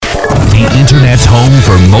Internet's home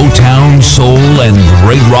for Motown, soul, and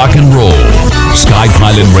great rock and roll.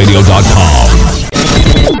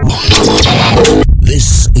 SkyPilotRadio.com.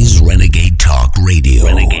 This is Renegade Talk Radio.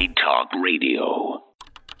 Renegade Talk Radio.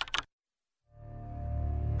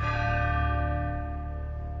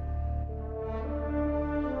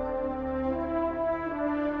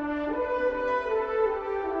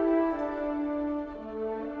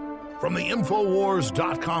 From the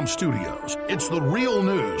Infowars.com studios, it's The Real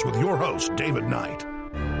News with your host, David Knight.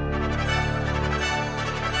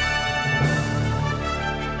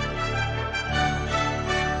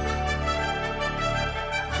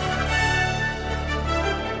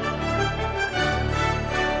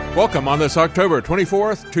 Welcome on this October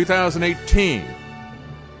 24th, 2018.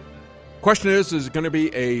 Question is it going to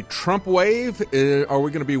be a Trump wave? Are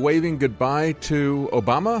we going to be waving goodbye to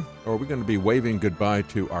Obama? Or are we going to be waving goodbye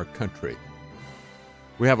to our country?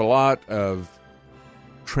 We have a lot of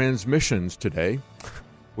transmissions today.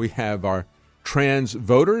 We have our trans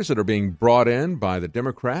voters that are being brought in by the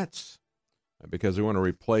Democrats because they want to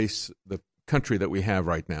replace the country that we have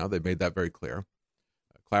right now. They've made that very clear.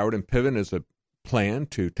 Cloward and Piven is a plan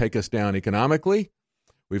to take us down economically.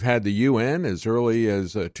 We've had the UN as early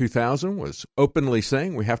as 2000 was openly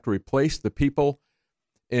saying we have to replace the people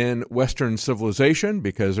in Western civilization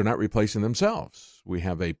because they're not replacing themselves. We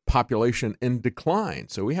have a population in decline,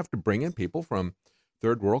 so we have to bring in people from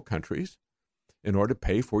third world countries in order to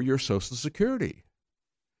pay for your Social Security.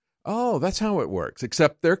 Oh, that's how it works,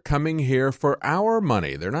 except they're coming here for our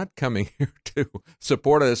money. They're not coming here to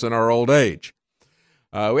support us in our old age.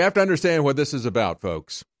 We have to understand what this is about,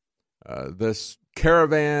 folks. This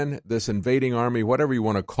caravan, this invading army, whatever you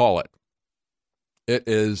want to call it, it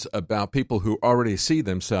is about people who already see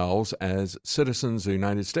themselves as citizens of the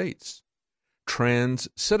United States, trans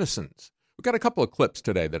citizens. We've got a couple of clips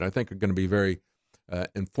today that I think are going to be very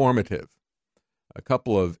informative. A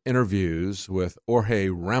couple of interviews with Jorge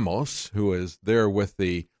Ramos, who is there with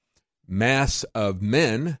the mass of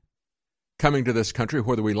men coming to this country,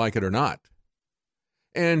 whether we like it or not.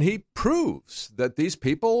 And he proves that these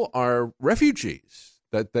people are refugees,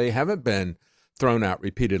 that they haven't been thrown out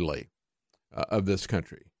repeatedly of this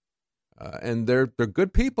country. And they're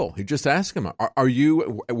good people. He just asked them, were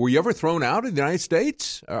you ever thrown out of the United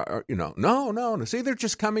States? No. See, they're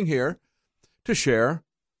just coming here to share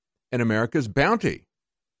in America's bounty.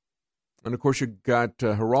 And, of course, you got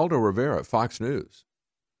Geraldo Rivera at Fox News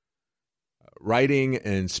writing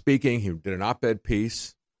and speaking. He did an op-ed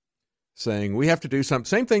piece saying we have to do something.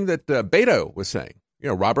 Same thing that Beto was saying.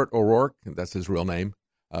 Robert O'Rourke, that's his real name.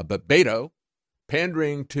 But Beto,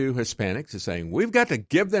 pandering to Hispanics, is saying we've got to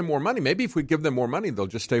give them more money. Maybe if we give them more money, they'll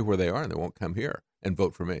just stay where they are and they won't come here and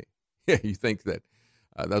vote for me. Yeah, you think that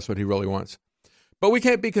that's what he really wants. But we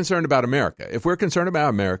can't be concerned about America. If we're concerned about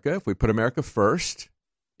America, if we put America first,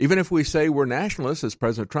 even if we say we're nationalists, as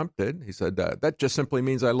President Trump did, he said, that just simply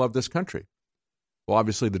means I love this country. Well,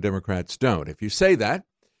 obviously the Democrats don't. If you say that,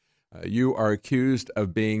 you are accused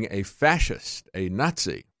of being a fascist, a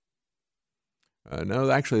Nazi. No,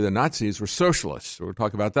 actually, the Nazis were socialists. We'll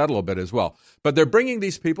talk about that a little bit as well. But they're bringing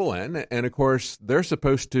these people in, and, of course, they're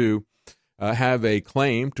supposed to have a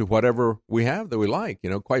claim to whatever we have that we like.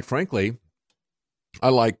 Quite frankly, I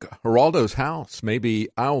like Geraldo's house. Maybe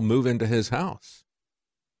I'll move into his house.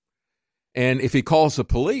 And if he calls the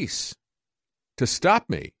police to stop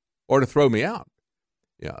me or to throw me out,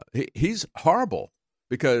 he's horrible.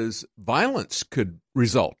 Because violence could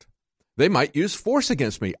result. They might use force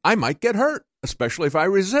against me. I might get hurt, especially if I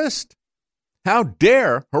resist. How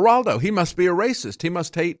dare Geraldo? He must be a racist. He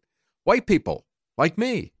must hate white people like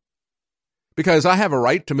me. Because I have a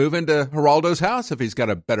right to move into Geraldo's house if he's got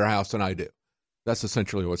a better house than I do. That's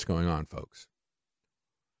essentially what's going on, folks.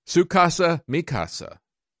 Su casa, mi casa.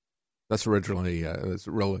 That's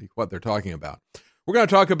really what they're talking about. We're going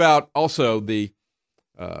to talk about also the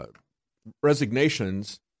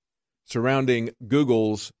resignations surrounding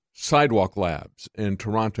Google's Sidewalk Labs in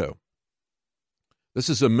Toronto. This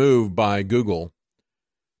is a move by Google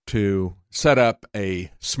to set up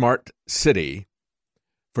a smart city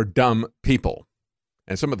for dumb people.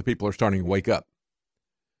 And some of the people are starting to wake up.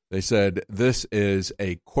 They said this is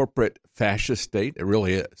a corporate fascist state. It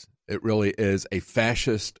really is. It really is a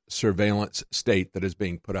fascist surveillance state that is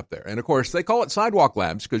being put up there. And, of course, they call it Sidewalk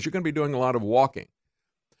Labs because you're going to be doing a lot of walking.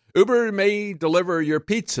 Uber may deliver your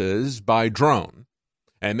pizzas by drone,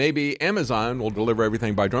 and maybe Amazon will deliver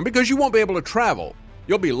everything by drone because you won't be able to travel.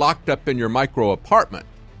 You'll be locked up in your micro apartment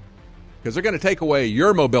because they're going to take away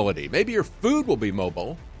your mobility. Maybe your food will be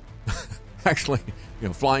mobile. Actually,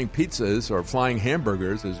 flying pizzas or flying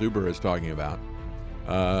hamburgers, as Uber is talking about,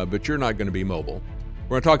 but you're not going to be mobile.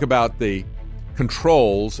 We're going to talk about the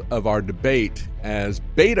controls of our debate as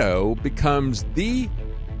Beto becomes the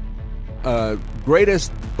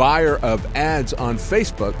greatest buyer of ads on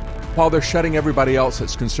Facebook while they're shutting everybody else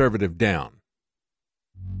that's conservative down.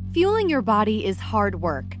 Fueling your body is hard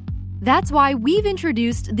work. That's why we've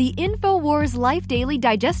introduced the InfoWars Life Daily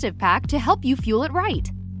Digestive Pack to help you fuel it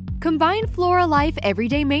right. Combine Flora Life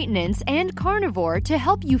Everyday Maintenance and Carnivore to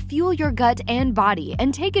help you fuel your gut and body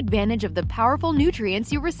and take advantage of the powerful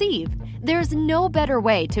nutrients you receive. There's no better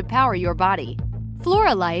way to power your body.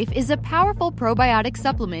 Flora Life is a powerful probiotic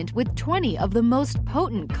supplement with 20 of the most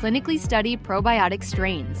potent clinically studied probiotic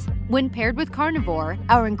strains. When paired with Carnivore,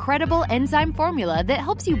 our incredible enzyme formula that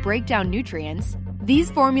helps you break down nutrients,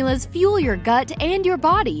 these formulas fuel your gut and your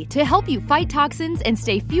body to help you fight toxins and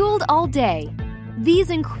stay fueled all day. These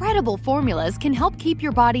incredible formulas can help keep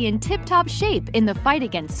your body in tip-top shape in the fight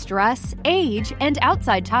against stress, age, and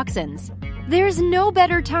outside toxins. There's no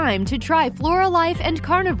better time to try Flora Life and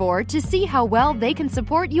Carnivore to see how well they can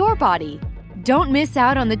support your body. Don't miss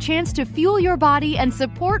out on the chance to fuel your body and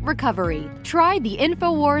support recovery. Try the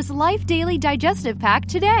InfoWars Life Daily Digestive Pack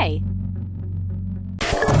today.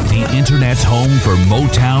 The Internet's home for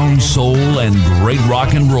Motown, soul, and great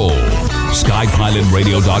rock and roll.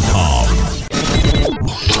 SkyPilotRadio.com.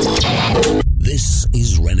 This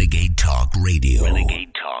is Renegade Talk Radio.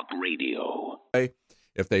 Renegade Talk Radio.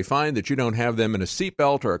 If they find that you don't have them in a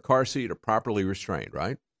seatbelt or a car seat or properly restrained,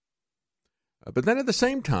 right? But then at the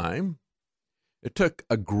same time, it took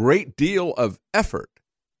a great deal of effort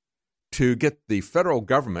to get the federal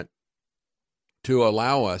government to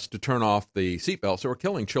allow us to turn off the seatbelts that were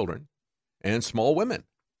killing children and small women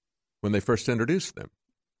when they first introduced them.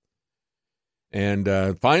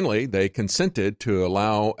 And finally, they consented to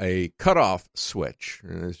allow a cutoff switch.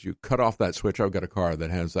 And as you cut off that switch, I've got a car that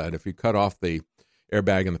has that. If you cut off the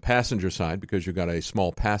airbag in the passenger side because you've got a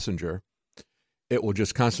small passenger, it will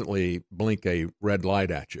just constantly blink a red light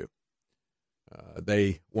at you.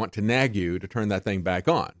 They want to nag you to turn that thing back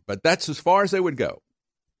on. But that's as far as they would go.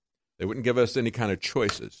 They wouldn't give us any kind of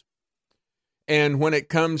choices. And when it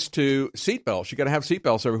comes to seatbelts, you got to have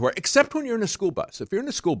seatbelts everywhere, except when you're in a school bus. If you're in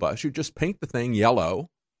a school bus, you just paint the thing yellow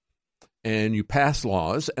and you pass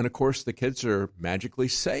laws. And, of course, the kids are magically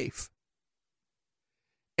safe.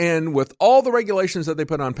 And with all the regulations that they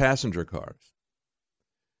put on passenger cars,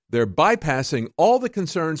 they're bypassing all the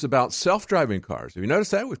concerns about self-driving cars. Have you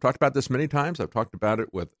noticed that? We've talked about this many times. I've talked about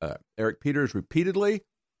it with Eric Peters repeatedly,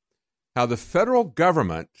 how the federal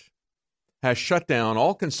government has shut down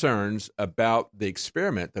all concerns about the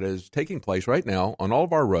experiment that is taking place right now on all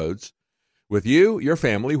of our roads with you, your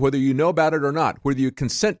family, whether you know about it or not, whether you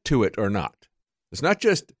consent to it or not. It's not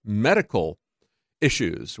just medical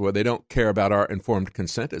issues where they don't care about our informed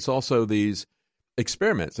consent. It's also these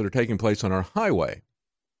experiments that are taking place on our highway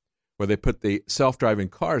where they put the self-driving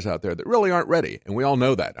cars out there that really aren't ready. And we all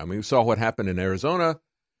know that. I mean, we saw what happened in Arizona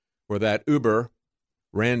where that Uber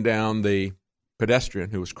ran down the pedestrian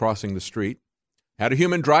who was crossing the street, had a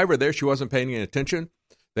human driver there. She wasn't paying any attention.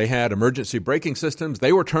 They had emergency braking systems.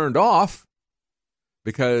 They were turned off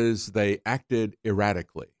because they acted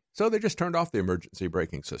erratically. So they just turned off the emergency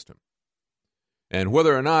braking system. And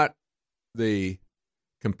whether or not the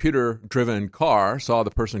computer-driven car saw the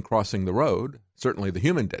person crossing the road, certainly the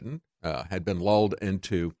human didn't, had been lulled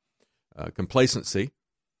into complacency,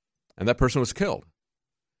 and that person was killed.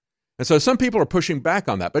 And so some people are pushing back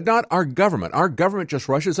on that, but not our government. Our government just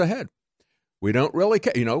rushes ahead. We don't really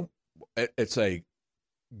care. You know, it's a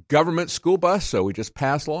government school bus, so we just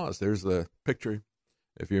pass laws. There's the picture,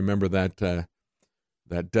 if you remember that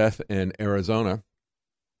death in Arizona.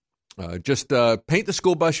 Just paint the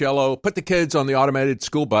school bus yellow, put the kids on the automated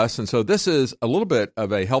school bus. And so this is a little bit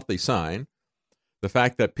of a healthy sign. The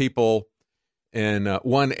fact that people in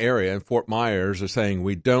one area in Fort Myers are saying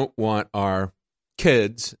we don't want our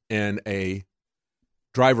kids in a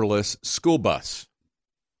driverless school bus.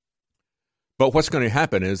 But what's going to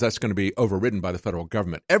happen is that's going to be overridden by the federal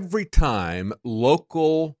government. Every time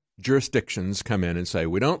local jurisdictions come in and say,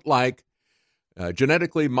 we don't like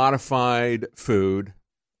genetically modified food,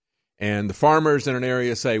 and the farmers in an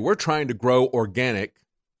area say, we're trying to grow organic,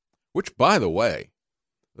 which, by the way,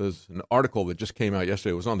 there's an article that just came out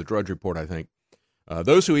yesterday. It was on the Drudge Report, I think.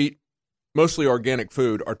 Those who eat mostly organic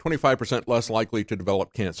food are 25% less likely to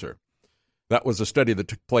develop cancer. That was a study that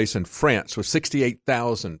took place in France with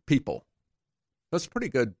 68,000 people. That's a pretty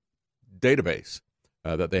good database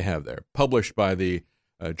that they have there, published by the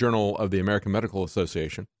Journal of the American Medical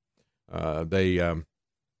Association. They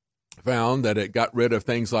found that it got rid of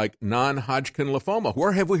things like non-Hodgkin lymphoma.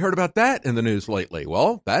 Where have we heard about that in the news lately?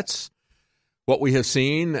 Well, that's what we have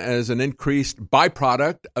seen as an increased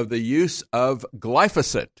byproduct of the use of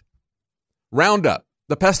glyphosate, Roundup,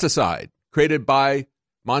 the pesticide created by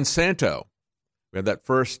Monsanto. We had that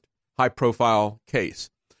first high-profile case.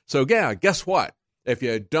 So, yeah, guess what? If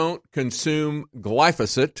you don't consume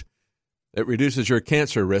glyphosate, it reduces your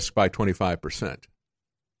cancer risk by 25%.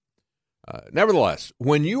 Nevertheless,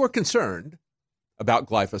 when you are concerned about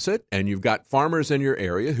glyphosate and you've got farmers in your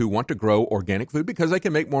area who want to grow organic food because they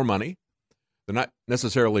can make more money, they're not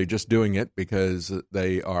necessarily just doing it because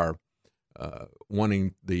they are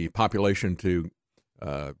wanting the population to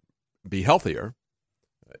be healthier.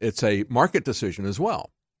 It's a market decision as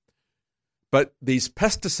well. But these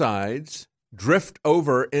pesticides drift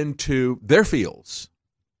over into their fields,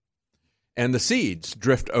 and the seeds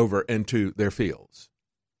drift over into their fields.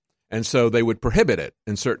 And so they would prohibit it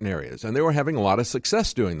in certain areas, and they were having a lot of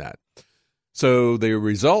success doing that. So the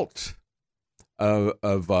result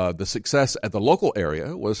of the success at the local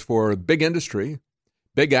area was for big industry,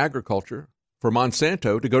 big agriculture, for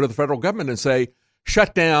Monsanto to go to the federal government and say,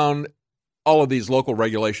 shut down all of these local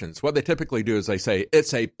regulations. What they typically do is they say,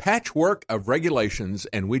 it's a patchwork of regulations,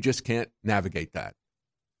 and we just can't navigate that.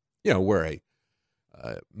 You know, we're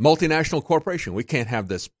a multinational corporation. We can't have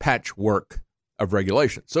this patchwork of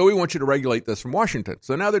regulation. So we want you to regulate this from Washington.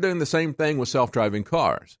 So now they're doing the same thing with self-driving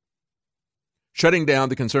cars, shutting down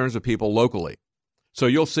the concerns of people locally. So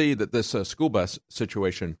you'll see that this school bus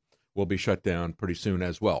situation will be shut down pretty soon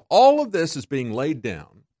as well. All of this is being laid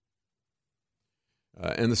down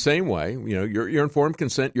in the same way. You know, your informed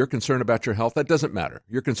consent, you're concerned about your health, that doesn't matter.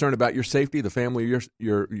 You're concerned about your safety, the family,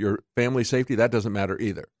 your family safety, that doesn't matter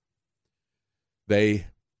either. They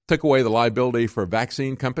took away the liability for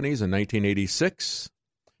vaccine companies in 1986.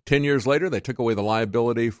 10 years later, they took away the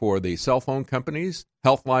liability for the cell phone companies,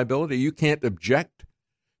 health liability. You can't object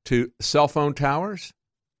to cell phone towers.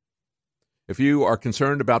 If you are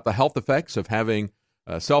concerned about the health effects of having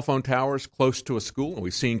cell phone towers close to a school, and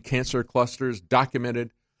we've seen cancer clusters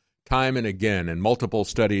documented time and again in multiple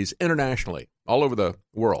studies internationally, all over the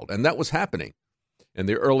world, and that was happening in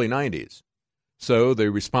the early 90s. So the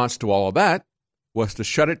response to all of that was to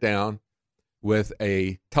shut it down with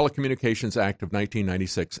a Telecommunications Act of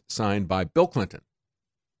 1996 signed by Bill Clinton.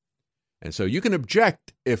 And so you can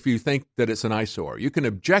object if you think that it's an eyesore. You can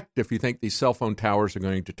object if you think these cell phone towers are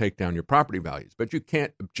going to take down your property values, but you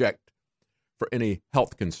can't object for any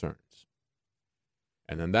health concerns.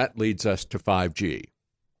 And then that leads us to 5G,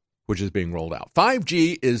 which is being rolled out.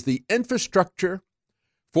 5G is the infrastructure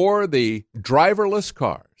for the driverless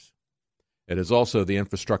cars. It is also the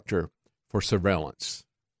infrastructure for surveillance,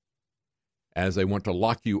 as they want to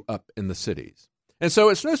lock you up in the cities. And so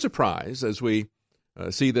it's no surprise as we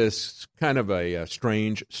see this kind of a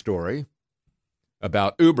strange story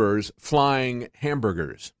about Uber's flying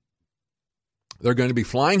hamburgers. They're going to be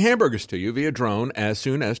flying hamburgers to you via drone as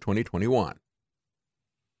soon as 2021.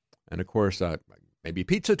 And of course, maybe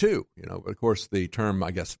pizza too. You know, of course, the term,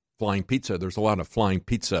 I guess, flying pizza, there's a lot of flying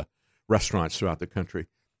pizza restaurants throughout the country.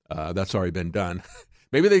 That's already been done.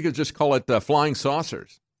 Maybe they could just call it flying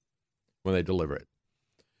saucers when they deliver it.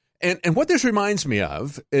 And what this reminds me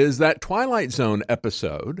of is that Twilight Zone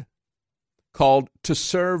episode called To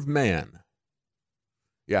Serve Man.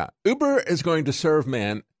 Yeah, Uber is going to serve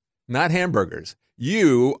man, not hamburgers.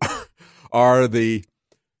 You are the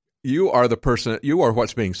person, you are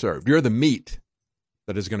what's being served. You're the meat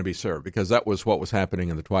that is going to be served, because that was what was happening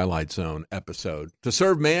in the Twilight Zone episode. To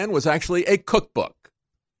Serve Man was actually a cookbook.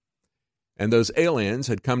 And those aliens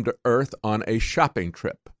had come to Earth on a shopping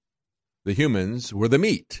trip. The humans were the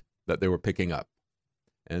meat that they were picking up.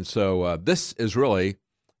 And so this is really,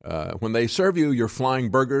 when they serve you your flying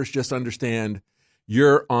burgers, just understand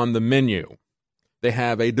you're on the menu. They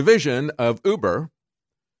have a division of Uber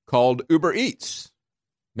called Uber Eats.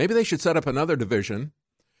 Maybe they should set up another division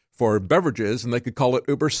for beverages, and they could call it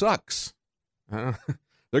Uber Sucks. They're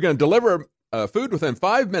going to deliver food within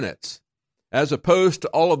 5 minutes, as opposed to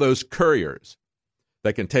all of those couriers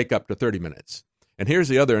that can take up to 30 minutes. And here's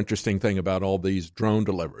the other interesting thing about all these drone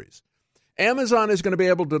deliveries. Amazon is going to be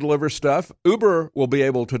able to deliver stuff. Uber will be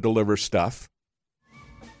able to deliver stuff.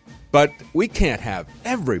 But we can't have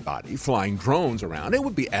everybody flying drones around. It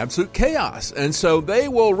would be absolute chaos. And so they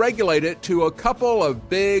will regulate it to a couple of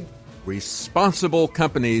big, responsible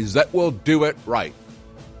companies that will do it right.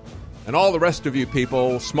 And all the rest of you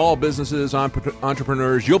people, small businesses,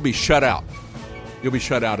 entrepreneurs, you'll be shut out. You'll be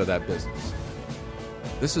shut out of that business.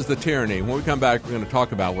 This is the tyranny. When we come back, we're going to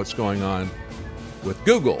talk about what's going on with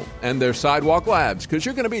Google and their Sidewalk Labs, because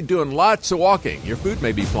you're going to be doing lots of walking. Your food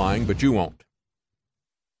may be flying, but you won't.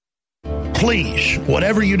 please,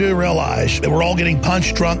 whatever you do, realize that we're all getting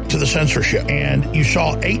punch drunk to the censorship. And you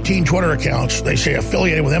saw 18 Twitter accounts, they say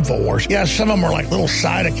affiliated with InfoWars. Yeah, some of them are like little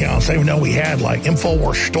side accounts. They didn't know we had, like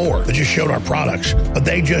InfoWars Store, that just showed our products. But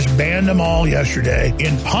they just banned them all yesterday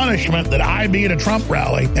in punishment that I be at a Trump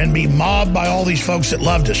rally and be mobbed by all these folks that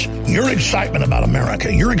loved us. Your excitement about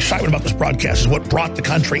America, your excitement about this broadcast is what brought the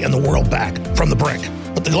country and the world back from the brink.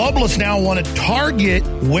 But the globalists now want to target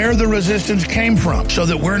where the resistance came from so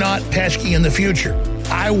that we're not pesky in the future.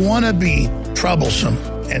 I want to be troublesome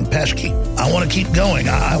and pesky. I want to keep going.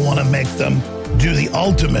 I want to make them do the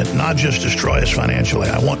ultimate, not just destroy us financially.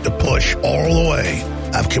 I want to push all the way.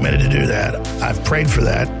 I've committed to do that. I've prayed for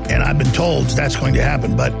that, and I've been told that's going to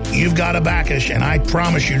happen. But you've got to back us, and I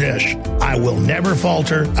promise you this. I will never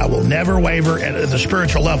falter. I will never waver at the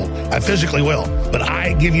spiritual level. I physically will. But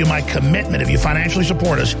I give you my commitment, if you financially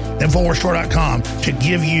support us, InfoWarsStore.com, to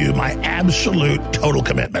give you my absolute total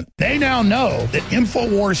commitment. They now know that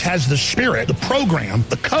InfoWars has the spirit, the program,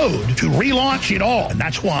 the code to relaunch it all. And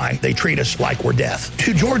that's why they treat us like we're death.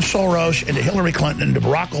 To George Soros and to Hillary Clinton and to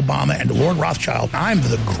Barack Obama and to Lord Rothschild, I'm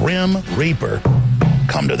the Grim Reaper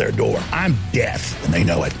come to their door. I'm death, and they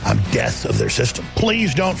know it. I'm death of their system.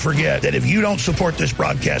 Please don't forget that if you don't support this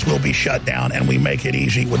broadcast, we'll be shut down, and we make it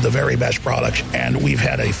easy with the very best products. And we've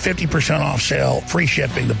had a 50% off sale, free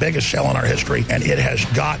shipping, the biggest sale in our history, and it has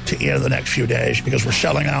got to end in the next few days because we're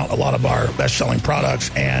selling out a lot of our best-selling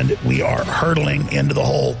products, and we are hurtling into the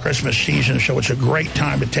whole Christmas season, so it's a great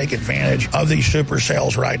time to take advantage of these super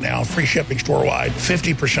sales right now. Free shipping store-wide,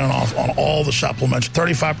 50% off on all the supplements,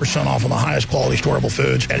 35% off on the highest quality storable foods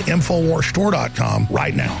at InfoWarsStore.com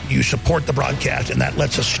right now. You support the broadcast, and that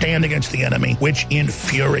lets us stand against the enemy, which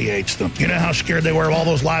infuriates them. You know how scared they were of all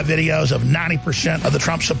those live videos of 90% of the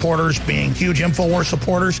Trump supporters being huge InfoWars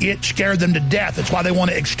supporters? It scared them to death. That's why they want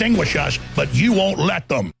to extinguish us, but you won't let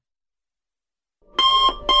them.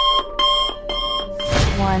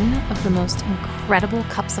 One of the most incredible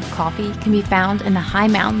cups of coffee can be found in the high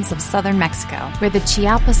mountains of southern Mexico, where the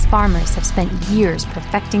Chiapas farmers have spent years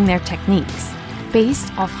perfecting their techniques.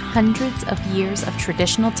 Based off hundreds of years of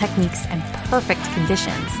traditional techniques and perfect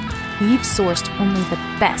conditions, we've sourced only the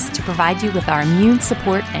best to provide you with our immune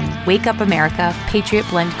support and Wake Up America Patriot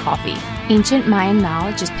Blend coffee. Ancient Mayan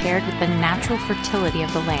knowledge is paired with the natural fertility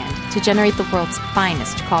of the land to generate the world's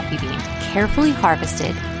finest coffee bean, carefully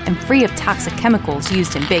harvested and free of toxic chemicals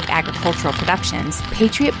used in big agricultural productions.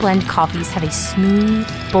 Patriot Blend coffees have a smooth,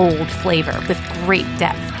 bold flavor with great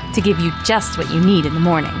depth to give you just what you need in the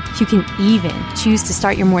morning. You can even choose to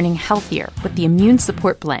start your morning healthier with the Immune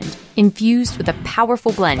Support Blend, infused with a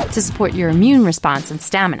powerful blend to support your immune response and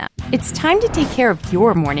stamina. It's time to take care of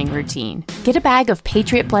your morning routine. Get a bag of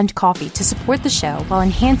Patriot Blend coffee to support the show while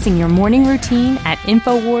enhancing your morning routine at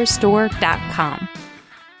InfoWarsStore.com.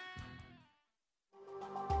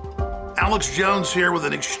 Alex Jones here with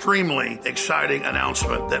an extremely exciting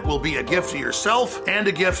announcement that will be a gift to yourself and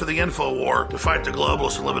a gift to the InfoWar to fight the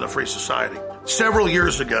globalists and live in a free society. Several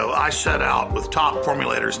years ago, I set out with top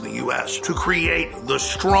formulators in the U.S. to create the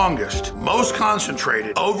strongest, most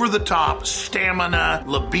concentrated, over-the-top stamina,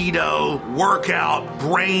 libido, workout,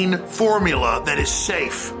 brain formula that is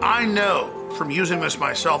safe. I know from using this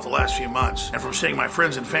myself the last few months and from seeing my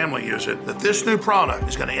friends and family use it, that this new product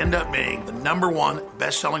is going to end up being the #1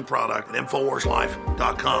 best-selling product at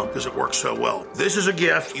InfoWarsLife.com because it works so well. This is a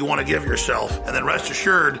gift you want to give yourself, and then rest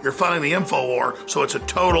assured you're funding the InfoWar, so it's a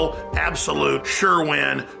total, absolute,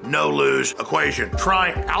 sure-win, no-lose equation.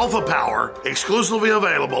 Try Alpha Power, exclusively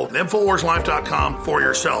available at InfoWarsLife.com for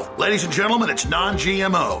yourself. Ladies and gentlemen, it's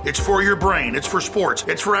non-GMO. It's for your brain. It's for sports.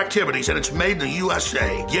 It's for activities, and it's made in the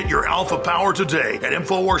USA. Get your Alpha Power today at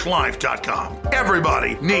InfoWarsLife.com.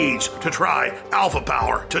 Everybody needs to try Alpha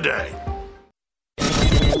Power today.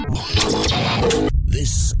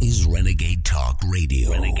 This is Renegade Talk Radio.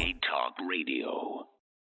 Renegade Talk Radio.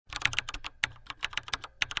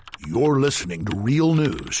 You're listening to Real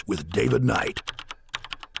News with David Knight.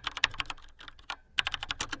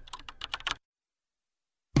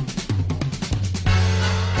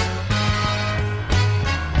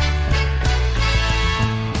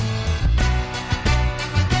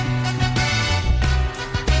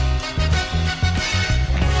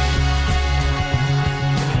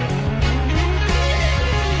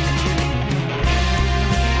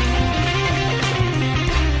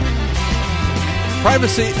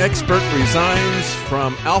 Privacy expert resigns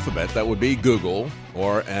from Alphabet, that would be Google,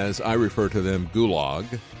 or as I refer to them,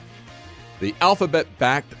 Gulag. The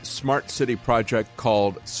Alphabet-backed smart city project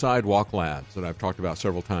called Sidewalk Labs, that I've talked about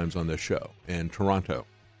several times on this show, in Toronto.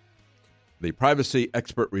 The privacy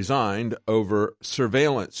expert resigned over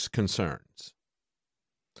surveillance concerns.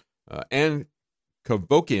 Anne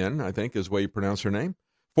Kavokian, I think is the way you pronounce her name,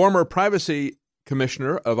 former Privacy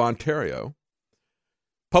Commissioner of Ontario,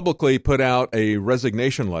 publicly put out a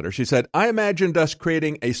resignation letter. She said, "I imagined us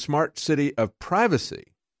creating a smart city of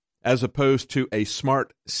privacy as opposed to a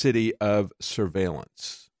smart city of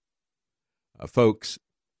surveillance." Folks,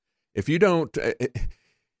 if you don't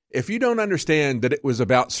understand that it was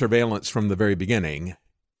about surveillance from the very beginning,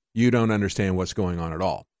 you don't understand what's going on at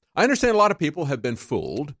all. I understand a lot of people have been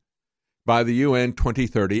fooled by the UN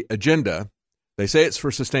 2030 agenda. They say it's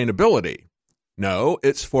for sustainability. No,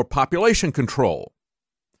 it's for population control.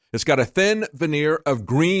 It's got a thin veneer of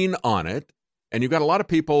green on it, and you've got a lot of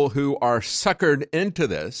people who are suckered into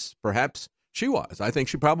this. Perhaps she was. I think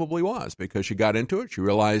she probably was, because she got into it. She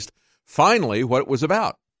realized finally what it was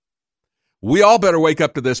about. We all better wake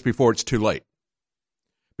up to this before it's too late,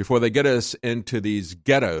 before they get us into these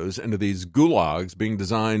ghettos, into these gulags being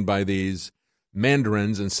designed by these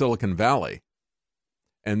mandarins in Silicon Valley,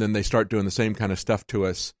 and then they start doing the same kind of stuff to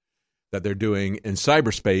us that they're doing in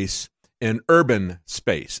cyberspace, in urban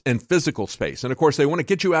space, in physical space. And, of course, they want to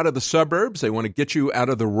get you out of the suburbs. They want to get you out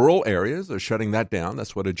of the rural areas. They're shutting that down.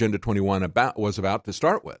 That's what Agenda 21 was about to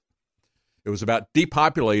start with. It was about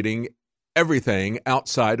depopulating everything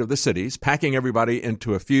outside of the cities, packing everybody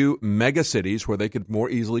into a few mega cities where they could more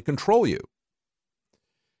easily control you.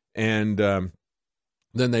 And then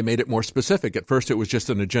they made it more specific. At first, it was just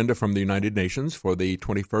an agenda from the United Nations for the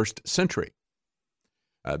 21st century.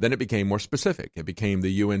 Then it became more specific. It became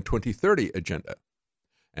the UN 2030 agenda.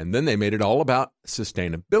 And then they made it all about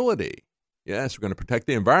sustainability. Yes, we're going to protect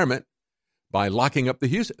the environment by locking up the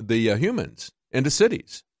humans into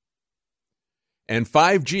cities. And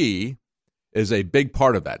 5G is a big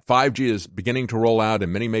part of that. 5G is beginning to roll out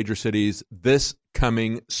in many major cities this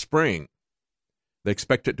coming spring. They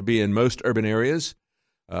expect it to be in most urban areas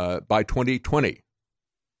by 2020.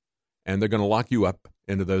 And they're going to lock you up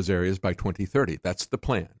into those areas by 2030. That's the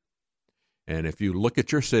plan. And if you look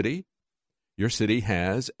at your city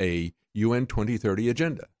has a UN 2030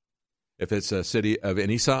 agenda. If it's a city of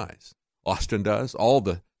any size, Austin does. All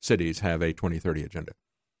the cities have a 2030 agenda.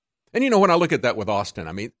 And, when I look at that with Austin,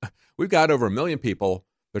 I mean, we've got over 1 million people.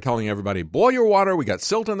 They're telling everybody, boil your water. We got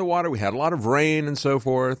silt in the water. We had a lot of rain and so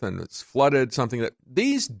forth, and it's flooded, something that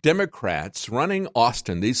these Democrats running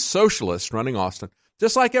Austin, these socialists running Austin,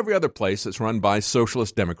 just like every other place that's run by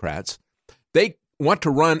socialist Democrats, they want to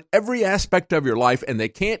run every aspect of your life, and they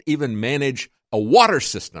can't even manage a water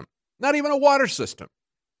system, not even a water system.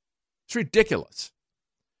 It's ridiculous.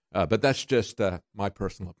 But that's just my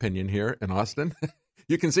personal opinion here in Austin.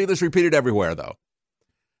 You can see this repeated everywhere, though,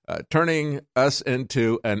 turning us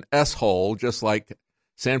into an S-hole just like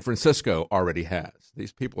San Francisco already has.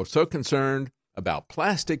 These people are so concerned about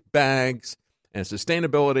plastic bags and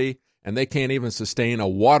sustainability, and they can't even sustain a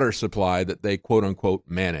water supply that they, quote-unquote,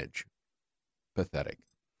 manage. Pathetic.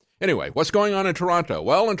 Anyway, what's going on in Toronto?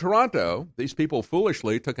 Well, in Toronto, these people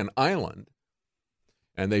foolishly took an island,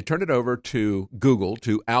 and they turned it over to Google,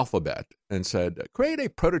 to Alphabet, and said, create a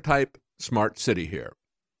prototype smart city here.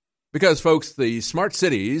 Because, folks, the smart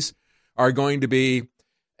cities are going to be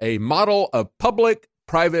a model of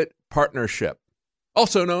public-private partnership,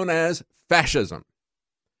 also known as fascism.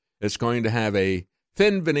 It's going to have a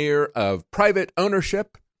thin veneer of private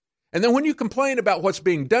ownership. And then when you complain about what's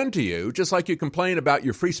being done to you, just like you complain about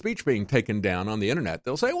your free speech being taken down on the internet,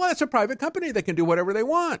 they'll say, well, it's a private company. They can do whatever they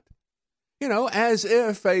want. As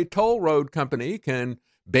if a toll road company can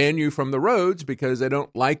ban you from the roads because they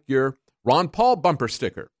don't like your Ron Paul bumper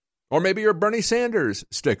sticker, or maybe your Bernie Sanders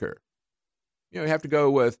sticker. You have to go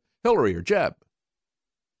with Hillary or Jeb,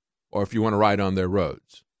 or if you want to ride on their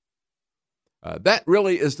roads. That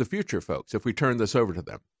really is the future, folks, if we turn this over to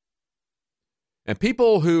them. And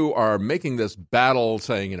people who are making this battle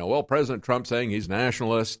saying, well, President Trump saying he's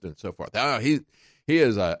nationalist and so forth. Oh,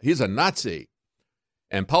 he's a Nazi.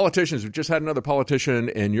 And politicians, we've just had another politician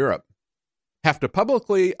in Europe, have to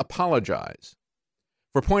publicly apologize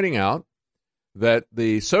for pointing out that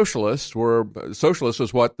the socialists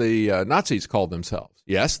was what the Nazis called themselves.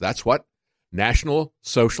 Yes, that's what National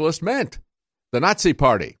Socialist meant. The Nazi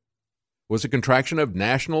Party was a contraction of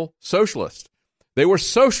National Socialist. They were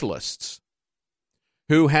socialists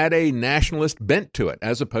who had a nationalist bent to it,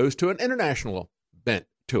 as opposed to an international bent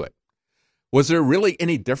to it. Was there really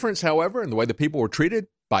any difference, however, in the way the people were treated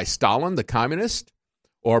by Stalin, the communist,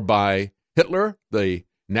 or by Hitler, the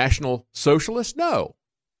National Socialist? No.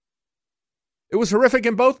 It was horrific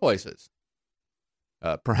in both places.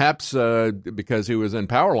 Perhaps because he was in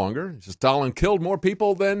power longer. Stalin killed more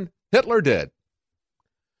people than Hitler did.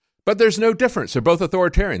 But there's no difference. They're both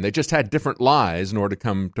authoritarian. They just had different lies in order to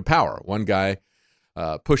come to power. One guy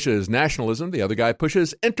pushes nationalism. The other guy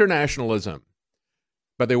pushes internationalism.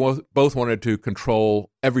 But they both wanted to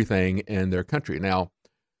control everything in their country. Now,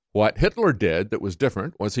 what Hitler did that was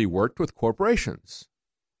different was he worked with corporations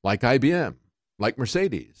like IBM, like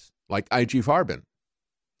Mercedes, like IG Farben.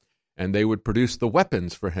 And they would produce the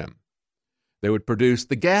weapons for him. They would produce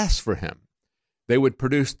the gas for him. They would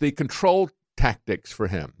produce the control tactics for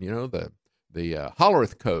him. You know, the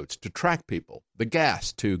Hollerith codes to track people, the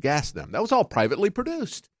gas to gas them. That was all privately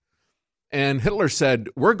produced. And Hitler said,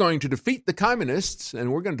 we're going to defeat the communists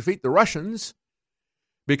and we're going to defeat the Russians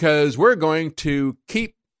because we're going to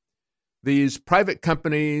keep these private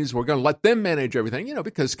companies, we're going to let them manage everything, you know,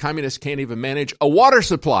 because communists can't even manage a water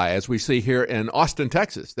supply, as we see here in Austin,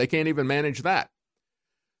 Texas. They can't even manage that.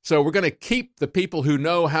 So we're going to keep the people who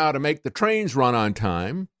know how to make the trains run on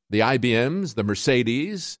time, the IBMs, the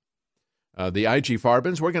Mercedes, the IG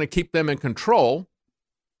Farbens. We're going to keep them in control,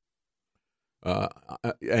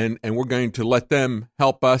 and we're going to let them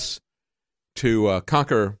help us to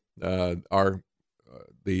conquer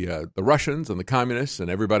the Russians and the communists and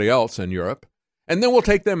everybody else in Europe, and then we'll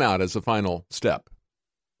take them out as a final step.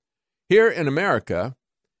 Here in America,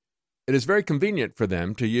 it is very convenient for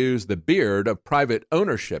them to use the beard of private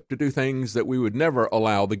ownership to do things that we would never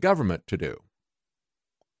allow the government to do.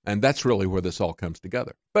 And that's really where this all comes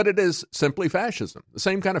together. But it is simply fascism, the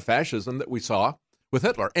same kind of fascism that we saw with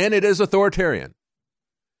Hitler, and it is authoritarian.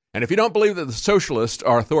 And if you don't believe that the socialists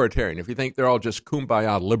are authoritarian, if you think they're all just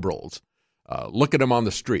kumbaya liberals, look at them on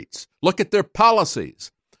the streets. Look at their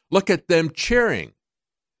policies. Look at them cheering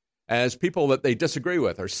as people that they disagree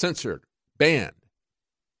with are censored, banned.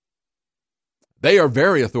 They are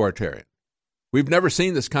very authoritarian. We've never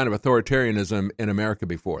seen this kind of authoritarianism in America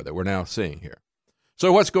before that we're now seeing here.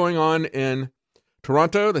 So what's going on in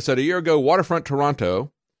Toronto? They said a year ago, Waterfront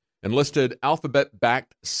Toronto enlisted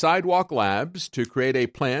Alphabet-backed Sidewalk Labs to create a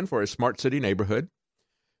plan for a smart city neighborhood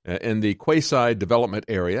in the Quayside development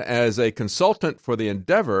area. As a consultant for the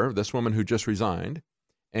endeavor, this woman who just resigned,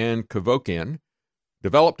 Anne Kevokian,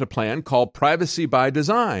 developed a plan called Privacy by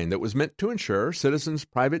Design that was meant to ensure citizens'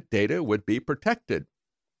 private data would be protected.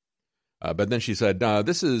 But then she said, no,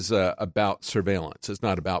 this is about surveillance. It's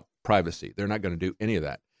not about privacy. They're not going to do any of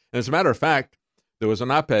that. And as a matter of fact, there was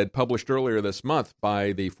an op-ed published earlier this month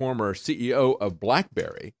by the former CEO of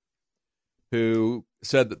BlackBerry, who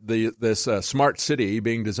said that this smart city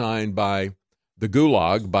being designed by the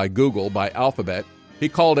Gulag, by Google, by Alphabet, he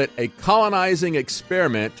called it a colonizing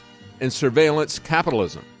experiment in surveillance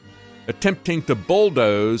capitalism, attempting to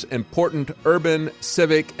bulldoze important urban,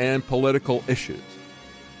 civic, and political issues.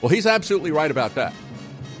 Well, he's absolutely right about that.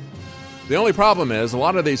 The only problem is a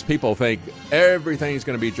lot of these people think everything's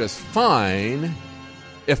going to be just fine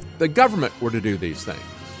if the government were to do these things.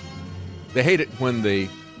 They hate it when the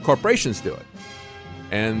corporations do it.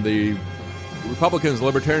 And the Republicans and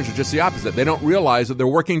Libertarians are just the opposite. They don't realize that they're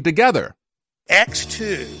working together.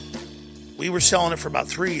 X2, we were selling it for about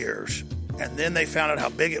 3 years, and then they found out how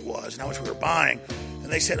big it was and how much we were buying,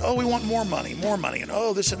 and they said, oh, we want more money, and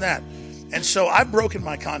oh, this and that. And so I've broken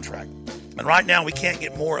my contract, and right now we can't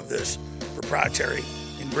get more of this proprietary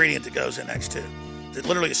ingredient that goes in X2. It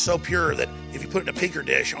literally is so pure that if you put it in a peaker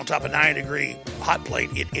dish on top of a 90-degree hot plate,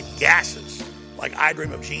 it gases like I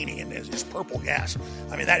Dream of Jeannie, and it's purple gas.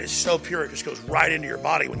 I mean, that is so pure, it just goes right into your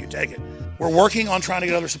body when you take it. We're working on trying to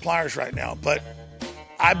get other suppliers right now, but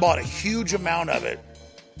I bought a huge amount of it,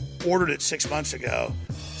 ordered it 6 months ago,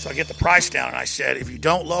 so I get the price down, and I said, if you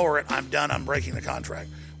don't lower it, I'm done, I'm breaking the contract.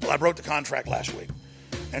 Well, I broke the contract last week.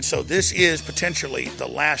 And so this is potentially the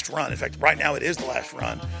last run. In fact, right now it is the last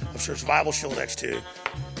run of Survival Shield X2.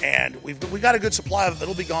 And we've got a good supply of it.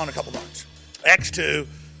 It'll be gone in a couple months. X2,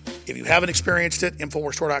 if you haven't experienced it,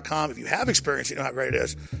 InfoWarsStore.com. If you have experienced it, you know how great it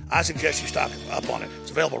is. I suggest you stock up on it.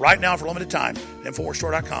 It's available right now for a limited time at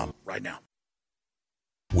InfoWarsStore.com right now.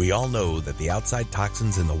 We all know that the outside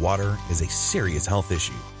toxins in the water is a serious health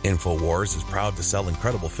issue. InfoWars is proud to sell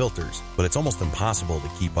incredible filters, but it's almost impossible to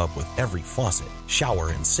keep up with every faucet,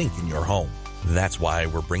 shower, and sink in your home. That's why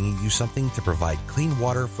we're bringing you something to provide clean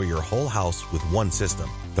water for your whole house with one system.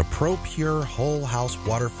 The ProPure Whole House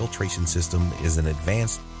Water Filtration System is an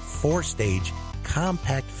advanced 4-stage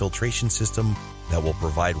compact filtration system that will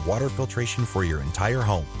provide water filtration for your entire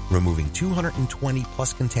home, removing 220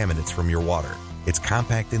 plus contaminants from your water. It's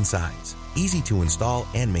compact in size, easy to install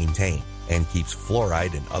and maintain, and keeps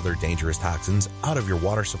fluoride and other dangerous toxins out of your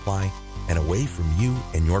water supply and away from you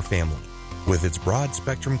and your family. With its broad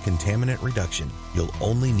spectrum contaminant reduction, you'll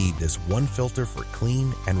only need this one filter for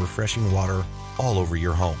clean and refreshing water all over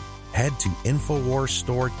your home. Head to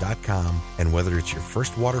InfoWarsStore.com, and whether it's your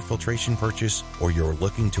first water filtration purchase or you're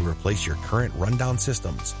looking to replace your current rundown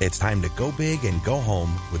systems, it's time to go big and go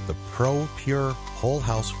home with the Pro Pure Whole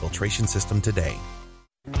House Filtration System today.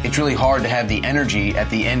 It's really hard to have the energy at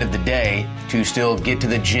the end of the day to still get to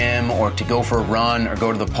the gym or to go for a run or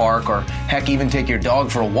go to the park or heck, even take your dog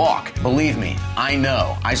for a walk. Believe me, I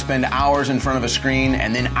know. I spend hours in front of a screen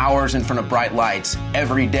and then hours in front of bright lights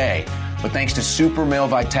every day. But thanks to Super Male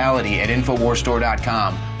Vitality at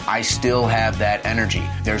InfoWarsStore.com, I still have that energy.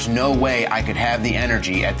 There's no way I could have the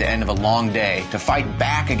energy at the end of a long day to fight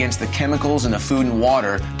back against the chemicals in the food and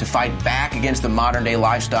water, to fight back against the modern day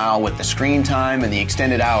lifestyle with the screen time and the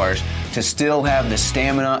extended hours, to still have the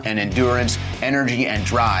stamina and endurance, energy and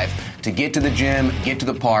drive to get to the gym, get to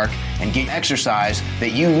the park, and get exercise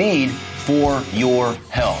that you need for your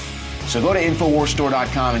health. So go to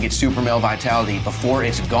InfoWarsStore.com and get Super Male Vitality before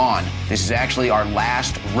it's gone. This is actually our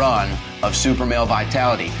last run of Super Male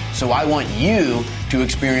Vitality. So I want you to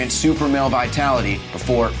experience Super Male Vitality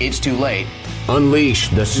before it's too late. Unleash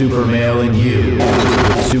the super male in you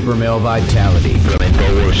with Super Male Vitality from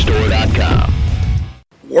InfoWarsStore.com.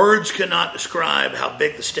 Words cannot describe how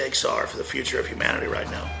big the stakes are for the future of humanity right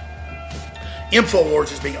now.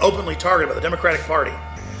 InfoWars is being openly targeted by the Democratic Party,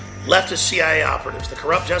 leftist CIA operatives, the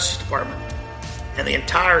corrupt Justice Department, and the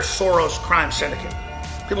entire Soros crime syndicate.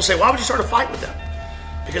 People say, why would you start a fight with them?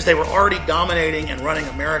 Because they were already dominating and running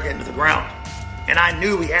America into the ground. And I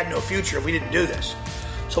knew we had no future if we didn't do this.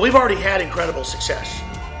 So we've already had incredible success.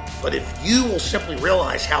 But if you will simply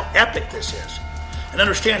realize how epic this is and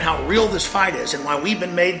understand how real this fight is and why we've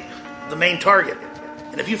been made the main target,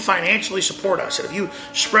 and if you financially support us, and if you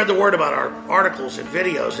spread the word about our articles and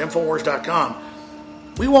videos at Infowars.com,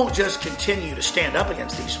 we won't just continue to stand up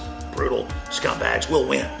against these brutal scumbags. We'll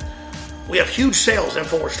win. We have huge sales at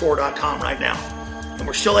InfoWarsStore.com right now. And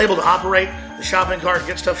we're still able to operate the shopping cart and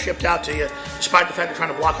get stuff shipped out to you, despite the fact they're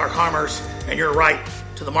trying to block our commerce and your right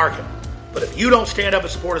to the market. But if you don't stand up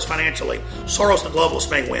and support us financially, Soros and the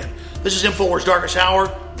globalists may win. This is InfoWars Darkest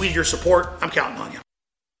Hour. We need your support. I'm counting on you.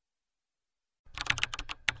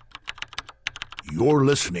 You're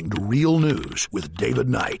listening to Real News with David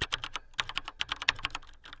Knight.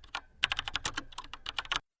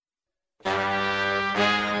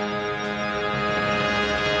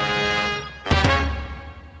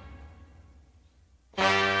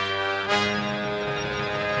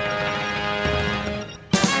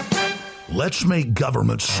 Let's make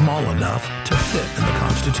government small enough to fit in the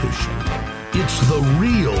Constitution. It's the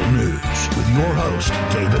Real News with your host,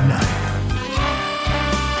 David Knight.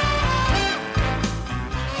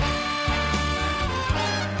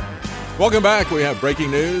 Welcome back. We have breaking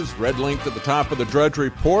news. Red link at the top of the Drudge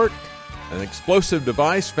Report. An explosive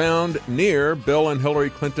device found near Bill and Hillary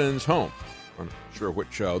Clinton's home. I'm not sure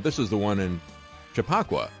which show. This is the one in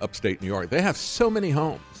Chappaqua, upstate New York. They have so many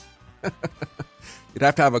homes. You'd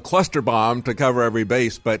have to have a cluster bomb to cover every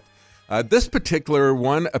base, but this particular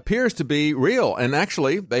one appears to be real. And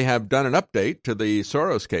actually, they have done an update to the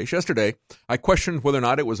Soros case. Yesterday, I questioned whether or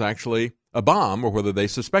not it was actually a bomb or whether they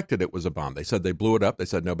suspected it was a bomb. They said they blew it up. They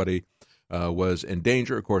said nobody was in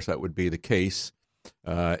danger. Of course, that would be the case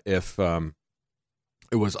if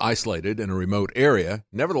it was isolated in a remote area.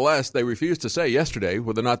 Nevertheless, they refused to say yesterday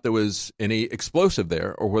whether or not there was any explosive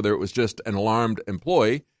there or whether it was just an alarmed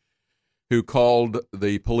employee who called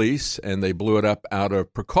the police and they blew it up out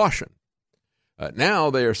of precaution. Now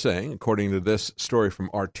they are saying, according to this story from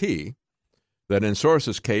RT, that in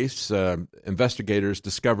Soros's case, investigators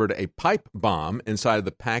discovered a pipe bomb inside of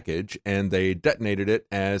the package and they detonated it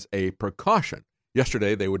as a precaution.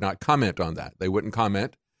 Yesterday, they would not comment on that. They wouldn't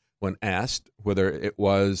comment when asked whether it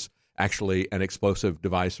was actually an explosive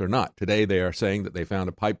device or not. Today, they are saying that they found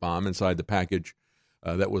a pipe bomb inside the package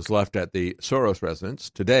that was left at the Soros residence.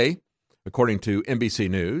 Today, according to NBC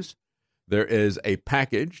News, there is a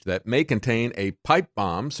package that may contain a pipe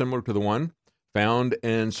bomb similar to the one found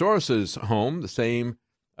in Soros's home, the same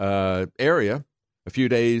area, a few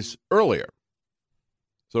days earlier.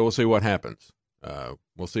 So we'll see what happens.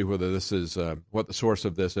 We'll see whether this is what the source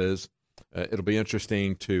of this is. It'll be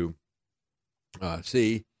interesting to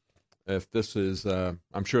see if this is.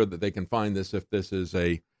 I'm sure that they can find this if this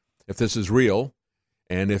is real.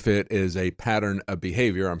 And if it is a pattern of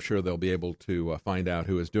behavior, I'm sure they'll be able to find out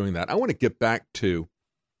who is doing that. I want to get back to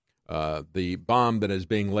the bomb that is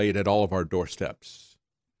being laid at all of our doorsteps.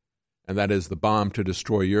 And that is the bomb to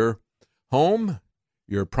destroy your home,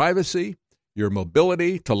 your privacy, your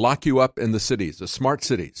mobility, to lock you up in the cities, the smart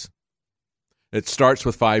cities. It starts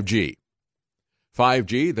with 5G.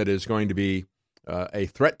 5G that is going to be a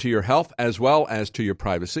threat to your health as well as to your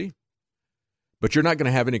privacy. But you're not going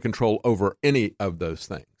to have any control over any of those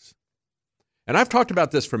things. And I've talked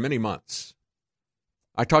about this for many months.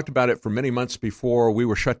 I talked about it for many months before we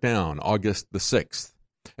were shut down, August the 6th.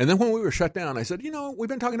 And then when we were shut down, I said, we've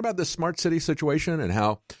been talking about this smart city situation and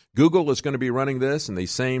how Google is going to be running this and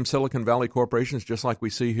these same Silicon Valley corporations, just like we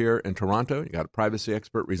see here in Toronto. You got a privacy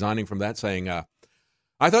expert resigning from that saying,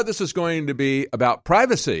 I thought this was going to be about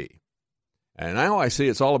privacy. And now I see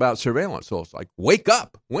it's all about surveillance. So it's like, wake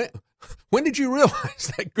up. When did you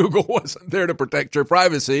realize that Google wasn't there to protect your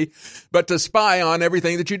privacy, but to spy on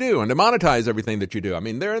everything that you do and to monetize everything that you do? I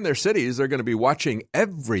mean, they're in their cities. They're going to be watching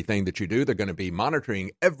everything that you do. They're going to be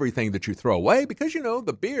monitoring everything that you throw away because,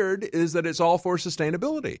 the beard is that it's all for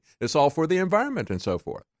sustainability. It's all for the environment and so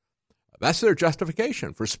forth. That's their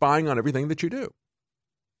justification for spying on everything that you do.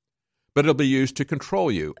 But it'll be used to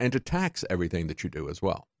control you and to tax everything that you do as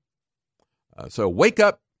well. So wake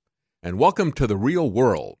up and welcome to the real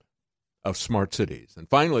world of smart cities. And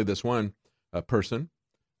finally, this one person,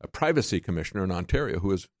 a privacy commissioner in Ontario who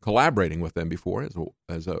was collaborating with them before,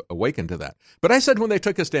 has awakened to that. But I said when they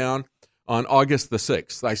took us down on August the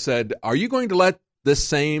 6th, I said, are you going to let this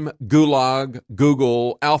same gulag,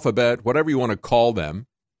 Google, Alphabet, whatever you want to call them,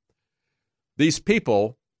 these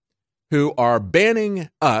people who are banning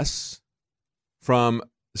us from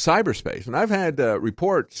cyberspace? And I've had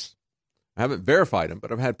reports, I haven't verified them,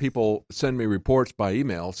 but I've had people send me reports by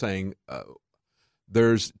email saying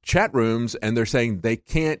there's chat rooms and they're saying they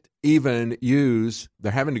can't even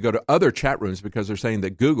they're having to go to other chat rooms because they're saying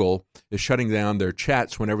that Google is shutting down their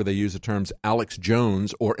chats whenever they use the terms Alex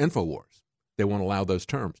Jones or InfoWars. They won't allow those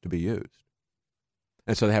terms to be used.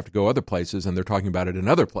 And so they have to go other places and they're talking about it in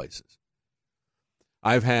other places.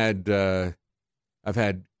 I've had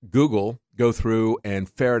Google go through and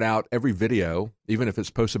ferret out every video, even if it's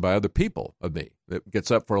posted by other people of me. It gets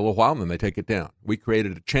up for a little while and then they take it down. We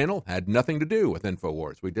created a channel, had nothing to do with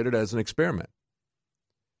InfoWars. We did it as an experiment.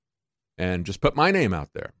 And just put my name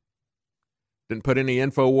out there. Didn't put any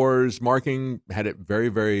InfoWars marking, had it very,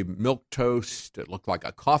 very milquetoast. It looked like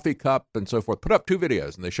a coffee cup and so forth. Put up 2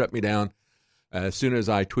 videos and they shut me down as soon as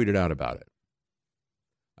I tweeted out about it.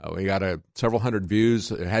 We got several hundred views.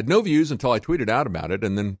 It had no views until I tweeted out about it.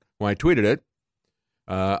 And then when I tweeted it,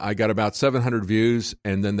 I got about 700 views,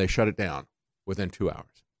 and then they shut it down within 2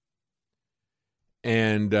 hours.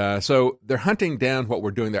 And so they're hunting down what we're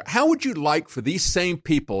doing there. How would you like for these same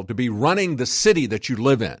people to be running the city that you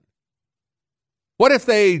live in? What if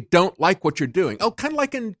they don't like what you're doing? Oh, kind of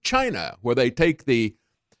like in China, where they take the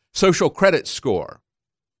social credit score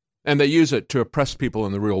and they use it to oppress people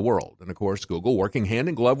in the real world. And, of course, Google working hand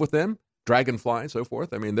in glove with them, Dragonfly and so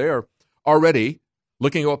forth. I mean, they are already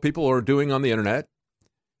looking at what people are doing on the internet,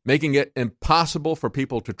 making it impossible for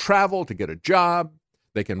people to travel, to get a job.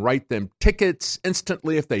 They can write them tickets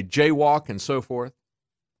instantly if they jaywalk and so forth.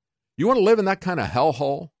 You want to live in that kind of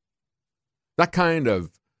hellhole? That kind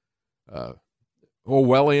of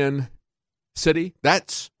Orwellian city?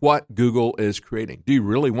 That's what Google is creating. Do you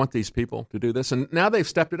really want these people to do this? And now they've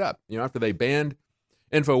stepped it up. After they banned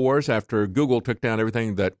InfoWars, after Google took down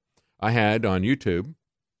everything that I had on YouTube,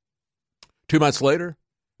 2 months later,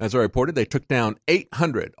 as I reported, they took down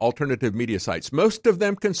 800 alternative media sites, most of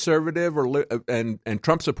them conservative and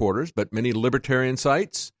Trump supporters, but many libertarian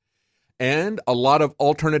sites, and a lot of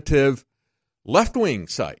alternative left-wing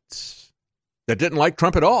sites that didn't like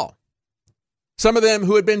Trump at all. Some of them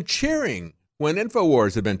who had been cheering when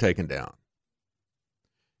InfoWars had been taken down.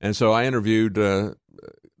 And so I interviewed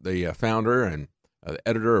the founder and the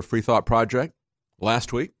editor of Free Thought Project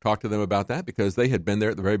last week, talked to them about that because they had been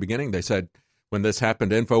there at the very beginning. They said, when this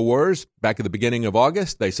happened to InfoWars back at the beginning of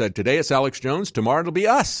August, they said, today it's Alex Jones, tomorrow it'll be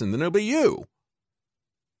us, and then it'll be you.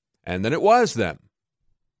 And then it was them.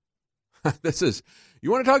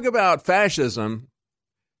 You want to talk about fascism?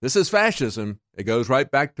 This is fascism. It goes right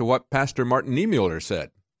back to what Pastor Martin Niemöller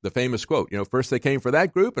said, the famous quote. First they came for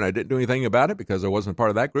that group, and I didn't do anything about it because I wasn't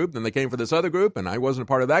part of that group. Then they came for this other group, and I wasn't a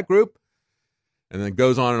part of that group. And then it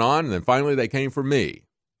goes on, and then finally they came for me.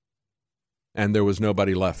 And there was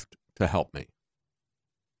nobody left to help me.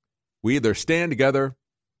 We either stand together,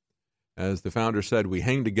 as the founder said, we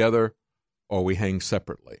hang together, or we hang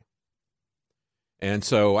separately. And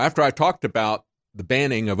so after I talked about the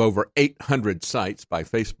banning of over 800 sites by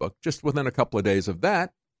Facebook, just within a couple of days of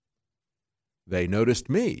that, they noticed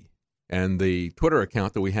me and the Twitter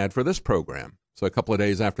account that we had for this program. So a couple of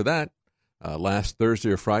days after that, last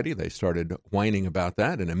Thursday or Friday, they started whining about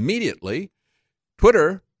that. And immediately,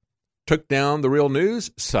 Twitter took down the Real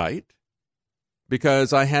News site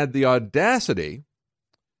because I had the audacity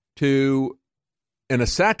to, in a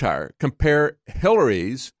satire, compare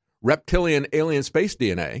Hillary's reptilian alien space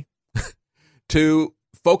DNA to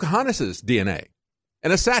Pocahontas' DNA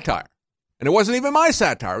and a satire. And it wasn't even my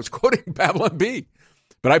satire. I was quoting Babylon Bee.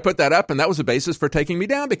 But I put that up, and that was the basis for taking me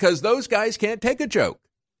down, because those guys can't take a joke.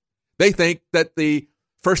 They think that the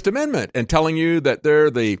First Amendment and telling you that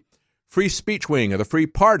they're the free speech wing of the free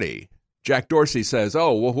party. Jack Dorsey says,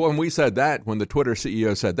 oh, well, when we said that, when the Twitter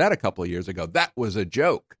CEO said that a couple of years ago, that was a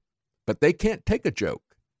joke. But they can't take a joke.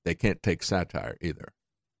 They can't take satire either.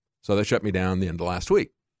 So they shut me down the end of last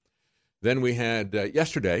week. Then we had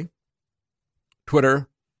yesterday, Twitter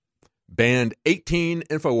banned 18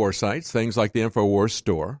 InfoWars sites, things like the InfoWars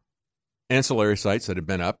store, ancillary sites that had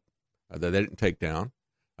been up that they didn't take down.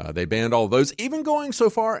 They banned all those, even going so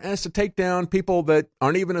far as to take down people that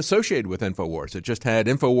aren't even associated with InfoWars. It just had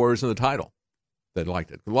InfoWars in the title. They liked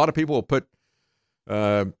it. A lot of people will put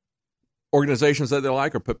organizations that they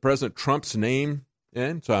like, or put President Trump's name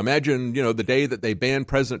in. So I imagine, the day that they banned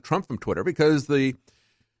President Trump from Twitter, because the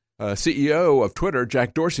CEO of Twitter,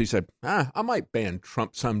 Jack Dorsey, said, I might ban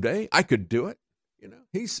Trump someday. I could do it.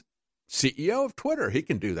 He's CEO of Twitter. He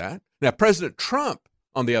can do that. Now, President Trump,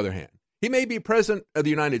 on the other hand, he may be president of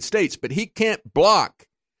the United States, but he can't block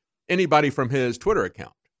anybody from his Twitter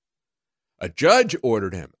account. A judge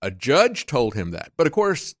ordered him. A judge told him that. But, of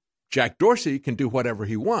course, Jack Dorsey can do whatever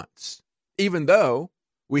he wants, even though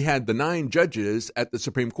we had the 9 judges at the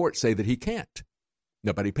Supreme Court say that he can't.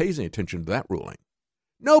 Nobody pays any attention to that ruling.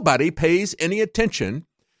 Nobody pays any attention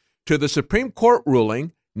to the Supreme Court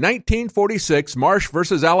ruling, 1946, Marsh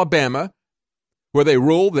versus Alabama, where they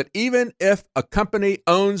ruled that even if a company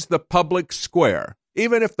owns the public square,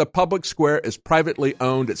 even if the public square is privately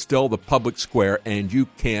owned, it's still the public square, and you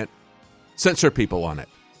can't censor people on it.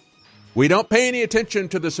 We don't pay any attention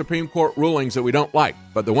to the Supreme Court rulings that we don't like,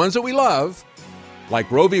 but the ones that we love,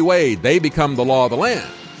 like Roe v. Wade, they become the law of the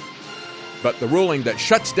land. But the ruling that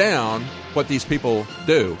shuts down what these people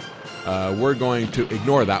do, we're going to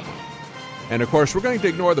ignore that one. And, of course, we're going to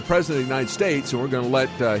ignore the President of the United States, and we're going to let,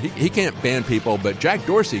 he can't ban people, but Jack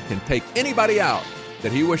Dorsey can take anybody out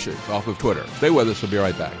that he wishes off of Twitter. Stay with us. We'll be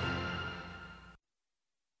right back.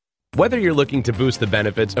 Whether you're looking to boost the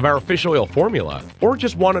benefits of our fish oil formula or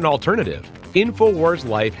just want an alternative, InfoWars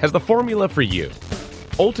Life has the formula for you.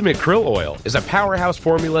 Ultimate Krill Oil is a powerhouse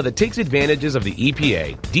formula that takes advantages of the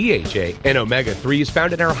EPA, DHA, and omega-3s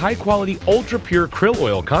found in our high-quality, ultra-pure krill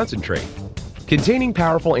oil concentrate. Containing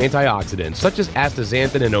powerful antioxidants such as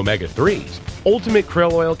astaxanthin and omega-3s, Ultimate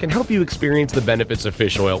Krill Oil can help you experience the benefits of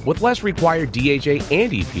fish oil with less required DHA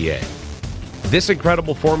and EPA. This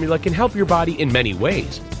incredible formula can help your body in many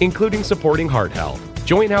ways, including supporting heart health,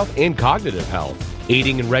 joint health, and cognitive health,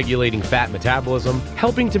 aiding in regulating fat metabolism,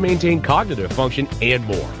 helping to maintain cognitive function, and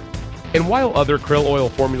more. And while other krill oil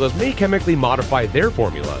formulas may chemically modify their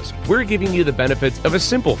formulas, we're giving you the benefits of a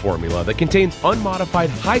simple formula that contains unmodified,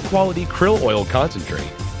 high-quality krill oil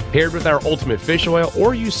concentrate. Paired with our Ultimate Fish Oil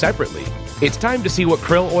or used separately, it's time to see what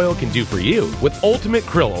krill oil can do for you with Ultimate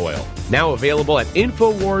Krill Oil, now available at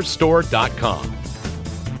InfoWarsStore.com.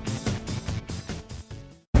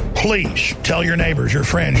 Please tell your neighbors, your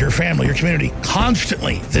friends, your family, your community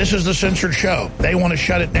constantly, this is the censored show. They want to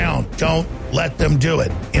shut it down. Don't let them do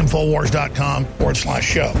it.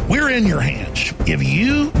 Infowars.com/show. We're in your hands. If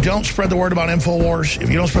you don't spread the word about Infowars, if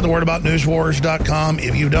you don't spread the word about newswars.com,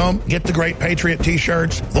 if you don't get the great Patriot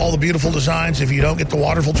t-shirts with all the beautiful designs, if you don't get the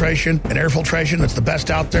water filtration and air filtration that's the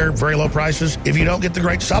best out there, very low prices, if you don't get the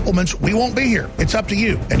great supplements, we won't be here. It's up to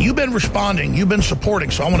you. And you've been responding, you've been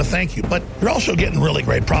supporting, so I want to thank you. But you're also getting really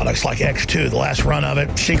great products like X2, the last run of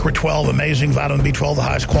it, Secret 12, amazing vitamin B12, the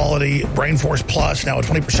highest quality, Brain Force Plus, now at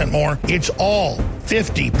 20% more. It's all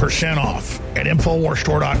 50% off at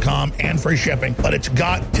InfoWarsStore.com and free shipping. But it's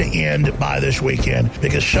got to end by this weekend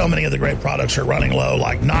because so many of the great products are running low,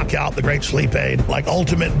 like Knockout, the great sleep aid, like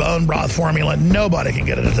Ultimate Bone Broth Formula. Nobody can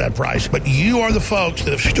get it at that price. But you are the folks that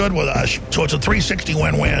have stood with us. So it's a 360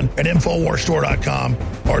 win-win at InfoWarsStore.com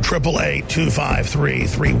or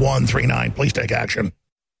 888-253-3139. Please take action.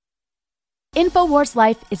 InfoWars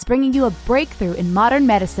Life is bringing you a breakthrough in modern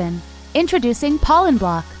medicine. Introducing Pollen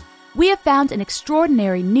Block. We have found an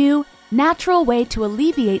extraordinary new, natural way to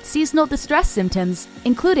alleviate seasonal distress symptoms,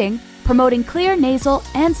 including promoting clear nasal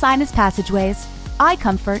and sinus passageways, eye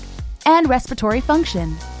comfort, and respiratory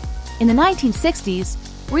function. In the 1960s,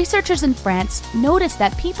 researchers in France noticed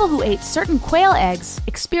that people who ate certain quail eggs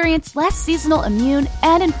experienced less seasonal immune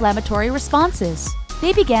and inflammatory responses.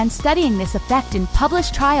 They began studying this effect in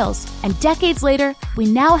published trials, and decades later, we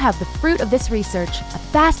now have the fruit of this research, a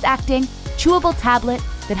fast-acting, chewable tablet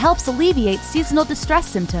that helps alleviate seasonal distress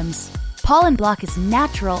symptoms. Pollen Block is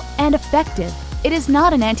natural and effective. It is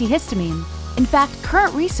not an antihistamine. In fact,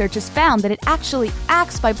 current research has found that it actually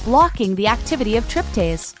acts by blocking the activity of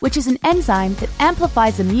tryptase, which is an enzyme that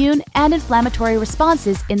amplifies immune and inflammatory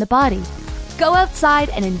responses in the body. Go outside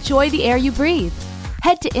and enjoy the air you breathe.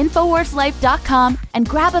 Head to InfoWarsLife.com and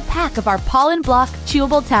grab a pack of our Pollen Block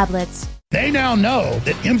chewable tablets. They now know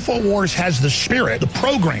that InfoWars has the spirit, the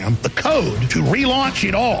program, the code to relaunch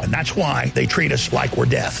it all. And that's why they treat us like we're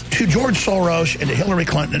death. To George Soros and to Hillary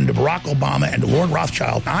Clinton and to Barack Obama and to Lord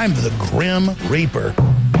Rothschild, I'm the Grim Reaper.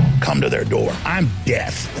 Come to their door. I'm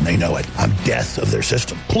death, and they know it. I'm death of their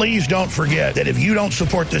system. Please don't forget that if you don't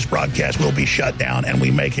support this broadcast, we'll be shut down, and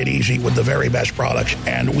we make it easy with the very best products.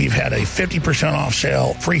 And we've had a 50% off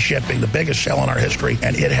sale, free shipping, the biggest sale in our history,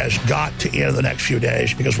 and it has got to end in the next few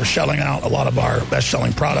days because we're selling out a lot of our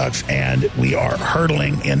best-selling products, and we are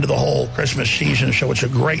hurtling into the whole Christmas season, so it's a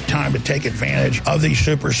great time to take advantage of these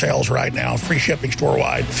super sales right now. Free shipping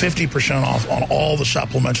store-wide, 50% off on all the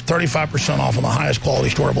supplements, 35% off on the highest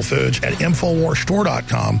quality storable foods at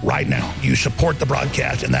InfoWarsStore.com right now. You support the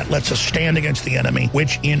broadcast, and that lets us stand against the enemy,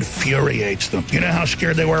 which infuriates them. You know how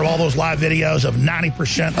scared they were of all those live videos of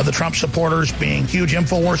 90% of the Trump supporters being huge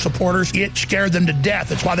InfoWars supporters? It scared them to death.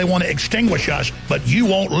 That's why they want to extinguish us, but you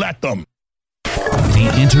won't let them.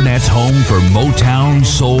 The Internet's home for Motown,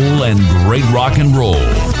 soul, and great rock and roll.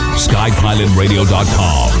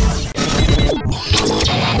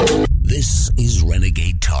 SkyPilotRadio.com. This is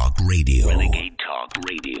Renegade Talk Radio. Renegade Talk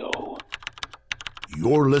Radio.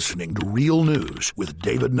 You're listening to Real News with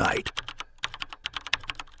David Knight.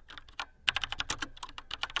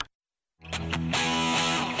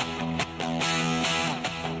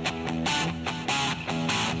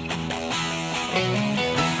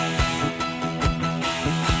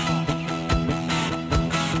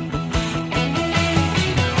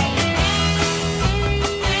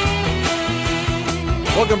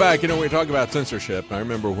 Welcome back. You know, we talk about censorship. I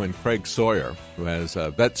remember when Craig Sawyer, who has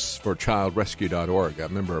vetsforchildrescue.org, I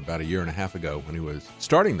remember about a year and a half ago when he was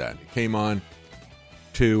starting that. He came on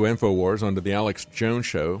to InfoWars onto the Alex Jones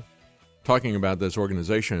Show talking about this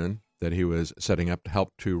organization that he was setting up to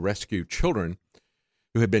help to rescue children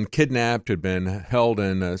who had been kidnapped, had been held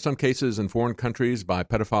in some cases in foreign countries by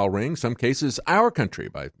pedophile rings, some cases our country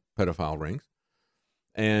by pedophile rings,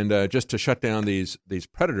 and just to shut down these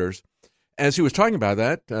predators. As he was talking about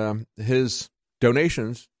that, his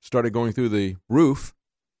donations started going through the roof,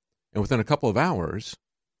 and within a couple of hours,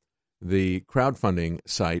 the crowdfunding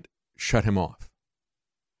site shut him off.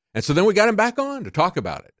 And so then we got him back on to talk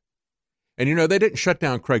about it. And, you know, they didn't shut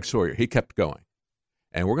down Craig Sawyer. He kept going.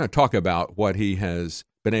 And we're going to talk about what he has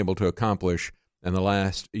been able to accomplish in the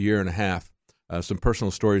last year and a half, some personal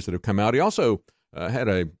stories that have come out. He also had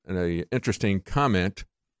an interesting comment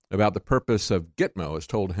about the purpose of Gitmo, as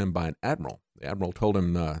told to him by an admiral. The admiral told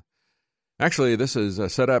him, actually, this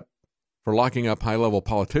is set up for locking up high-level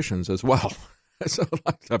politicians as well. So I'd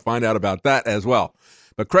like to find out about that as well.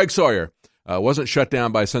 But Craig Sawyer wasn't shut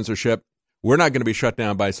down by censorship. We're not going to be shut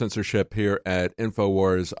down by censorship here at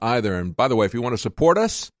InfoWars either. And by the way, if you want to support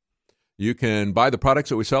us, you can buy the products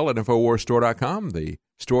that we sell at InfoWarsStore.com, the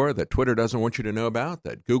store that Twitter doesn't want you to know about,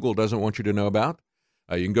 that Google doesn't want you to know about.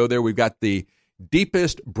 You can go there. We've got the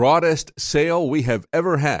deepest, broadest sale we have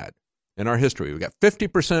ever had in our history. We've got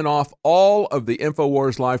 50% off all of the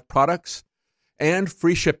InfoWars Live products and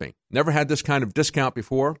free shipping. Never had this kind of discount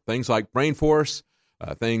before. Things like Brain Force,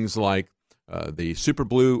 things like the Super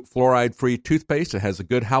Blue fluoride-free toothpaste. It has a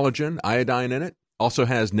good halogen, iodine in it. Also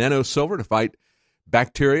has nano silver to fight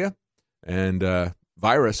bacteria and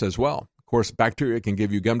virus as well. Of course, bacteria can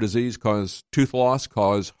give you gum disease, cause tooth loss,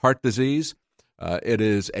 cause heart disease. It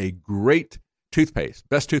is a great toothpaste,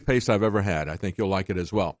 best toothpaste I've ever had. I think you'll like it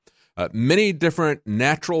as well. Many different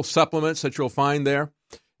natural supplements that you'll find there,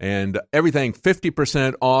 and everything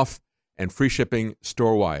 50% off and free shipping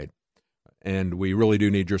store-wide. And we really do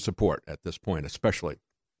need your support at this point, especially.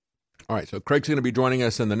 All right, so Craig's going to be joining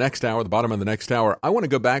us in the next hour, the bottom of the next hour. I want to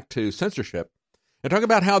go back to censorship and talk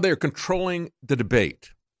about how they're controlling the debate.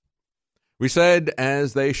 We said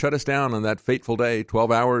as they shut us down on that fateful day,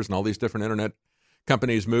 12 hours, and all these different internet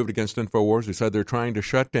companies moved against InfoWars, we said they're trying to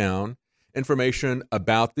shut down information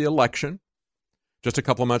about the election, just a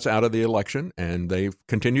couple of months out of the election, and they've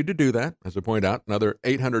continued to do that. As I point out, another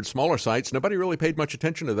 800 smaller sites. Nobody really paid much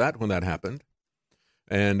attention to that when that happened.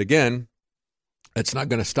 And again, it's not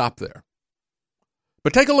going to stop there.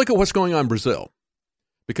 But take a look at what's going on in Brazil,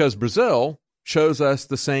 because Brazil shows us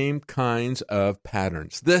the same kinds of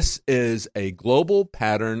patterns. This is a global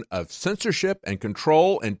pattern of censorship and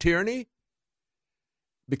control and tyranny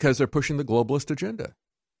because they're pushing the globalist agenda.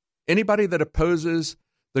 Anybody that opposes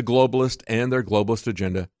the globalist and their globalist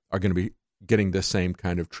agenda are going to be getting this same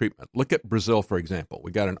kind of treatment. Look at Brazil, for example.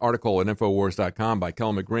 We got an article at Infowars.com by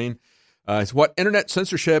Kellen McGreen. It's what internet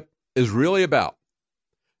censorship is really about.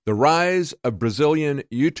 The rise of Brazilian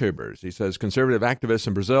YouTubers. He says conservative activists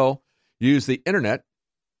in Brazil use the internet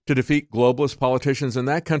to defeat globalist politicians in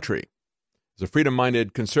that country. It's a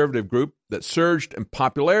freedom-minded conservative group that surged in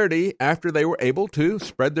popularity after they were able to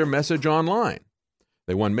spread their message online.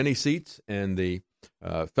 They won many seats in the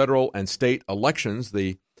federal and state elections.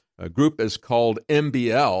 The group is called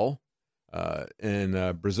MBL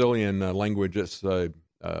in Brazilian language. It's a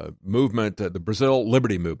movement. The Brazil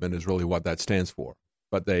Liberty Movement is really what that stands for.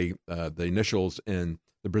 But the initials in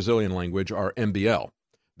the Brazilian language are MBL,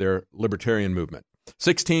 their libertarian movement.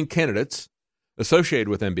 16 candidates associated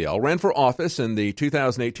with MBL ran for office in the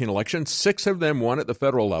 2018 election. 6 of them won at the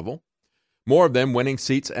federal level, more of them winning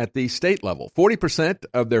seats at the state level. 40%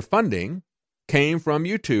 of their funding came from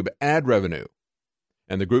YouTube ad revenue.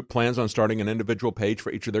 And the group plans on starting an individual page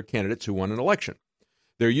for each of their candidates who won an election.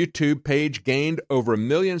 Their YouTube page gained over 1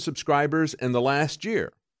 million subscribers in the last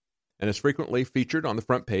year and is frequently featured on the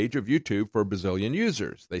front page of YouTube for Brazilian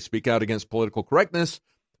users. They speak out against political correctness,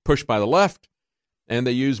 pushed by the left, and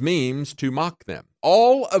they use memes to mock them.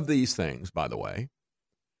 All of these things, by the way,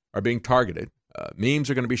 are being targeted. Memes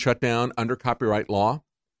are going to be shut down under copyright law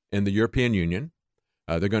in the European Union.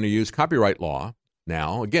 They're going to use copyright law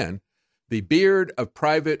now, again, the beard of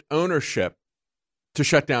private ownership to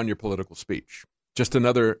shut down your political speech. Just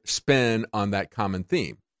another spin on that common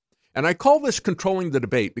theme. And I call this controlling the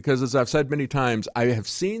debate because, as I've said many times, I have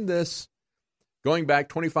seen this going back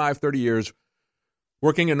 25, 30 years,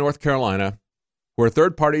 working in North Carolina, where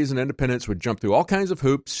third parties and independents would jump through all kinds of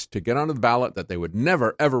hoops to get onto the ballot that they would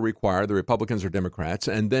never, ever require, the Republicans or Democrats,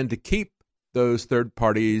 and then to keep those third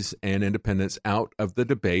parties and independents out of the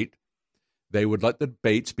debate, they would let the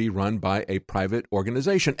debates be run by a private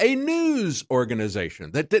organization, a news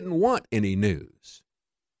organization that didn't want any news.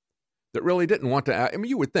 That really didn't want to, I mean,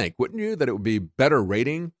 you would think, wouldn't you, that it would be better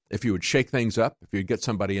rating if you would shake things up, if you'd get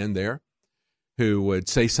somebody in there who would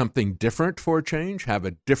say something different for a change, have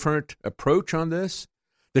a different approach on this,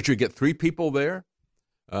 that you'd get 3 people there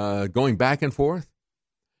going back and forth?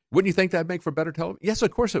 Wouldn't you think that'd make for better television? Yes,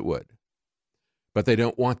 of course it would. But they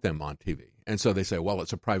don't want them on TV. And so they say, well,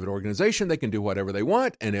 it's a private organization. They can do whatever they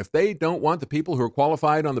want. And if they don't want the people who are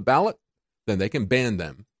qualified on the ballot, then they can ban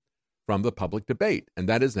them from the public debate. And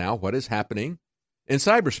that is now what is happening in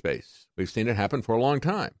cyberspace. We've seen it happen for a long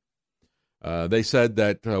time. They said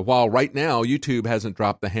that while right now YouTube hasn't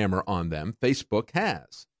dropped the hammer on them, Facebook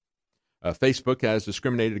has. Facebook has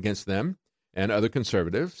discriminated against them and other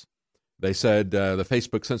conservatives. They said the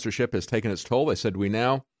Facebook censorship has taken its toll. They said we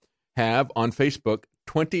now have on Facebook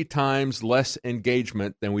 20 times less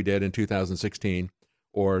engagement than we did in 2016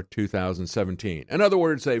 or 2017. In other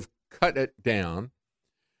words, they've cut it down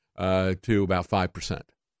to about 5%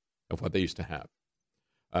 of what they used to have.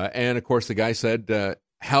 And, of course, the guy said,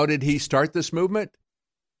 how did he start this movement?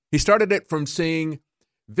 He started it from seeing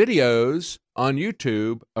videos on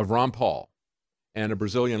YouTube of Ron Paul and a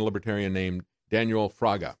Brazilian libertarian named Daniel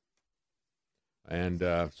Fraga. And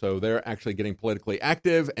so they're actually getting politically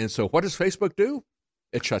active. And so what does Facebook do?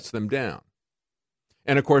 It shuts them down.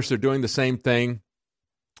 And, of course, they're doing the same thing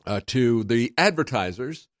to the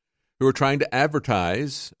advertisers who are trying to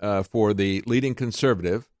advertise for the leading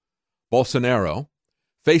conservative, Bolsonaro.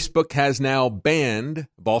 Facebook has now banned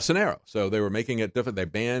Bolsonaro. So they were making it different. They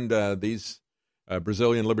banned these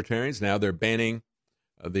Brazilian libertarians. Now they're banning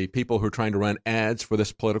the people who are trying to run ads for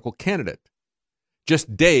this political candidate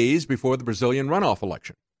just days before the Brazilian runoff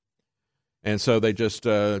election. And so they just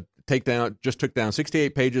took down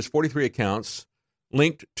 68 pages, 43 accounts,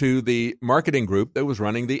 linked to the marketing group that was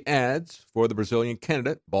running the ads for the Brazilian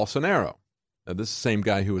candidate, Bolsonaro. Now, this is the same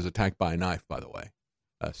guy who was attacked by a knife, by the way.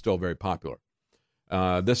 Still very popular.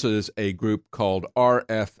 This is a group called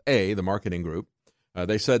RFA, the marketing group.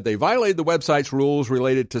 They said they violated the website's rules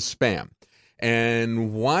related to spam.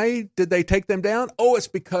 And why did they take them down? Oh, it's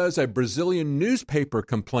because a Brazilian newspaper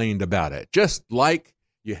complained about it. Just like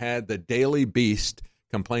you had the Daily Beast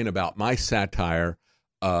complain about my satire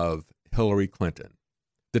of Hillary Clinton.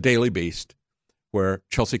 The Daily Beast, where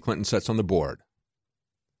Chelsea Clinton sits on the board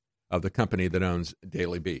of the company that owns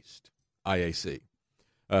Daily Beast, IAC.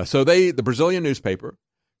 So the Brazilian newspaper,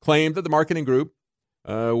 claimed that the marketing group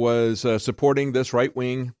was supporting this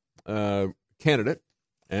right-wing candidate,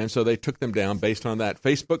 and so they took them down based on that.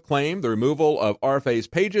 Facebook claimed the removal of RFA's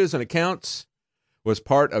pages and accounts was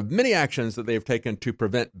part of many actions that they have taken to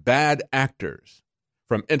prevent bad actors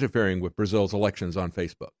from interfering with Brazil's elections on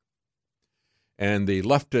Facebook. And the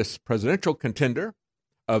leftist presidential contender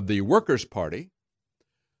of the Workers' Party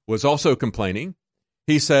was also complaining.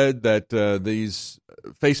 He said that these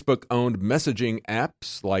Facebook-owned messaging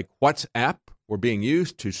apps like WhatsApp were being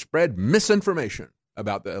used to spread misinformation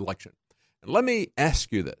about the election. And let me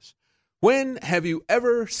ask you this. When have you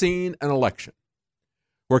ever seen an election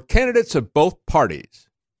where candidates of both parties,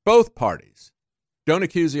 don't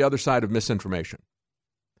accuse the other side of misinformation?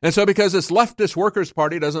 And so because this leftist Workers'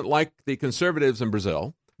 Party doesn't like the conservatives in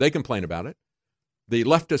Brazil, they complain about it. The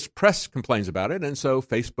leftist press complains about it, and so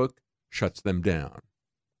Facebook shuts them down.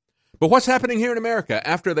 But what's happening here in America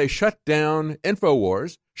after they shut down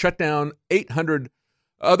InfoWars, shut down 800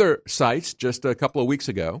 other sites just a couple of weeks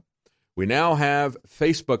ago? We now have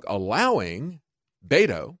Facebook allowing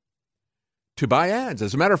Beto to buy ads.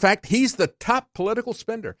 As a matter of fact, he's the top political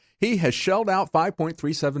spender. He has shelled out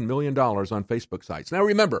 $5.37 million on Facebook sites. Now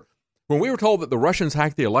remember, when we were told that the Russians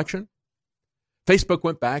hacked the election, Facebook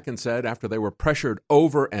went back and said, after they were pressured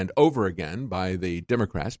over and over again by the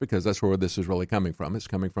Democrats, because that's where this is really coming from, it's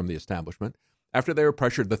coming from the establishment, after they were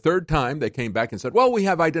pressured the third time, they came back and said, well, we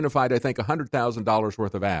have identified, I think, $100,000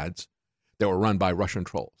 worth of ads that were run by Russian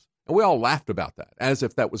trolls. And we all laughed about that, as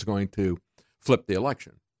if that was going to flip the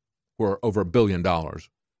election, where over $1 billion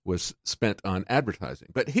was spent on advertising.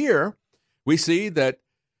 But here we see that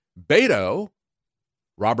Beto,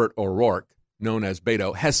 Robert O'Rourke, known as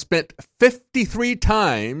Beto, has spent 53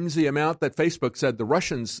 times the amount that Facebook said the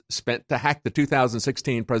Russians spent to hack the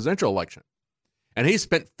 2016 presidential election. And he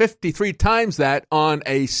spent 53 times that on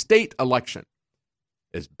a state election.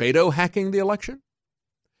 Is Beto hacking the election?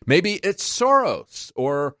 Maybe it's Soros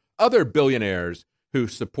or other billionaires who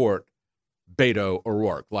support Beto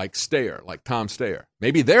O'Rourke, like Steyer, like Tom Steyer.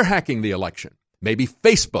 Maybe they're hacking the election. Maybe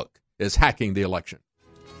Facebook is hacking the election.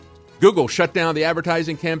 Google shut down the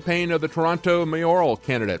advertising campaign of the Toronto mayoral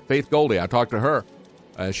candidate, Faith Goldy. I talked to her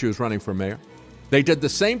as she was running for mayor. They did the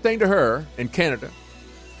same thing to her in Canada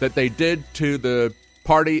that they did to the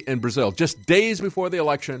party in Brazil. Just days before the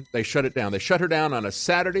election, they shut it down. They shut her down on a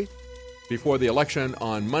Saturday before the election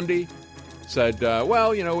on Monday. Said,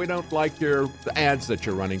 well, you know, we don't like the ads that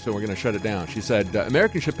you're running, so we're going to shut it down. She said,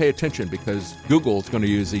 Americans should pay attention because Google's going to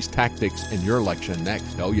use these tactics in your election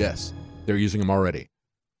next. Oh, yes, they're using them already.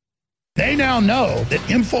 They now know that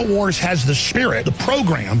InfoWars has the spirit, the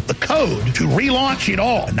program, the code to relaunch it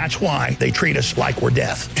all. And that's why they treat us like we're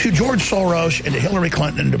death. To George Soros and to Hillary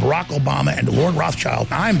Clinton and to Barack Obama and to Lord Rothschild,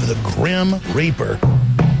 I'm the Grim Reaper.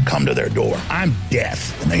 Come to their door. I'm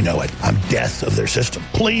death, and they know it. I'm death of their system.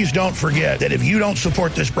 Please don't forget that if you don't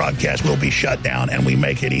support this broadcast, we'll be shut down, and we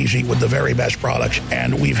make it easy with the very best products.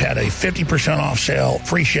 And we've had a 50% off sale,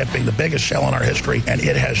 free shipping, the biggest sale in our history, and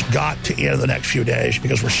it has got to end the next few days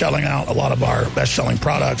because we're selling out a lot of our best-selling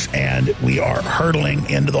products, and we are hurtling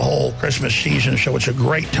into the whole Christmas season, so it's a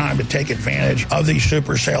great time to take advantage of these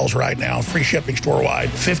super sales right now. Free shipping store-wide,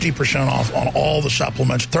 50% off on all the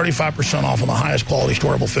supplements, 35% off on the highest quality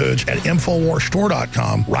storable foods at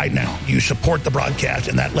InfoWarsStore.com right now. You support the broadcast,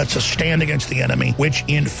 and that lets us stand against the enemy, which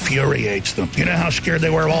infuriates them. You know how scared they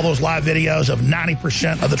were of all those live videos of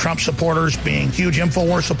 90% of the Trump supporters being huge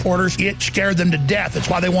InfoWars supporters? It scared them to death. That's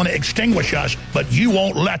why they want to extinguish us, but you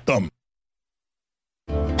won't let them.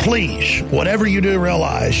 Please, whatever you do,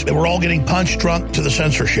 realize that we're all getting punch drunk to the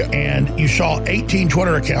censorship. And you saw 18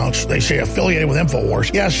 Twitter accounts, they say affiliated with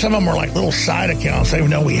InfoWars. Yeah, some of them were like little side accounts they didn't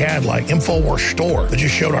know we had, like InfoWars Store, that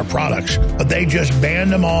just showed our products. But they just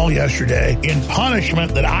banned them all yesterday in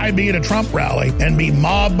punishment that I be at a Trump rally and be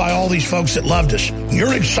mobbed by all these folks that loved us.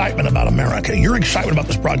 Your excitement about America, your excitement about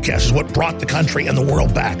this broadcast is what brought the country and the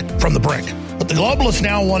world back from the brink. But the globalists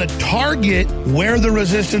now want to target where the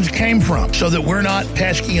resistance came from so that we're not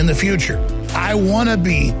pesky in the future. I want to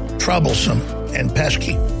be troublesome and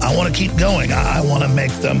pesky. I want to keep going. I want to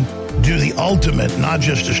make them do the ultimate, not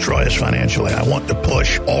just destroy us financially. I want to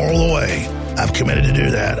push all the way. I've committed to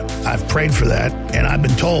do that. I've prayed for that, and I've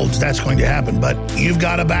been told that's going to happen. But you've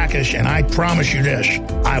got to back us, and I promise you this.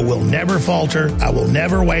 I will never falter. I will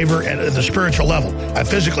never waver at the spiritual level. I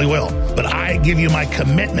physically will. But I give you my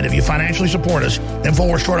commitment, if you financially support us,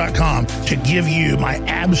 InfoWarsStore.com, to give you my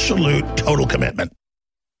absolute total commitment.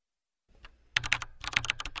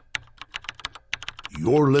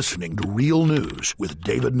 You're listening to Real News with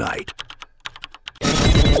David Knight.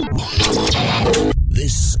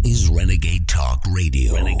 This is Renegade Talk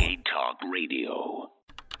Radio. Renegade Talk Radio.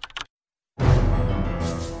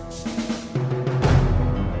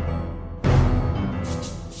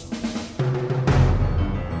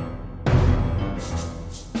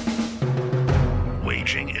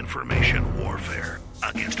 Waging information warfare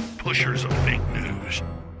against pushers of fake news.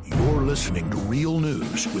 You're listening to Real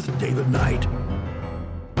News with David Knight.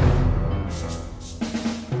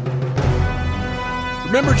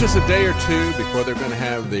 Remember just a day or two before they're going to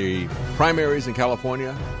have the primaries in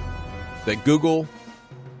California that Google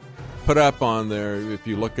put up on their, if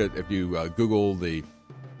you Google the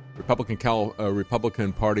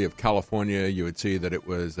Republican Party of California, you would see that it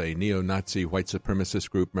was a neo-Nazi white supremacist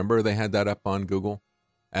group. Remember they had that up on Google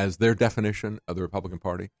as their definition of the Republican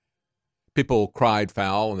Party? People cried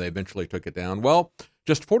foul, and they eventually took it down. Well,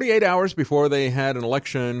 just 48 hours before they had an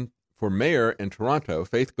election for mayor in Toronto,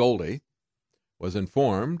 Faith Goldy was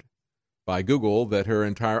informed by Google that her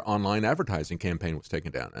entire online advertising campaign was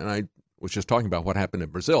taken down. And I was just talking about what happened in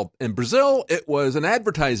Brazil. In Brazil, it was an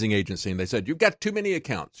advertising agency, and they said, you've got too many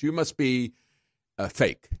accounts. You must be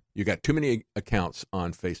fake. You got too many accounts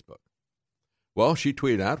on Facebook. Well, she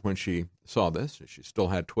tweeted out when she saw this, she still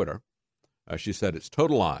had Twitter, she said, it's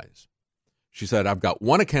total lies. She said, I've got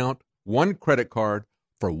one account, one credit card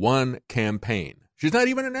for one campaign. She's not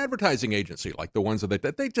even an advertising agency like the ones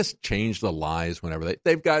that they just change the lies whenever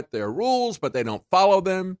they've got their rules, but they don't follow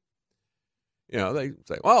them. You know, they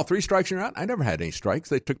say, well, 3 strikes and you're out. I never had any strikes.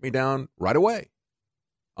 They took me down right away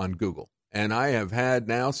on Google. And I have had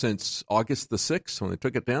now since August the 6th when they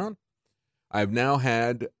took it down, I've now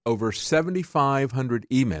had over 7,500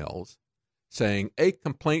 emails saying a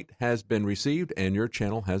complaint has been received and your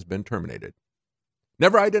channel has been terminated.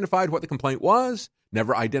 Never identified what the complaint was.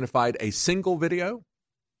 Never identified a single video.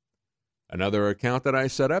 Another account that I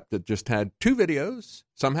set up that just had 2 videos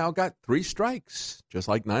somehow got 3 strikes, just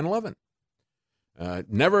like 9/11.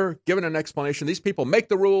 Never given an explanation. These people make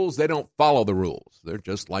the rules. They don't follow the rules. They're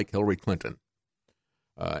just like Hillary Clinton.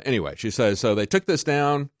 Anyway, she says, so they took this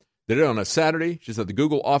down. They did it on a Saturday. She said the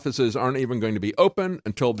Google offices aren't even going to be open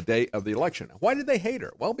until the day of the election. Why did they hate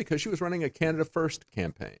her? Well, because she was running a Canada First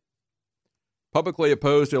campaign. Publicly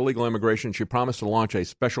opposed illegal immigration, she promised to launch a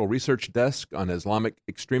special research desk on Islamic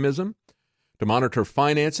extremism to monitor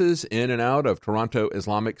finances in and out of Toronto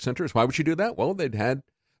Islamic centers. Why would she do that? Well, they'd had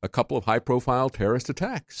a couple of high-profile terrorist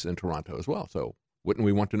attacks in Toronto as well. So wouldn't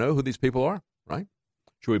we want to know who these people are, right?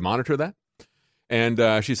 Should we monitor that?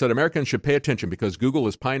 And she said Americans should pay attention because Google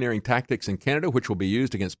is pioneering tactics in Canada, which will be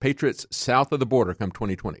used against patriots south of the border come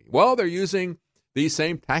 2020. Well, they're using these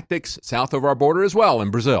same tactics south of our border as well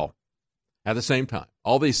in Brazil. At the same time,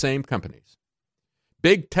 all these same companies.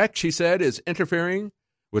 Big tech, she said, is interfering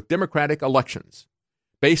with democratic elections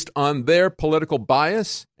based on their political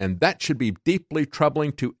bias, and that should be deeply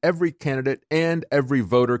troubling to every candidate and every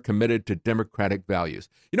voter committed to democratic values.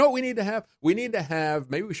 You know what we need to have? We need to have,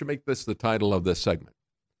 maybe we should make this the title of this segment.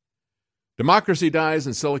 Democracy dies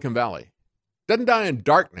in Silicon Valley. Doesn't die in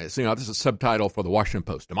darkness. You know, this is a subtitle for the Washington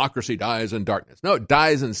Post. Democracy dies in darkness. No, it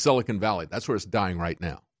dies in Silicon Valley. That's where it's dying right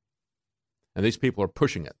now. And these people are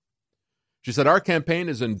pushing it. She said, our campaign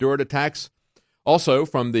has endured attacks also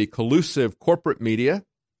from the collusive corporate media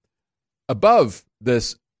above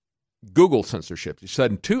this Google censorship. She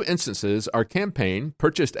said, in 2 instances, our campaign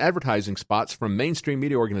purchased advertising spots from mainstream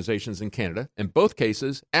media organizations in Canada. In both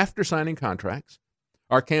cases, after signing contracts,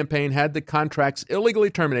 our campaign had the contracts illegally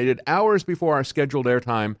terminated hours before our scheduled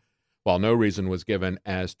airtime, while no reason was given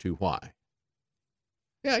as to why.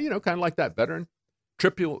 Yeah, you know, kind of like that veteran.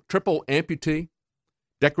 Triple amputee,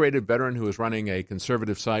 decorated veteran who was running a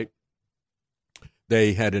conservative site.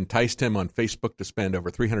 They had enticed him on Facebook to spend over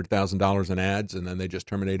 $300,000 in ads, and then they just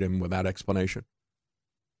terminated him without explanation.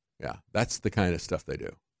 Yeah, that's the kind of stuff they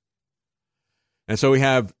do. And so we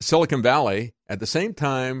have Silicon Valley at the same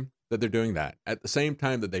time that they're doing that, at the same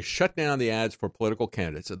time that they shut down the ads for political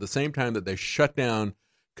candidates, at the same time that they shut down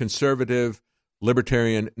conservative,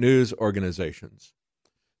 libertarian news organizations.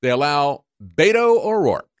 They allow Beto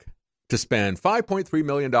O'Rourke to spend $5.3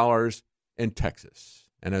 million in Texas.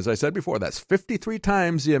 And as I said before, that's 53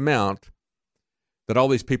 times the amount that all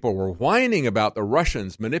these people were whining about the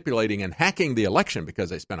Russians manipulating and hacking the election because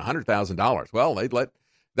they spent $100,000. Well,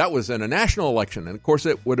 that was in a national election. And, of course,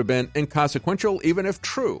 it would have been inconsequential even if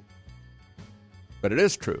true. But it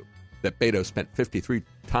is true that Beto spent 53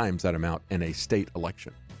 times that amount in a state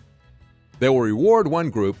election. They will reward one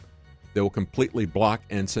group. They will completely block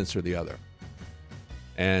and censor the other.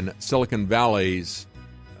 And Silicon Valley's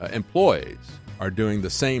employees are doing the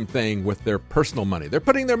same thing with their personal money. They're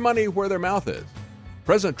putting their money where their mouth is.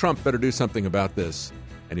 President Trump better do something about this,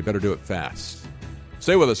 and he better do it fast.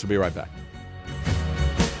 Stay with us. We'll be right back.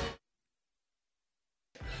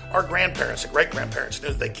 Our grandparents and great-grandparents knew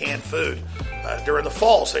that they canned food during the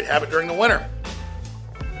fall, so they'd have it during the winter.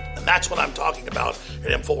 And that's what I'm talking about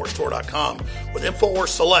at InfoWarsStore.com. With InfoWars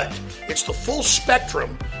Select, it's the full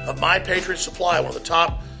spectrum of My Patriot Supply, one of the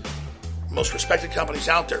top, most respected companies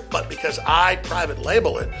out there. But because I private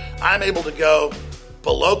label it, I'm able to go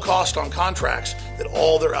below cost on contracts that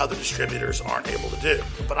all their other distributors aren't able to do.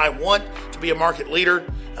 But I want to be a market leader,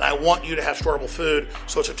 and I want you to have storable food,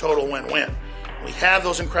 so it's a total win-win. We have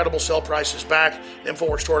those incredible sale prices back at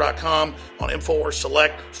InfoWarsStore.com on InfoWars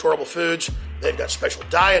Select Storable Foods. They've got special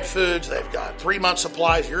diet foods. They've got 3-month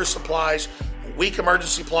supplies, year supplies, week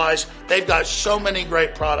emergency supplies. They've got so many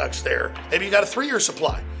great products there. Maybe you got a 3-year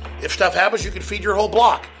supply. If stuff happens, you can feed your whole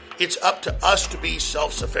block. It's up to us to be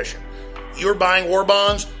self-sufficient. You're buying war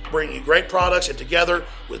bonds, bringing you great products, and together,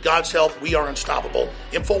 with God's help, we are unstoppable.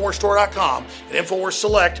 InfoWarsStore.com and InfoWars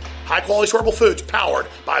Select, high-quality storable foods powered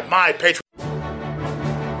by my Patriot.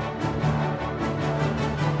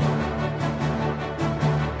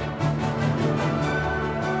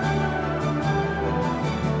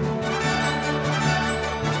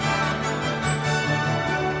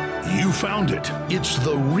 You found it. It's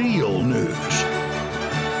the real news.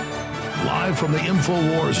 Live from the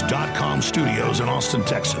Infowars.com studios in Austin,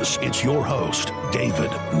 Texas, it's your host,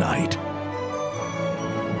 David Knight.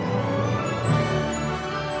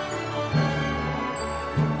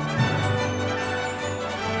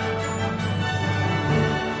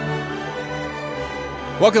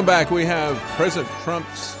 Welcome back. We have President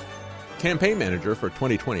Trump's campaign manager for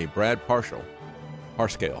 2020, Brad Parscale.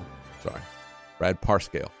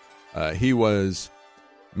 He was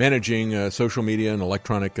managing social media and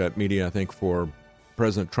electronic media, I think, for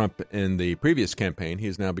President Trump in the previous campaign. He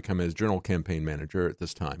has now become his general campaign manager at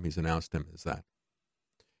this time. He's announced him as that.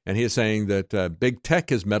 And he is saying that big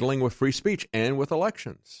tech is meddling with free speech and with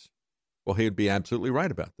elections. Well, he would be absolutely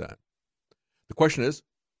right about that. The question is,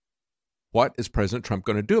 what is President Trump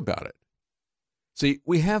going to do about it? See,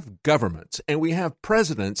 we have governments and we have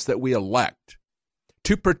presidents that we elect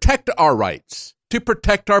to protect our rights, to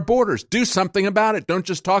protect our borders. Do something about it. Don't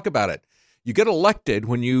just talk about it. You get elected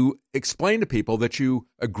when you explain to people that you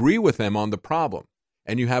agree with them on the problem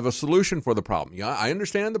and you have a solution for the problem. Yeah, I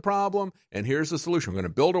understand the problem, and here's the solution. We're going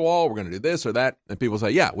to build a wall. We're going to do this or that. And people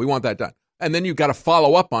say, yeah, we want that done. And then you've got to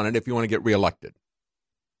follow up on it if you want to get reelected.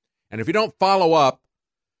 And if you don't follow up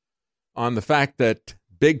on the fact that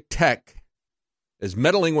big tech is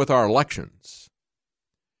meddling with our elections,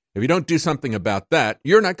 if you don't do something about that,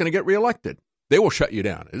 you're not going to get reelected. They will shut you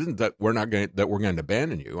down. It isn't that we're going to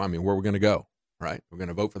abandon you. I mean, where are we going to go, right? We're going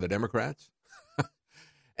to vote for the Democrats?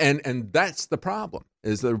 and that's the problem,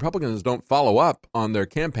 is the Republicans don't follow up on their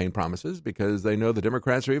campaign promises because they know the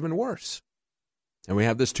Democrats are even worse. And we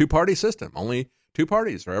have this two-party system. Only two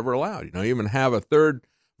parties are ever allowed. You don't even have a third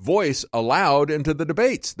voice allowed into the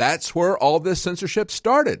debates. That's where all this censorship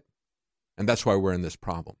started. And that's why we're in this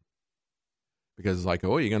problem. Because it's like,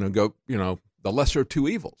 oh, you're going to go, the lesser of two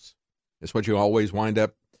evils. It's what you always wind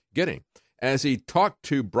up getting. As he talked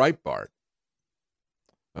to Breitbart,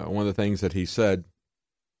 one of the things that he said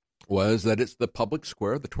was that it's the public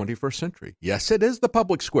square of the 21st century. Yes, it is the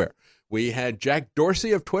public square. We had Jack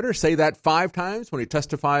Dorsey of Twitter say that 5 times when he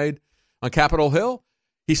testified on Capitol Hill.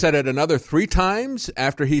 He said it another 3 times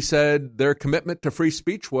after he said their commitment to free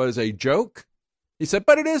speech was a joke. He said,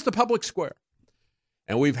 but it is the public square.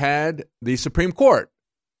 And we've had the Supreme Court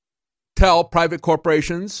tell private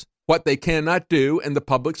corporations what they cannot do in the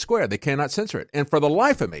public square. They cannot censor it. And for the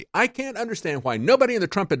life of me, I can't understand why nobody in the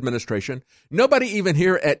Trump administration, nobody even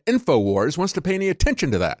here at InfoWars wants to pay any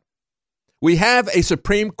attention to that. We have a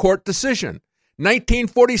Supreme Court decision,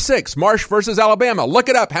 1946, Marsh versus Alabama. Look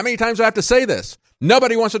it up. How many times do I have to say this?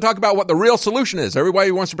 Nobody wants to talk about what the real solution is.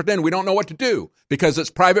 Everybody wants to pretend we don't know what to do because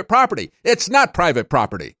it's private property. It's not private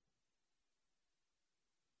property.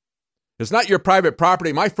 It's not your private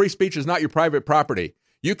property. My free speech is not your private property.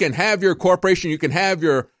 You can have your corporation, you can have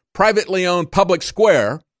your privately owned public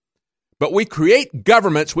square, but we create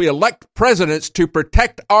governments, we elect presidents to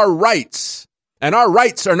protect our rights. And our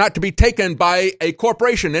rights are not to be taken by a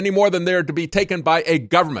corporation any more than they're to be taken by a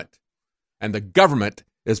government. And the government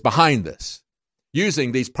is behind this,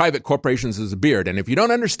 using these private corporations as a beard. And if you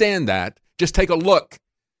don't understand that, just take a look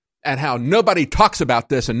at how nobody talks about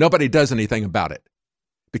this and nobody does anything about it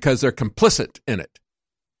because they're complicit in it.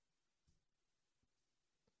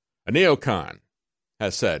 A neocon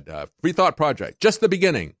has said, Free Thought Project, just the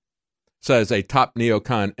beginning, says a top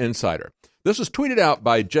neocon insider. This was tweeted out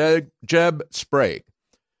by Jeb Sprague.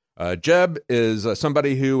 Jeb is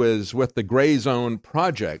somebody who is with the Gray Zone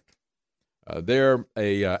Project. They're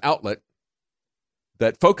a outlet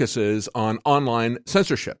that focuses on online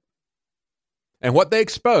censorship. And what they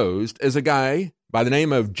exposed is a guy by the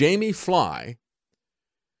name of Jamie Fly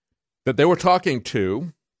that they were talking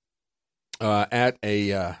to at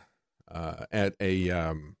a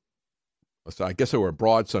so I guess they were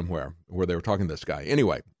abroad somewhere where they were talking to this guy.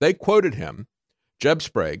 Anyway, they quoted him Jeb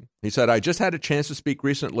Sprague. He said, I just had a chance to speak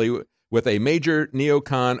recently with a major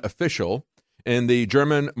neocon official in the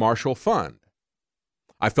German Marshall Fund.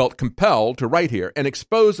 I felt compelled to write here and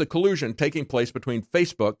expose the collusion taking place between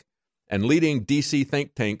Facebook and leading DC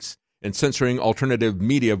think tanks in censoring alternative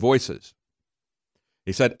media voices.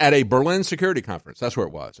 He said, at a Berlin security conference, that's where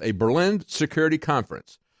it was, a Berlin security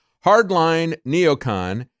conference, hardline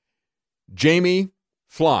neocon Jamie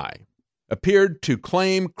Fly appeared to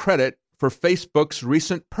claim credit for Facebook's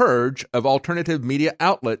recent purge of alternative media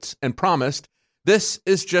outlets and promised, this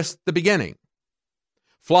is just the beginning.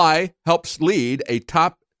 Fly helps lead a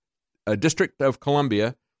top District of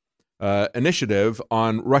Columbia initiative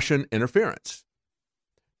on Russian interference.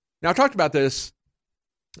 Now, I talked about this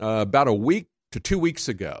about a week to 2 weeks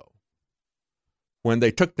ago when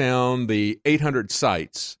they took down the 800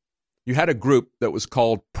 sites. You had a group that was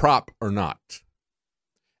called Prop or Not.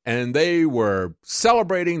 And they were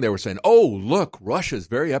celebrating. They were saying, oh, look, Russia's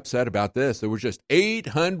very upset about this. There was just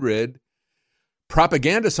 800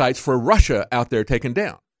 propaganda sites for Russia out there taken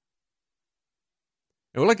down.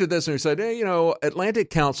 And we looked at this and we said, hey, you know, Atlantic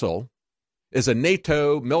Council is a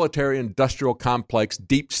NATO military-industrial complex,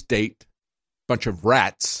 deep state, bunch of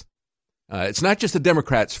rats. It's not just the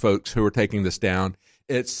Democrats, folks, who are taking this down.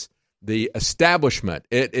 It's the establishment.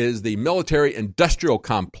 It is the military-industrial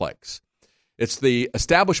complex. It's the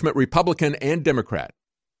establishment, Republican and Democrat,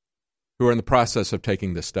 who are in the process of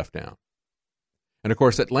taking this stuff down. And, of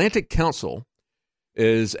course, Atlantic Council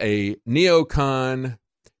is a neocon,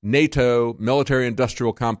 NATO,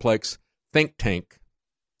 military-industrial complex think tank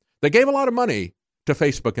that gave a lot of money to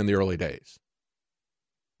Facebook in the early days.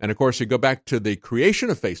 And, of course, you go back to the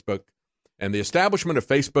creation of Facebook and the establishment of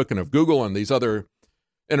Facebook and of Google and these other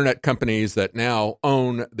internet companies that now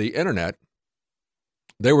own the internet.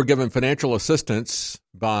 They were given financial assistance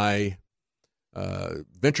by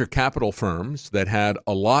venture capital firms that had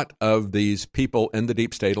a lot of these people in the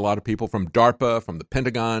deep state, a lot of people from DARPA, from the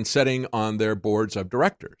Pentagon, sitting on their boards of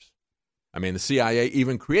directors. I mean, the CIA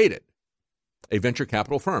even created a venture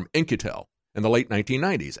capital firm, In-Q-Tel, in the late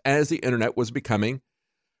 1990s. As the internet was becoming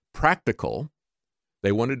practical,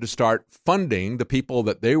 they wanted to start funding the people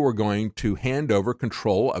that they were going to hand over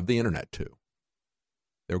control of the internet to.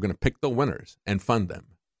 They were going to pick the winners and fund them.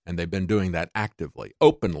 And they've been doing that actively,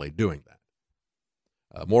 openly doing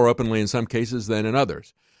that. More openly in some cases than in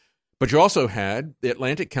others. But you also had the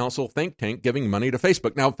Atlantic Council think tank giving money to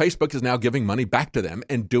Facebook. Now, Facebook is now giving money back to them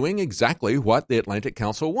and doing exactly what the Atlantic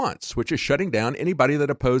Council wants, which is shutting down anybody that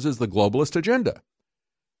opposes the globalist agenda.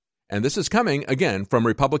 And this is coming, again, from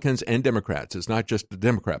Republicans and Democrats. It's not just the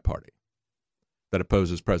Democrat Party that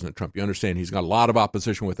opposes President Trump. You understand he's got a lot of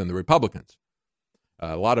opposition within the Republicans.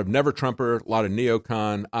 A lot of never-Trumper, a lot of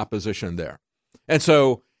neocon opposition there. And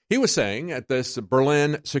so he was saying at this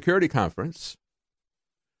Berlin security conference,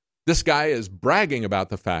 this guy is bragging about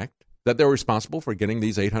the fact that they're responsible for getting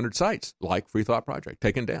these 800 sites, like Free Thought Project,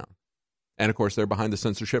 taken down. And, of course, they're behind the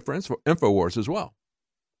censorship for InfoWars as well.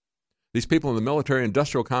 These people in the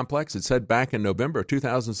military-industrial complex had said back in November of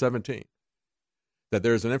 2017 that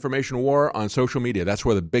there's an information war on social media. That's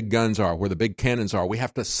where the big guns are, where the big cannons are. We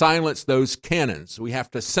have to silence those cannons. We have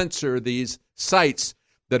to censor these sites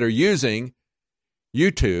that are using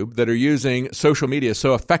YouTube, that are using social media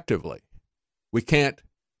so effectively. We can't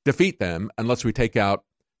defeat them unless we take out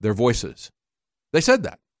their voices. They said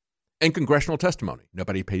that in congressional testimony.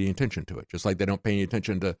 Nobody paid any attention to it, just like they don't pay any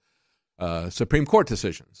attention to Supreme Court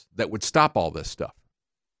decisions that would stop all this stuff.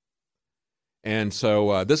 And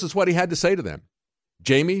so this is what he had to say to them.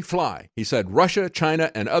 Jamie Fly, he said, Russia, China,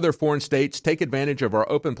 and other foreign states take advantage of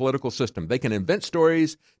our open political system. They can invent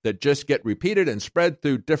stories that just get repeated and spread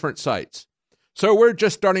through different sites. So we're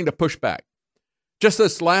just starting to push back. Just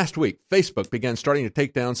this last week, Facebook began starting to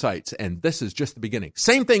take down sites, and this is just the beginning.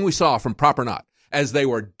 Same thing we saw from Prop or Not, as they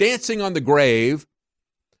were dancing on the grave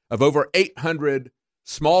of over 800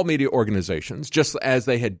 small media organizations, just as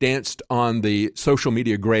they had danced on the social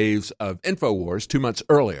media graves of InfoWars 2 months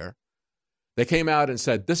earlier. They came out and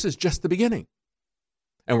said, this is just the beginning,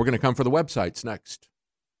 and we're going to come for the websites next.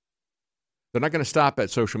 They're not going to stop at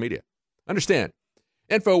social media. Understand,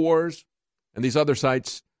 InfoWars and these other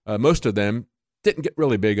sites, most of them didn't get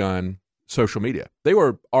really big on social media. They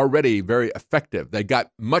were already very effective. They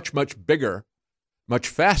got much, much bigger, much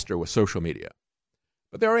faster with social media.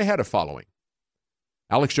 But they already had a following.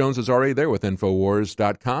 Alex Jones is already there with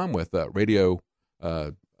Infowars.com, with radio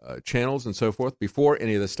channels and so forth before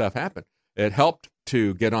any of this stuff happened. It helped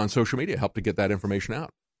to get on social media, helped to get that information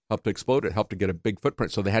out, helped to explode it, helped to get a big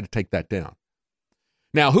footprint, so they had to take that down.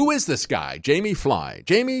 Now, who is this guy, Jamie Fly?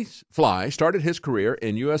 Jamie Fly started his career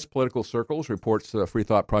in U.S. political circles, reports the Free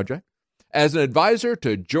Thought Project, as an advisor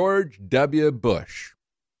to George W. Bush.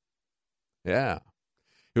 Yeah.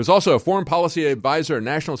 He was also a foreign policy advisor and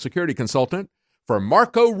national security consultant for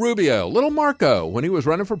Marco Rubio, little Marco, when he was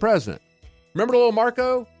running for president. Remember little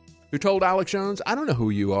Marco who told Alex Jones, I don't know who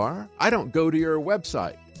you are. I don't go to your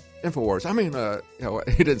website. InfoWars. I mean,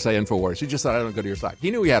 he didn't say InfoWars. He just said, I don't go to your site.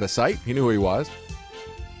 He knew he had a site. He knew who he was.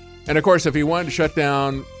 And, of course, if he wanted to shut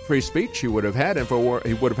down free speech, he would have had InfoWars.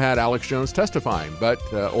 He would have had Alex Jones testifying,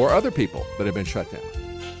 or other people that have been shut down.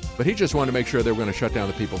 But he just wanted to make sure they were going to shut down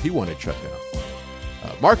the people he wanted shut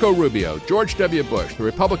down. Marco Rubio, George W. Bush, the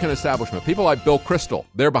Republican establishment, people like Bill Kristol,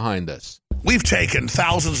 they're behind this. We've taken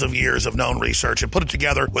thousands of years of known research and put it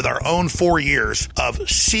together with our own 4 years of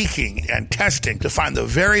seeking and testing to find the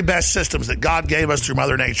very best systems that God gave us through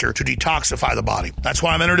Mother Nature to detoxify the body. That's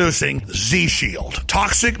why I'm introducing Z-Shield,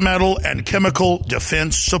 toxic metal and chemical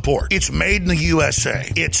defense support. It's made in the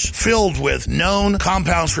USA. It's filled with known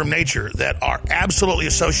compounds from nature that are absolutely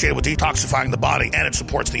associated with detoxifying the body, and it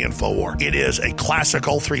supports the InfoWar. It is a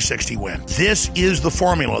classical 360 win. This is the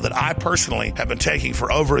formula that I personally have been taking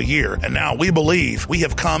for over a year, and now we believe we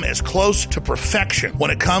have come as close to perfection when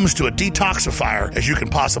it comes to a detoxifier as you can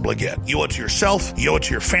possibly get. You owe it to yourself, you owe it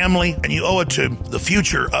to your family, and you owe it to the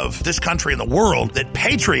future of this country and the world that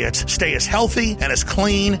patriots stay as healthy and as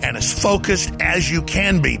clean and as focused as you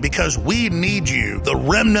can be, because we need you, the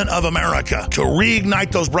remnant of America, to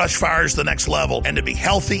reignite those brush fires to the next level and to be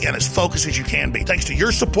healthy and as focused as you can be. Thanks to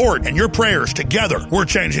your support and your prayers, together we're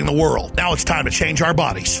changing the world. Now it's time to change our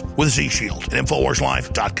bodies with Z-Shield at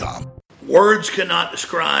InfoWarsLife.com. Words cannot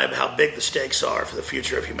describe how big the stakes are for the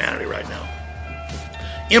future of humanity right now.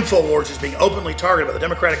 InfoWars is being openly targeted by the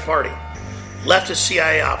Democratic Party, leftist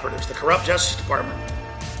CIA operatives, the corrupt Justice Department,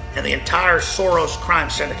 and the entire Soros crime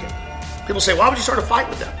syndicate. People say, why would you start a fight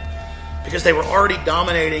with them? Because they were already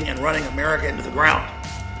dominating and running America into the ground.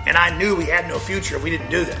 And I knew we had no future if we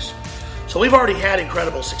didn't do this. So we've already had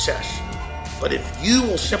incredible success. But if you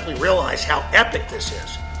will simply realize how epic this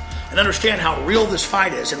is, and understand how real this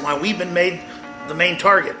fight is and why we've been made the main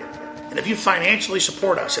target. And if you financially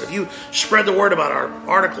support us, and if you spread the word about our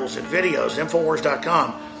articles and videos at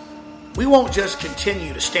Infowars.com, we won't just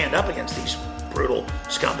continue to stand up against these brutal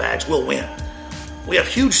scumbags, we'll win. We have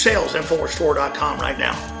huge sales at InfoWarsStore.com right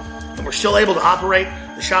now. And we're still able to operate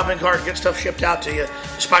the shopping cart and get stuff shipped out to you,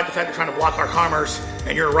 despite the fact they're trying to block our commerce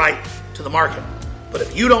and your right to the market. But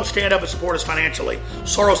if you don't stand up and support us financially,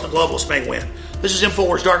 Soros and the globalists may win. This is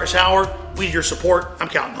InfoWars Darkest Hour. We need your support. I'm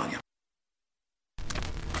counting on you.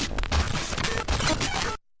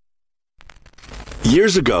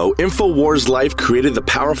 Years ago, InfoWars Life created the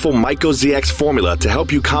powerful MycoZX formula to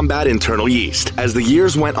help you combat internal yeast. As the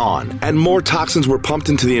years went on and more toxins were pumped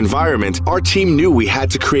into the environment, our team knew we had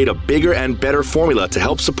to create a bigger and better formula to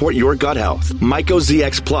help support your gut health.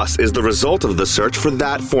 MycoZX Plus is the result of the search for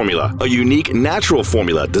that formula, a unique natural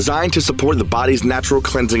formula designed to support the body's natural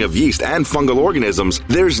cleansing of yeast and fungal organisms.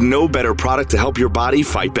 There's no better product to help your body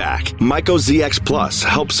fight back. MycoZX Plus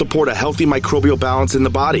helps support a healthy microbial balance in the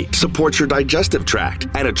body, supports your digestive tract,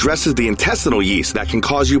 and addresses the intestinal yeast that can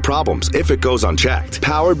cause you problems if it goes unchecked.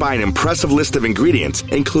 Powered by an impressive list of ingredients,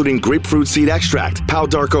 including grapefruit seed extract, Pau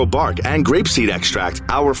d'Arco bark, and grapeseed extract,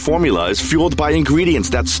 our formula is fueled by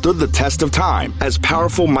ingredients that stood the test of time as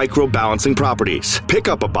powerful micro-balancing properties. Pick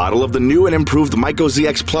up a bottle of the new and improved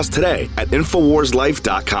MycoZX Plus today at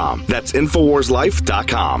InfoWarsLife.com. That's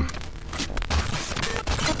InfoWarsLife.com.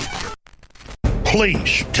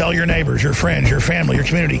 Please tell your neighbors, your friends, your family, your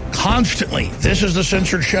community constantly, this is the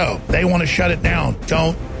censored show. They want to shut it down.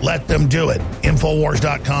 Don't let them do it.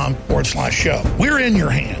 Infowars.com/show. We're in your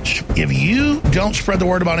hands. If you don't spread the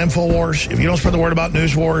word about InfoWars, if you don't spread the word about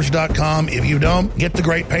NewsWars.com, if you don't get the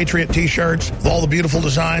great Patriot t-shirts with all the beautiful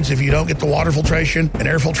designs, if you don't get the water filtration and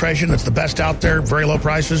air filtration that's the best out there, very low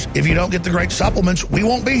prices, if you don't get the great supplements, we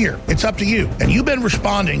won't be here. It's up to you. And you've been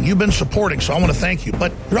responding, you've been supporting, so I want to thank you.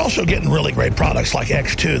 But you're also getting really great products like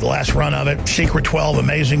X2, the last run of it, Secret 12,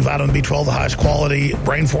 amazing, vitamin B12, the highest quality,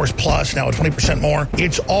 Brain Force Plus, now at 20% more.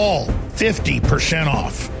 It's all 50%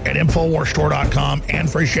 off at InfoWarsStore.com and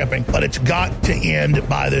free shipping. But it's got to end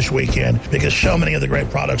by this weekend because so many of the great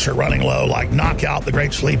products are running low, like Knockout, the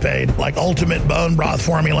great sleep aid, like Ultimate Bone Broth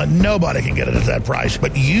Formula. Nobody can get it at that price.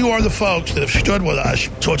 But you are the folks that have stood with us.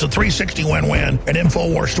 So it's a 360 win-win at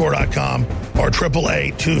InfoWarsStore.com or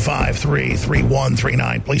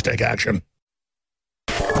 888-253-3139. Please take action.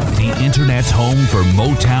 The Internet's home for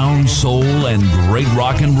Motown, soul, and great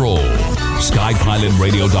rock and roll.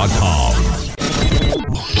 SkyPilotRadio.com.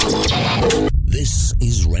 This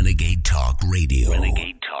is Renegade Talk Radio.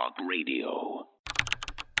 Renegade Talk Radio.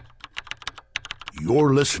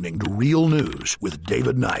 You're listening to Real News with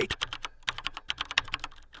David Knight.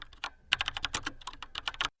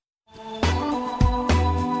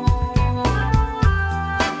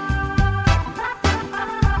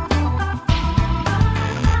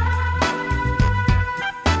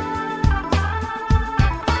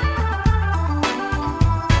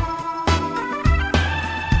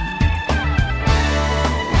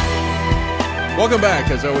 Welcome back.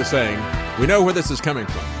 As I was saying, we know where this is coming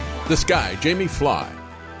from. This guy, Jamie Fly,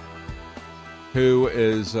 who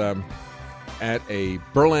is at a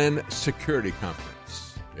Berlin security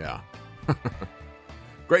conference. Yeah.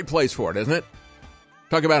 Great place for it, isn't it?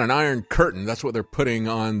 Talk about an iron curtain. That's what they're putting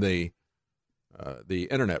on the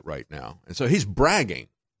internet right now. And so he's bragging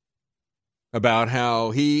about how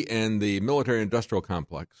he and the military-industrial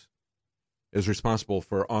complex is responsible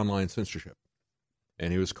for online censorship.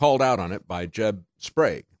 And he was called out on it by Jeb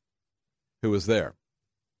Sprague, who was there.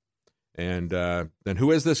 And then who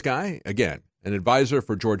is this guy? Again, an advisor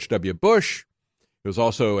for George W. Bush. He was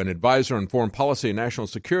also an advisor on foreign policy and national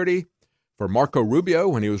security for Marco Rubio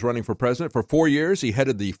when he was running for president. For 4 years, he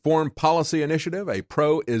headed the Foreign Policy Initiative, a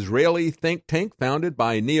pro-Israeli think tank founded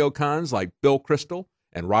by neocons like Bill Kristol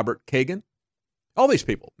and Robert Kagan. All these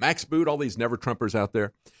people, Max Boot, all these never-Trumpers out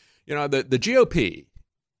there. You know, the GOP,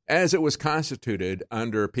 as it was constituted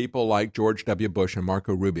under people like George W. Bush and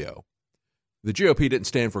Marco Rubio, the GOP didn't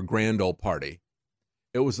stand for grand old party.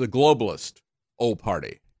 It was the globalist old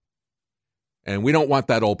party. And we don't want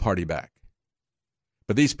that old party back.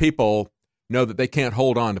 But these people know that they can't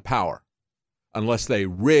hold on to power unless they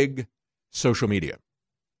rig social media.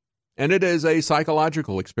 And it is a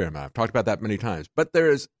psychological experiment. I've talked about that many times. But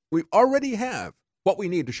we already have what we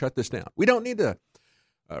need to shut this down. We don't need to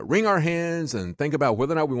wring our hands and think about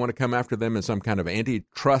whether or not we want to come after them in some kind of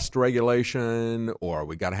antitrust regulation, or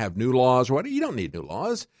we got to have new laws or what. You don't need new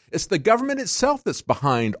laws. It's the government itself that's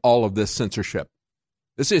behind all of this censorship.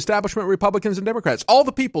 It's the establishment, Republicans and Democrats, all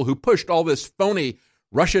the people who pushed all this phony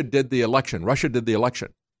Russia did the election.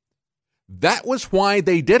 That was why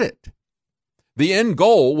they did it. The end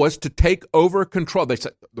goal was to take over control. They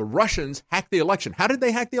said the Russians hacked the election. How did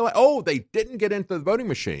they hack the election? Oh, they didn't get into the voting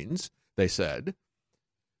machines, they said.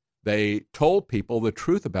 They told people the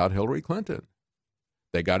truth about Hillary Clinton.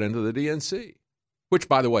 They got into the DNC, which,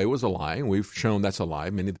 by the way, was a lie. And we've shown that's a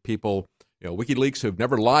lie. Many of the people, WikiLeaks, who've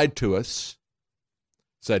never lied to us,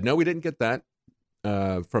 said, no, we didn't get that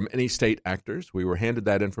from any state actors. We were handed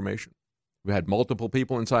that information. We've had multiple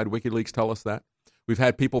people inside WikiLeaks tell us that. We've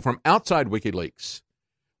had people from outside WikiLeaks.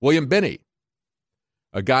 William Binney,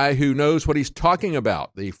 a guy who knows what he's talking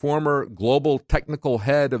about, the former global technical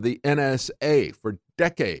head of the NSA for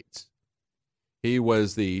decades. He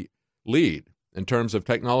was the lead in terms of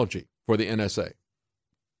technology for the NSA.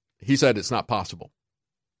 He said it's not possible.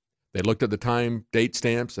 They looked at the time, date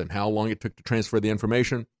stamps, and how long it took to transfer the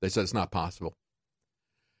information. They said it's not possible.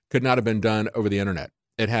 Could not have been done over the internet.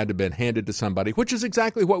 It had to have been handed to somebody, which is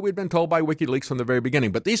exactly what we'd been told by WikiLeaks from the very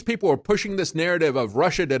beginning. But these people are pushing this narrative of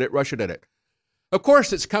Russia did it, Russia did it. Of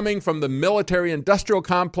course, it's coming from the military-industrial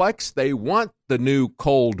complex. They want the new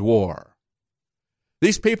Cold War.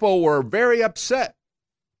 These people were very upset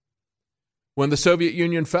when the Soviet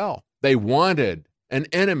Union fell. They wanted an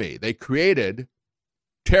enemy. They created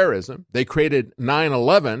terrorism. They created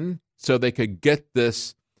 9/11 so they could get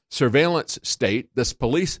this surveillance state, this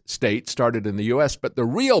police state started in the U.S., but the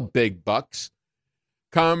real big bucks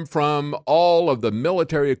come from all of the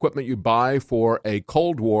military equipment you buy for a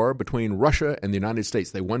Cold War between Russia and the United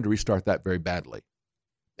States. They wanted to restart that very badly.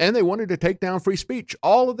 And they wanted to take down free speech.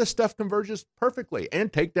 All of this stuff converges perfectly,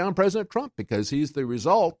 and take down President Trump because he's the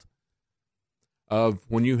result of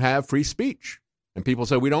when you have free speech. And people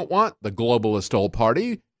say, we don't want the globalist old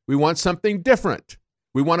party. We want something different.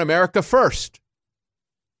 We want America first.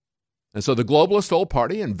 And so the globalist old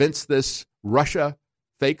party invents this Russia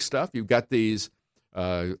fake stuff. You've got these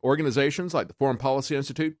organizations like the Foreign Policy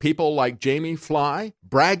Institute, people like Jamie Fly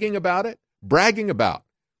bragging about it, bragging about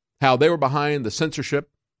how they were behind the censorship,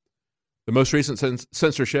 the most recent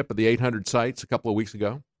censorship of the 800 sites a couple of weeks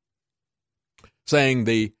ago, saying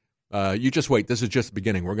you just wait, this is just the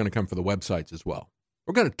beginning. We're going to come for the websites as well.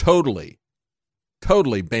 We're going to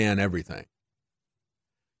totally ban everything.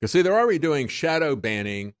 Because, see, they're already doing shadow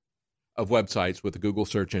banning of websites with the Google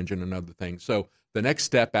search engine and other things. So the next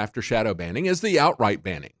step after shadow banning is the outright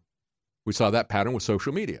banning. We saw that pattern with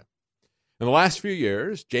social media. In the last few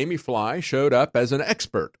years, Jamie Fly showed up as an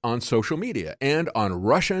expert on social media and on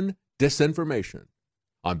Russian disinformation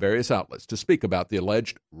on various outlets to speak about the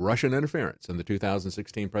alleged Russian interference in the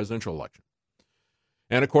 2016 presidential election.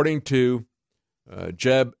 And according to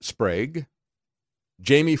Jeb Sprague,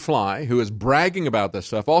 Jamie Fly, who is bragging about this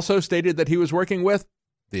stuff, also stated that he was working with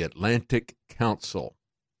the Atlantic Council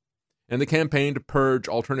and the campaign to purge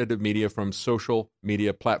alternative media from social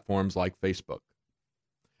media platforms like Facebook.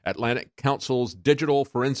 Atlantic Council's Digital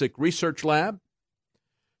Forensic Research Lab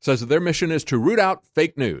says that their mission is to root out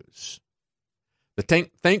fake news. The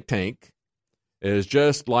think tank is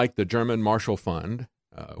just like the German Marshall Fund,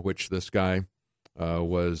 which this guy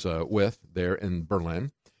was with there in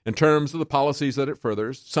Berlin. In terms of the policies that it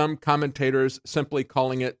furthers, some commentators simply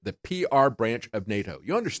calling it the PR branch of NATO.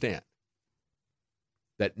 You understand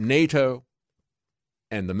that NATO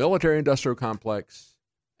and the military-industrial complex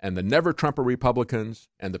and the never-Trumper Republicans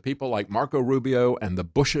and the people like Marco Rubio and the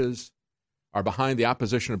Bushes are behind the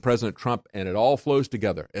opposition of President Trump, and it all flows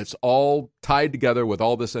together. It's all tied together with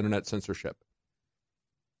all this internet censorship.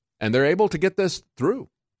 And they're able to get this through.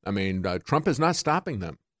 I mean, Trump is not stopping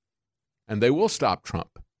them. And they will stop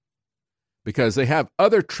Trump because they have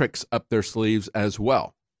other tricks up their sleeves as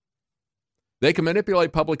well. They can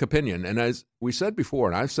manipulate public opinion. And as we said before,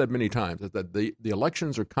 and I've said many times, that the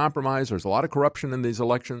elections are compromised. There's a lot of corruption in these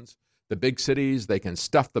elections. The big cities, they can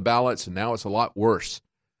stuff the ballots, and now it's a lot worse.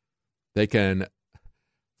 They can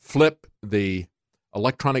flip the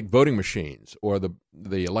electronic voting machines or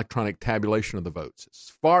the electronic tabulation of the votes.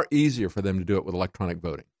 It's far easier for them to do it with electronic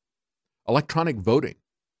voting. Electronic voting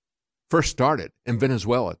first started in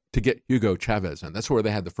Venezuela to get Hugo Chavez in. That's where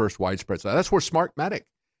they had the first widespread. That's where Smartmatic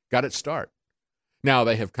got its start. Now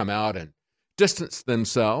they have come out and distanced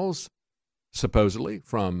themselves, supposedly,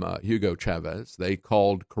 from Hugo Chavez. They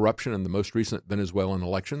called corruption in the most recent Venezuelan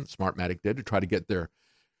election, Smartmatic did, to try to get their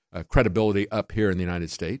credibility up here in the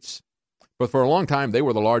United States. But for a long time, they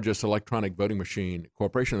were the largest electronic voting machine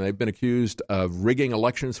corporation. They've been accused of rigging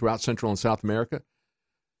elections throughout Central and South America.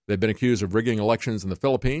 They've been accused of rigging elections in the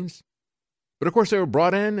Philippines. But, of course, they were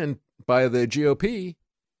brought in by the GOP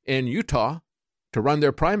in Utah to run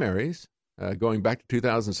their primaries going back to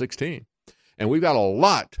 2016. And we've got a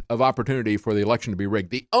lot of opportunity for the election to be rigged.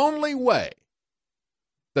 The only way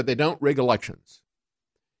that they don't rig elections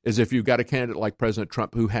is if you've got a candidate like President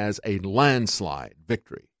Trump who has a landslide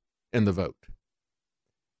victory in the vote.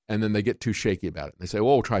 And then they get too shaky about it. They say,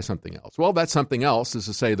 well, we'll try something else. Well, that something else is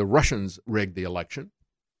to say the Russians rigged the election.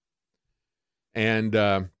 And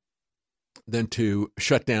then to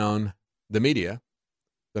shut down the media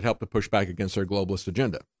that helped to push back against their globalist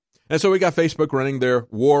agenda. And so we got Facebook running their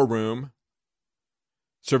war room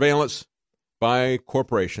surveillance by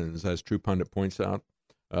corporations, as True Pundit points out.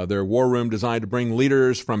 Their war room designed to bring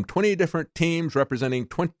leaders from 20 different teams representing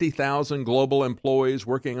 20,000 global employees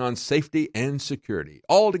working on safety and security,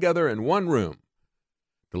 all together in one room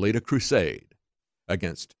to lead a crusade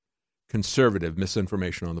against conservative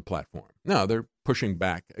misinformation on the platform. No, they're pushing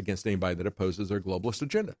back against anybody that opposes their globalist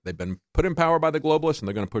agenda. They've been put in power by the globalists, and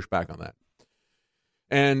they're going to push back on that.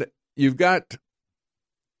 And you've got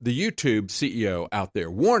the YouTube CEO out there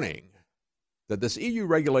warning that this EU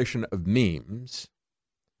regulation of memes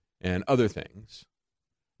and other things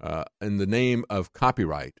in the name of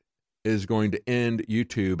copyright is going to end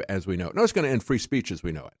YouTube as we know it. No, it's going to end free speech as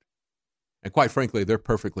we know it. And quite frankly, they're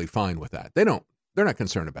perfectly fine with that. They're not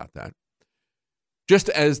concerned about that. Just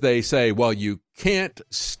as they say, well, you can't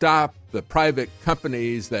stop the private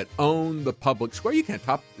companies that own the public square. You can't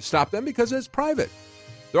stop them because it's private.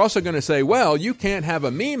 They're also going to say, well, you can't have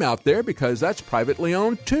a meme out there because that's privately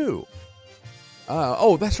owned too.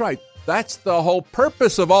 Oh, that's right. That's the whole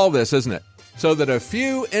purpose of all this, isn't it? So that a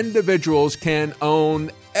few individuals can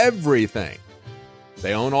own everything.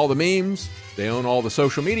 They own all the memes. They own all the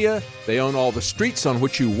social media. They own all the streets on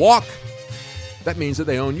which you walk. That means that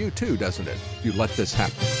they own you too, doesn't it? You let this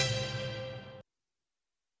happen.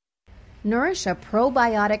 Nourish a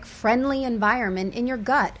probiotic-friendly environment in your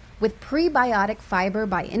gut with Prebiotic Fiber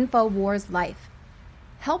by InfoWars Life.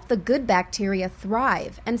 Help the good bacteria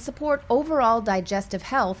thrive and support overall digestive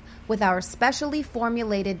health with our specially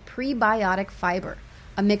formulated prebiotic fiber,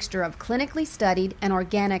 a mixture of clinically studied and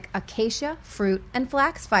organic acacia, fruit, and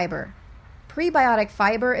flax fiber. Prebiotic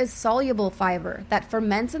fiber is soluble fiber that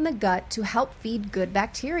ferments in the gut to help feed good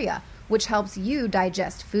bacteria, which helps you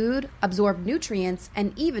digest food, absorb nutrients,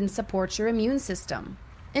 and even support your immune system.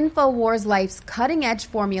 InfoWars Life's cutting-edge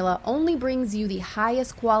formula only brings you the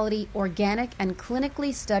highest quality, organic, and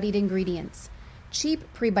clinically studied ingredients. Cheap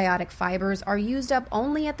prebiotic fibers are used up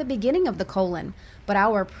only at the beginning of the colon, but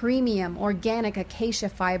our premium organic acacia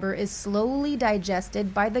fiber is slowly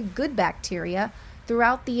digested by the good bacteria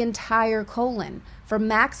throughout the entire colon for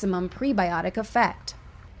maximum prebiotic effect.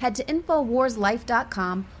 Head to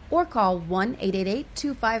InfoWarsLife.com or call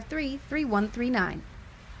 1-888-253-3139.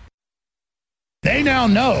 They now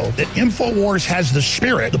know that InfoWars has the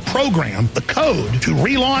spirit, the program, the code to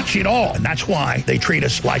relaunch it all. And that's why they treat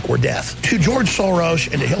us like we're death. To George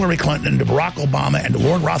Soros and to Hillary Clinton and to Barack Obama and to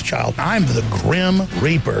Lord Rothschild, I'm the Grim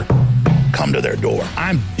Reaper come to their door.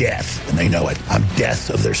 I'm death, and they know it. I'm death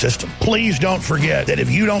of their system. Please don't forget that if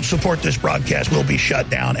you don't support this broadcast, we'll be shut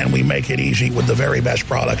down, and we make it easy with the very best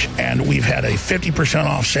products. And we've had a 50%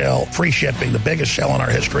 off sale, free shipping, the biggest sale in our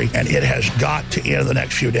history, and it has got to end in the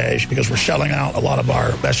next few days because we're selling out a lot of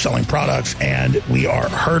our best-selling products, and we are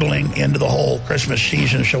hurtling into the whole Christmas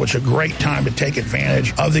season, so it's a great time to take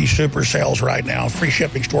advantage of these super sales right now. Free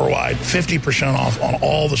shipping store-wide, 50% off on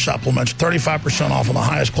all the supplements, 35% off on the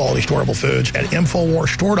highest quality storable foods at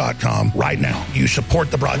InfoWarsStore.com right now. You support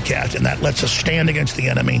the broadcast, and that lets us stand against the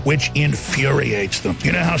enemy, which infuriates them.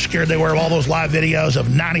 You know how scared they were of all those live videos of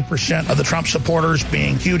 90% of the Trump supporters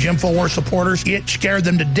being huge InfoWars supporters? It scared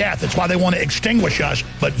them to death. That's why they want to extinguish us,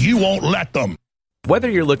 but you won't let them. Whether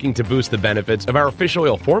you're looking to boost the benefits of our fish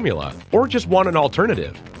oil formula or just want an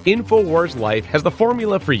alternative, InfoWars Life has the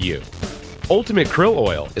formula for you. Ultimate Krill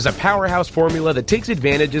Oil is a powerhouse formula that takes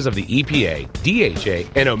advantages of the EPA, DHA,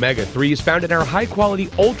 and omega-3s found in our high-quality,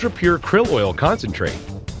 ultra-pure krill oil concentrate.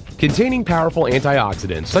 Containing powerful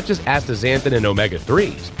antioxidants such as astaxanthin and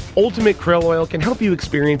omega-3s, Ultimate Krill Oil can help you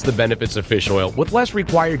experience the benefits of fish oil with less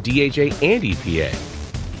required DHA and EPA.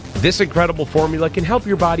 This incredible formula can help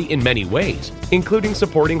your body in many ways, including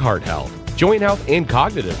supporting heart health, joint health, and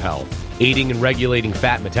cognitive health, aiding in regulating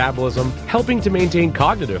fat metabolism, helping to maintain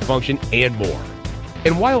cognitive function, and more.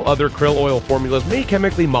 And while other krill oil formulas may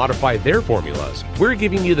chemically modify their formulas, we're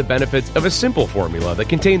giving you the benefits of a simple formula that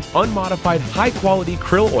contains unmodified, high-quality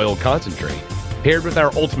krill oil concentrate, paired with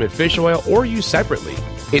our Ultimate Fish Oil or used separately.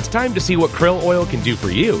 It's time to see what krill oil can do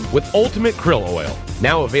for you with Ultimate Krill Oil,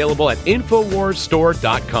 now available at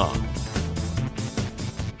InfoWarsStore.com.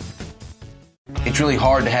 It's really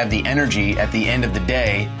hard to have the energy at the end of the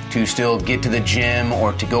day to still get to the gym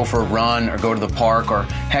or to go for a run or go to the park or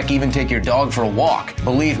heck, even take your dog for a walk.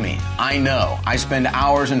 Believe me, I know. I spend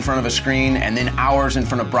hours in front of a screen and then hours in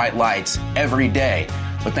front of bright lights every day.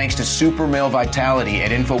 But thanks to Super Male Vitality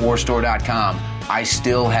at InfoWarsStore.com, I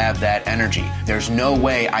still have that energy. There's no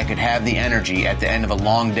way I could have the energy at the end of a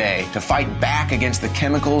long day to fight back against the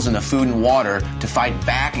chemicals in the food and water, to fight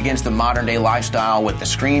back against the modern day lifestyle with the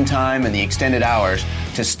screen time and the extended hours,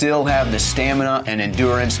 to still have the stamina and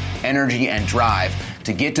endurance, energy and drive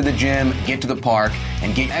to get to the gym, get to the park,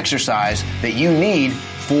 and get exercise that you need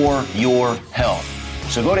for your health.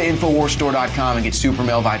 So go to InfoWarsStore.com and get Super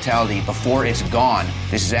Male Vitality before it's gone.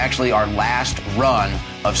 This is actually our last run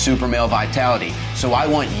of Super Male Vitality. So I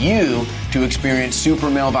want you to experience Super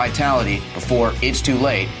Male Vitality before it's too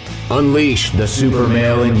late. Unleash the super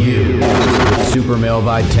male in you with Super Male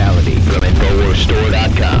Vitality from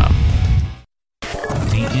InfoWarsStore.com.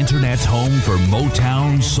 The Internet's home for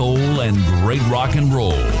Motown, soul, and great rock and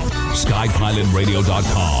roll.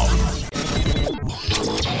 SkyPilotRadio.com.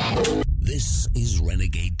 This is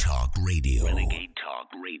Renegade Talk Radio. Renegade Talk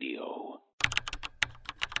Radio.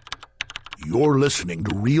 You're listening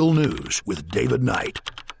to Real News with David Knight.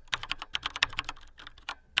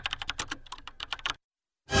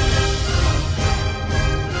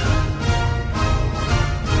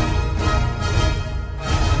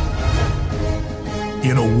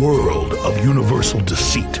 In a world of universal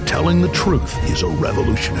deceit, telling the truth is a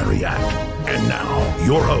revolutionary act. And now,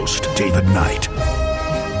 your host, David Knight.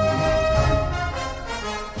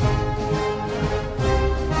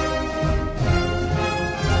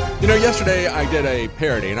 You know, yesterday I did a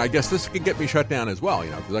parody, and I guess this could get me shut down as well,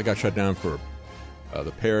 you know, because I got shut down for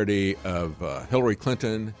the parody of Hillary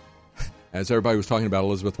Clinton. As everybody was talking about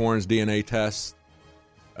Elizabeth Warren's DNA test,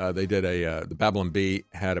 they did the Babylon Bee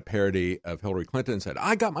had a parody of Hillary Clinton and said,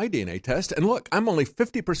 I got my DNA test, and look, I'm only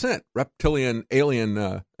 50% reptilian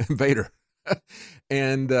alien invader.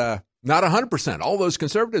 And not 100%. All those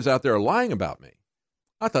conservatives out there are lying about me.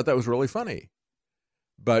 I thought that was really funny.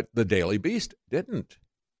 But the Daily Beast didn't.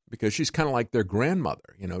 Because she's kind of like their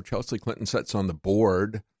grandmother. You know, Chelsea Clinton sits on the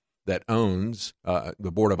board that owns,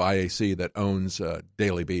 the board of IAC that owns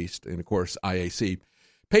Daily Beast. And, of course, IAC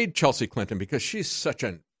paid Chelsea Clinton because she's such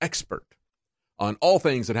an expert on all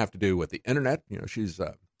things that have to do with the Internet. You know, she's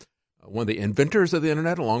one of the inventors of the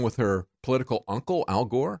Internet, along with her political uncle, Al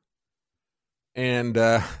Gore. And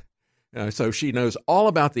so she knows all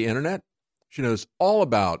about the Internet. She knows all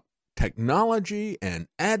about technology and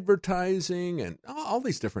advertising and all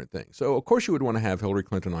these different things. So, of course, you would want to have Hillary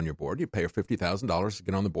Clinton on your board. You pay her $50,000 to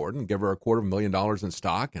get on the board and give her $250,000 in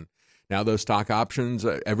stock. And now those stock options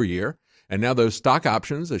every year. And now those stock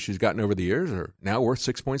options that she's gotten over the years are now worth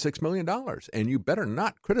 $6.6 million. And you better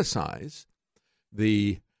not criticize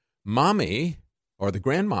the mommy or the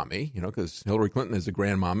grandmommy, you know, because Hillary Clinton is the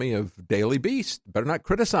grandmommy of Daily Beast. Better not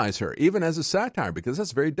criticize her, even as a satire, because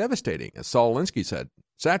that's very devastating. As Saul Alinsky said,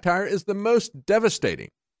 satire is the most devastating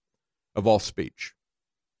of all speech.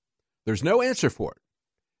 There's no answer for it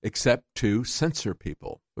except to censor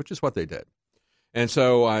people, which is what they did. And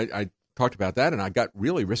so I talked about that, and I got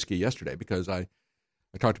really risky yesterday because I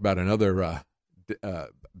talked about another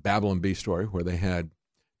Babylon Bee story where they had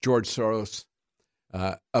George Soros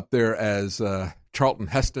up there as Charlton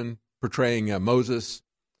Heston portraying Moses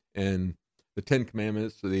in the Ten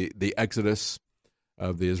Commandments, the Exodus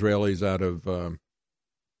of the Israelis out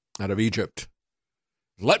of Egypt.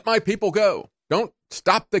 Let my people go. Don't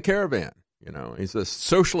stop the caravan. You know, he's a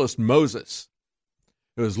socialist Moses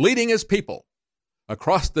who is leading his people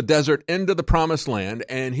across the desert into the promised land,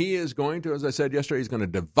 and he is going to, as I said yesterday, he's going to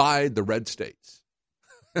divide the red states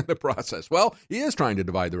in the process. Well, he is trying to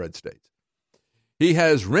divide the red states. He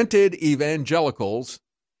has rented evangelicals,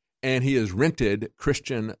 and he has rented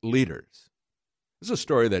Christian leaders. This is a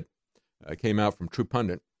story that came out from True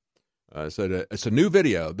Pundit. Said it's a new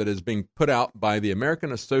video that is being put out by the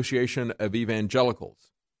American Association of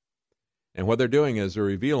Evangelicals. And what they're doing is they're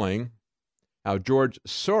revealing how George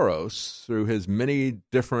Soros, through his many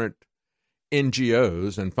different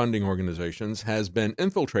NGOs and funding organizations, has been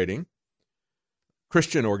infiltrating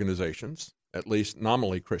Christian organizations, at least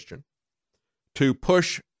nominally Christian, to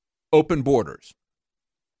push open borders.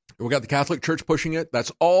 We've got the Catholic Church pushing it.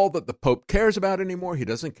 That's all that the Pope cares about anymore. He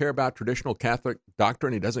doesn't care about traditional Catholic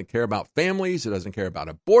doctrine. He doesn't care about families. He doesn't care about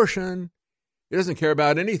abortion. He doesn't care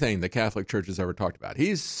about anything the Catholic Church has ever talked about.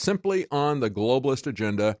 He's simply on the globalist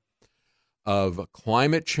agenda of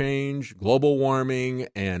climate change, global warming,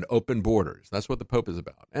 and open borders. That's what the Pope is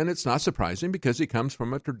about. And it's not surprising because he comes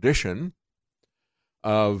from a tradition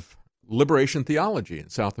of liberation theology in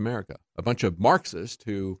South America. A bunch of Marxists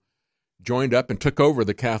who joined up and took over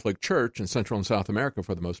the Catholic Church in Central and South America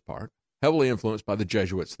for the most part, heavily influenced by the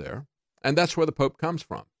Jesuits there. And that's where the Pope comes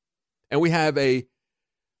from. And we have a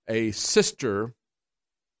sister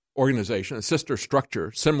organization, a sister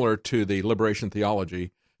structure, similar to the liberation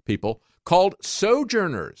theology people, called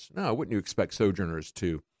Sojourners. Now, wouldn't you expect Sojourners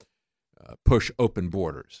to push open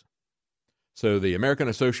borders? So the American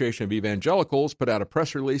Association of Evangelicals put out a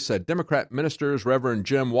press release, said Democrat ministers Reverend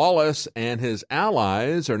Jim Wallace and his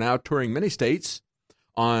allies are now touring many states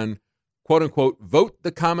on, quote-unquote, vote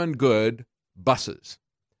the common good buses.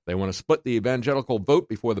 They want to split the evangelical vote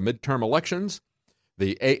before the midterm elections.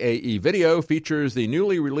 The AAE video features the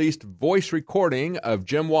newly released voice recording of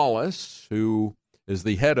Jim Wallace, who is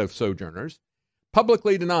the head of Sojourners,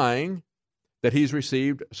 publicly denying that he's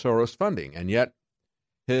received Soros funding, and yet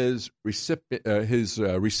his receipt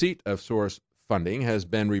of Soros funding has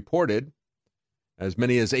been reported as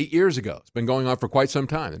many as 8 years ago. It's been going on for quite some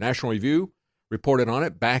time. The National Review reported on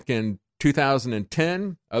it back in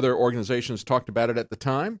 2010. Other organizations talked about it at the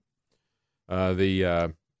time.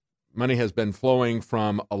 The money has been flowing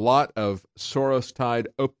from a lot of Soros-tied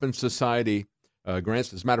Open Society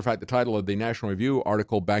grants. As a matter of fact, the title of the National Review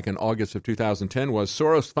article back in August of 2010 was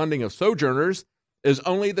Soros funding of Sojourners is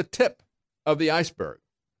only the tip of the iceberg.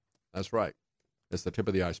 That's right. It's the tip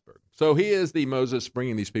of the iceberg. So he is the Moses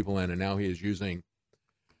bringing these people in, and now he is using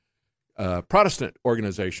Protestant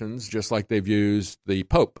organizations, just like they've used the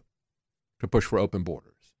Pope, to push for open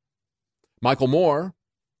borders. Michael Moore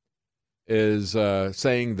is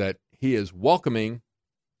saying that he is welcoming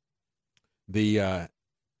the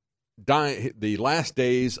last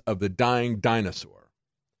days of the dying dinosaur,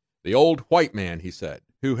 the old white man, he said,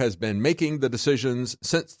 who has been making the decisions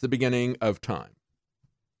since the beginning of time.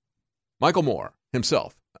 Michael Moore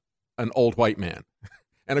himself, an old white man.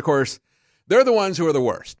 And, of course, they're the ones who are the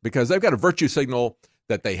worst because they've got a virtue signal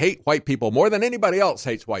that they hate white people more than anybody else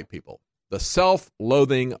hates white people. The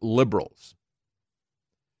self-loathing liberals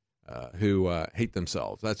who hate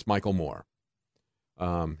themselves. That's Michael Moore.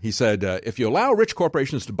 He said, if you allow rich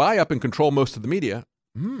corporations to buy up and control most of the media,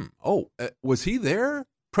 was he there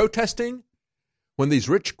protesting when these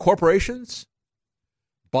rich corporations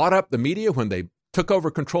bought up the media, when they took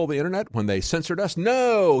over control of the internet, when they censored us?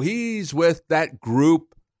 No, he's with that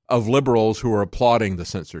group of liberals who are applauding the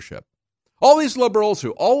censorship. All these liberals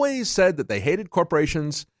who always said that they hated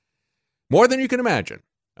corporations more than you can imagine,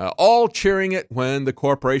 all cheering it when the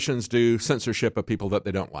corporations do censorship of people that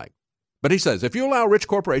they don't like. But he says, if you allow rich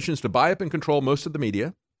corporations to buy up and control most of the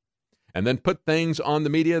media, and then put things on the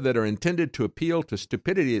media that are intended to appeal to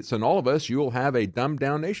stupidity that's in all of us, you will have a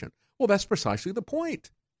dumbed-down nation. Well, that's precisely the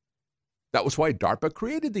point. That was why DARPA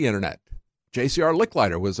created the internet. J.C.R.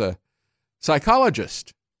 Licklider was a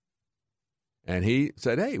psychologist. And he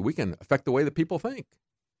said, hey, we can affect the way that people think.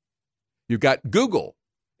 You've got Google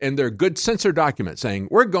in their good censor document saying,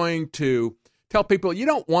 we're going to tell people you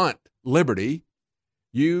don't want liberty.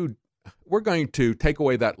 You we're going to take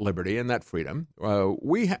away that liberty and that freedom.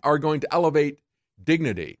 We are going to elevate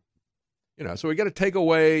dignity. So we got to take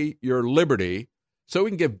away your liberty so we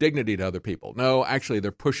can give dignity to other people. No, actually,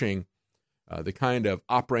 they're pushing the kind of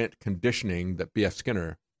operant conditioning that B.F.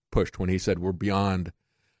 Skinner pushed when he said we're beyond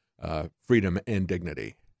freedom and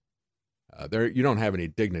dignity. You don't have any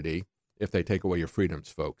dignity if they take away your freedoms,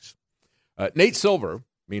 folks. Nate Silver,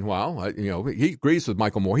 meanwhile, he agrees with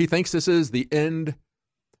Michael Moore. He thinks this is the end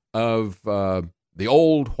of the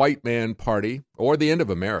old white man party, or the end of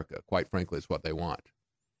America, quite frankly, is what they want.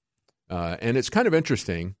 And it's kind of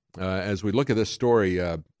interesting as we look at this story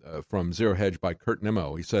from Zero Hedge by Kurt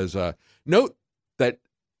Nimmo. He says, note that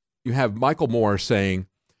you have Michael Moore saying,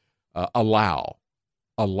 allow.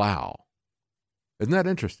 Isn't that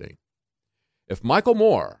interesting? If Michael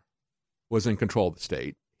Moore was in control of the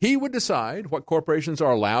state, he would decide what corporations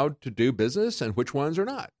are allowed to do business and which ones are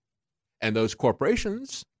not. And those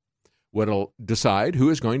corporations would decide who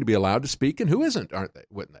is going to be allowed to speak and who isn't,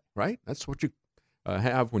 wouldn't they? Right? That's what you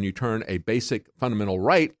have when you turn a basic fundamental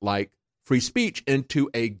right like free speech into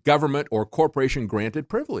a government or corporation granted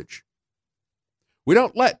privilege. We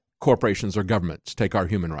don't let corporations or governments take our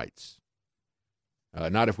human rights.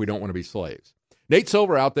 Not if we don't want to be slaves. Nate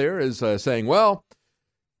Silver out there is saying, well,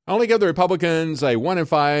 I only give the Republicans a 1 in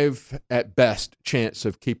 5 at best chance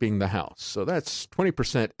of keeping the House. So that's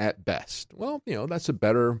 20% at best. Well, that's a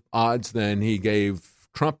better odds than he gave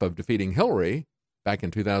Trump of defeating Hillary back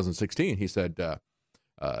in 2016. He said there's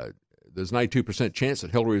a 92% chance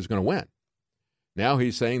that Hillary is going to win. Now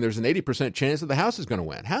he's saying there's an 80% chance that the House is going to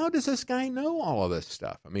win. How does this guy know all of this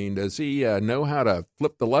stuff? I mean, does he know how to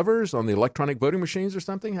flip the levers on the electronic voting machines or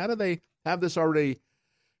something? How do they have this already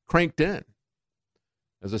cranked in?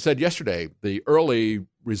 As I said yesterday, the early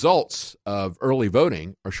results of early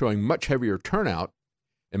voting are showing much heavier turnout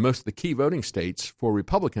in most of the key voting states for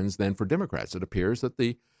Republicans than for Democrats. It appears that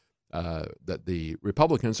the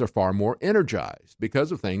Republicans are far more energized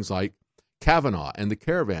because of things like Kavanaugh and the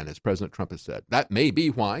caravan, as President Trump has said. That may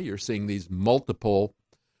be why you're seeing these multiple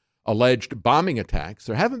alleged bombing attacks.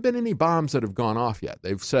 There haven't been any bombs that have gone off yet.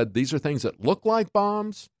 They've said these are things that look like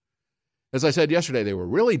bombs. As I said yesterday, they were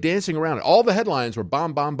really dancing around it. All the headlines were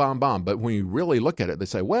bomb, bomb, bomb, bomb. But when you really look at it, they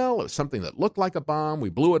say, well, it was something that looked like a bomb. We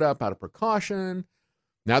blew it up out of precaution.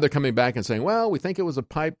 Now they're coming back and saying, well, we think it was a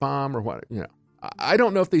pipe bomb or what. I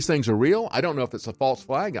don't know if these things are real. I don't know if it's a false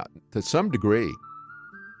flag to some degree.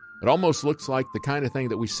 It almost looks like the kind of thing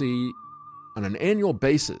that we see on an annual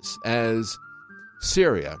basis as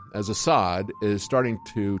Syria, as Assad is starting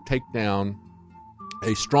to take down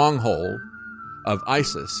a stronghold of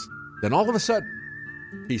ISIS. Then all of a sudden,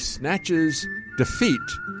 he snatches defeat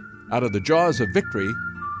out of the jaws of victory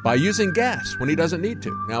by using gas when he doesn't need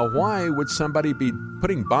to. Now, why would somebody be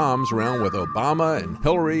putting bombs around with Obama and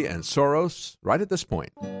Hillary and Soros right at this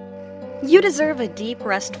point? You deserve a deep,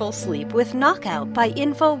 restful sleep with Knockout by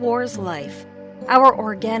InfoWars Life. Our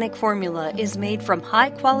organic formula is made from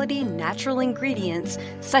high-quality natural ingredients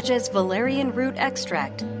such as valerian root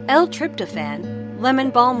extract, L-tryptophan, lemon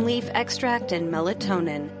balm leaf extract, and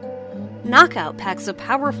melatonin. Knockout packs a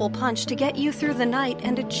powerful punch to get you through the night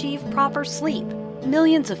and achieve proper sleep.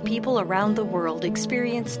 Millions of people around the world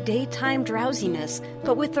experience daytime drowsiness,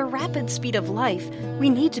 but with the rapid speed of life, we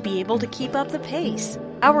need to be able to keep up the pace.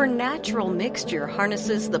 Our natural mixture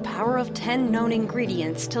harnesses the power of 10 known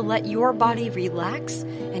ingredients to let your body relax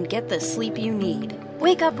and get the sleep you need.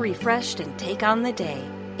 Wake up refreshed and take on the day.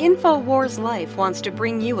 InfoWars Life wants to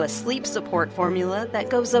bring you a sleep support formula that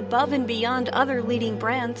goes above and beyond other leading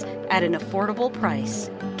brands at an affordable price.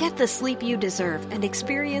 Get the sleep you deserve and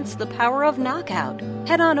experience the power of Knockout.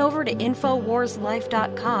 Head on over to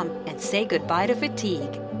InfoWarsLife.com and say goodbye to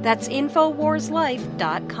fatigue. That's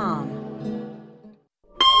InfoWarsLife.com.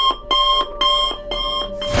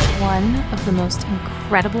 One of the most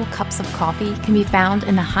incredible cups of coffee can be found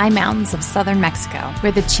in the high mountains of southern Mexico,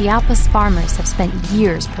 where the Chiapas farmers have spent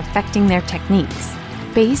years perfecting their techniques.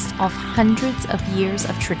 Based off hundreds of years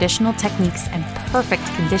of traditional techniques and perfect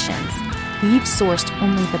conditions, we've sourced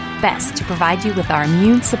only the best to provide you with our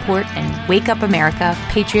immune support and Wake Up America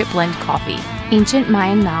Patriot Blend coffee. Ancient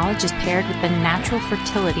Mayan knowledge is paired with the natural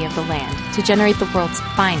fertility of the land to generate the world's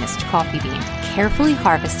finest coffee bean, carefully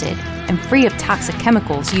harvested and free of toxic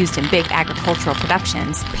chemicals used in big agricultural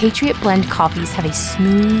productions. Patriot Blend coffees have a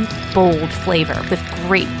smooth, bold flavor with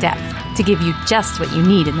great depth to give you just what you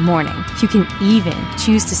need in the morning. You can even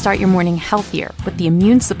choose to start your morning healthier with the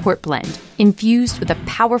Immune Support Blend, infused with a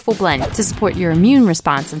powerful blend to support your immune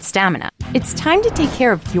response and stamina. It's time to take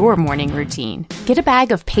care of your morning routine. Get a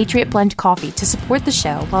bag of Patriot Blend coffee to support the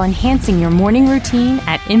show while enhancing your morning routine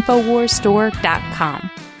at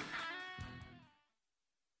InfoWarsStore.com.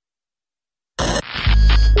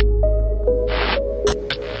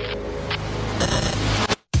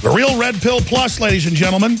 The Real Red Pill Plus, ladies and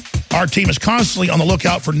gentlemen. Our team is constantly on the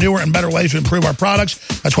lookout for newer and better ways to improve our products.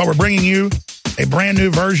 That's why we're bringing you a brand new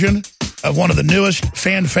version of one of the newest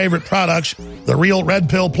fan favorite products, the Real Red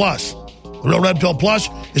Pill Plus. The Real Red Pill Plus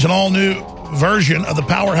is an all-new version of the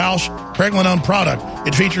powerhouse Pregnenolone product.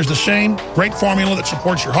 It features the same great formula that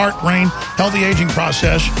supports your heart, brain, healthy aging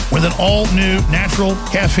process with an all-new natural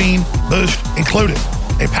caffeine boost included.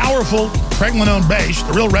 A powerful Pregnenolone base,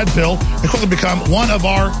 the Real Red Pill, has quickly become one of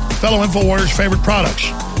our fellow InfoWarriors' favorite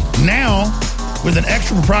products. Now, with an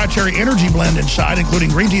extra proprietary energy blend inside, including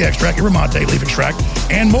green tea extract, yerba mate leaf extract,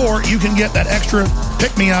 and more, you can get that extra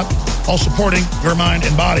pick-me-up while supporting your mind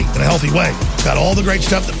and body in a healthy way. It's got all the great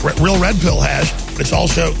stuff that Real Red Pill has, but it's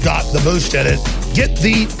also got the boost in it. Get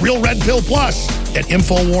the Real Red Pill Plus at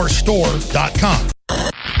InfoWarsStore.com.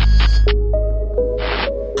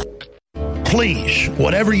 Please,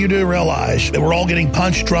 whatever you do, realize that we're all getting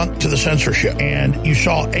punch drunk to the censorship. And you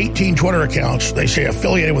saw 18 Twitter accounts, they say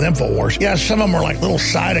affiliated with InfoWars. Yeah, some of them are like little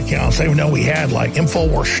side accounts they didn't know we had, like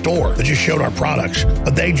InfoWars Store, that just showed our products.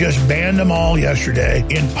 But they just banned them all yesterday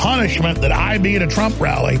in punishment that I be at a Trump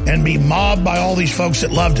rally and be mobbed by all these folks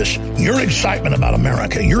that loved us. Your excitement about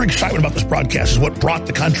America, your excitement about this broadcast is what brought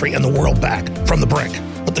the country and the world back from the brink.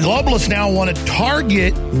 But the globalists now want to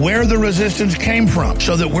target where the resistance came from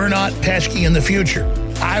so that we're not pesky in the future.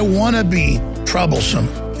 I want to be troublesome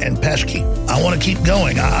and pesky. I want to keep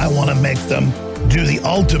going. I want to make them do the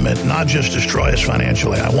ultimate, not just destroy us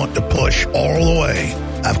financially. I want to push all the way.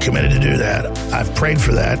 I've committed to do that. I've prayed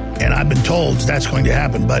for that, and I've been told that's going to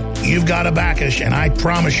happen. But you've got to back us, and I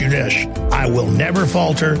promise you this. I will never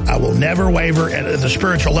falter. I will never waver at the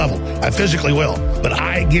spiritual level. I physically will. But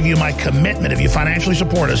I give you my commitment, if you financially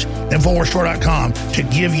support us, InfoWarsStore.com, to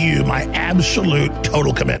give you my absolute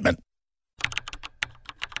total commitment.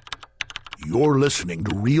 You're listening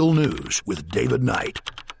to Real News with David Knight.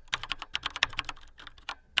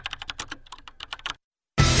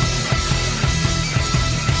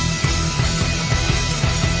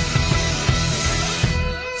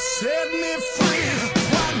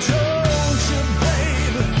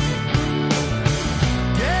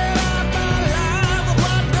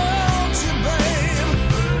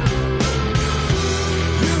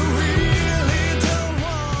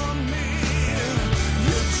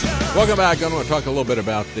 Welcome back. I want to talk a little bit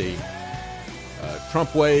about the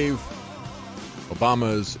Trump wave,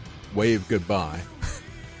 Obama's wave goodbye.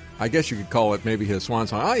 I guess you could call it maybe his swan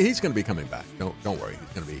song. He's going to be coming back. Don't worry. He's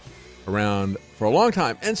going to be around for a long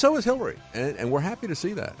time. And so is Hillary. And we're happy to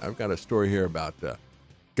see that. I've got a story here about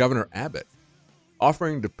Governor Abbott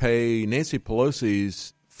offering to pay Nancy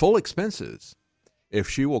Pelosi's full expenses if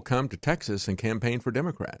she will come to Texas and campaign for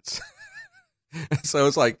Democrats. So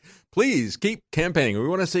it's like, please keep campaigning. We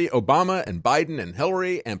want to see Obama and Biden and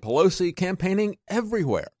Hillary and Pelosi campaigning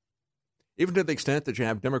everywhere, even to the extent that you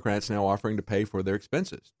have Democrats now offering to pay for their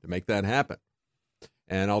expenses to make that happen.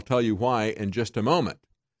 And I'll tell you why in just a moment.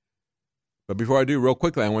 But before I do, real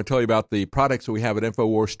quickly, I want to tell you about the products that we have at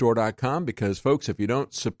InfoWarsStore.com, because, folks, if you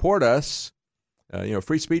don't support us,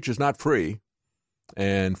 free speech is not free,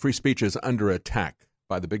 and free speech is under attack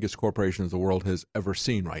by the biggest corporations the world has ever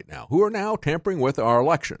seen right now, who are now tampering with our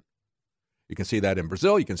election. You can see that in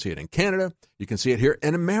Brazil. You can see it in Canada. You can see it here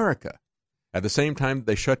in America. At the same time,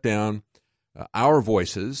 they shut down our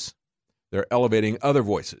voices. They're elevating other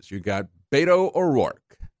voices. You got Beto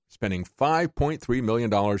O'Rourke spending $5.3 million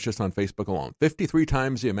just on Facebook alone, 53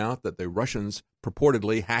 times the amount that the Russians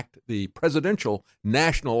purportedly hacked the presidential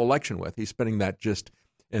national election with. He's spending that just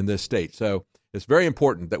in this state. So it's very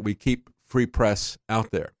important that we keep free press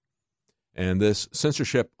out there. And this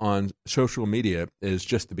censorship on social media is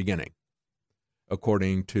just the beginning,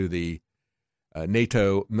 according to the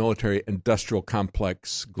NATO military-industrial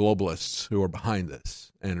complex globalists who are behind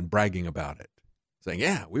this and bragging about it, saying,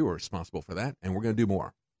 yeah, we were responsible for that, and we're going to do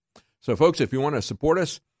more. So, folks, if you want to support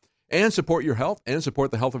us and support your health and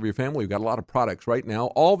support the health of your family, we've got a lot of products right now.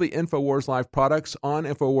 All the InfoWars Live products on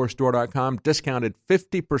InfoWarsStore.com, discounted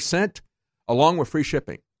 50% along with free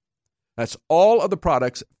shipping. That's all of the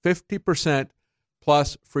products, 50%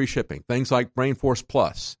 plus free shipping. Things like Brain Force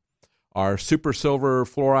Plus, our Super Silver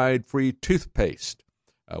Fluoride-Free Toothpaste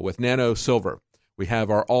with Nano Silver. We have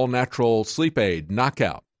our all-natural sleep aid,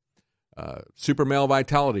 Knockout, Super Male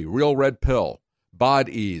Vitality, Real Red Pill, Bod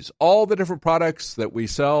Ease. All the different products that we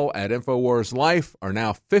sell at InfoWars Life are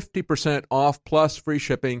now 50% off plus free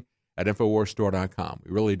shipping at InfoWarsStore.com.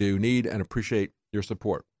 We really do need and appreciate your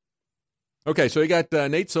support. Okay, so you got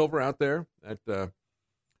Nate Silver out there at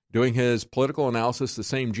doing his political analysis. The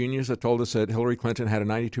same genius that told us that Hillary Clinton had a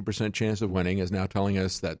 92% chance of winning is now telling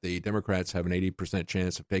us that the Democrats have an 80%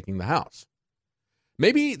 chance of taking the House.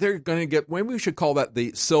 Maybe they're going to get, maybe we should call that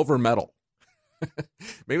the silver medal.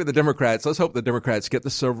 Maybe the Democrats, let's hope the Democrats get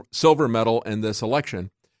the silver medal in this election,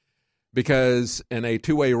 because in a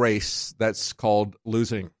two-way race, that's called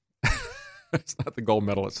losing. It's not the gold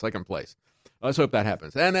medal, it's second place. Let's hope that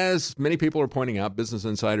happens. And as many people are pointing out, Business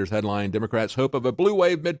Insider's headline, Democrats' hope of a blue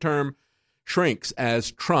wave midterm shrinks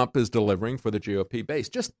as Trump is delivering for the GOP base.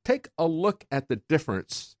 Just take a look at the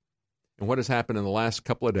difference in what has happened in the last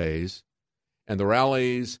couple of days and the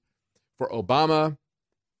rallies for Obama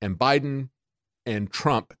and Biden and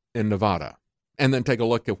Trump in Nevada. And then take a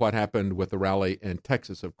look at what happened with the rally in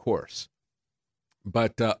Texas, of course.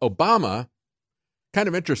 But Obama, kind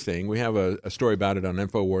of interesting. We have a story about it on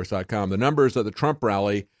Infowars.com. The numbers of the Trump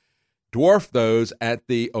rally dwarf those at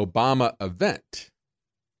the Obama event.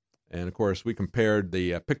 And, of course, we compared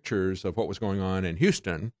the pictures of what was going on in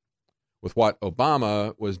Houston with what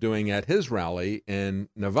Obama was doing at his rally in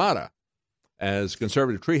Nevada. As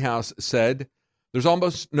Conservative Treehouse said, there's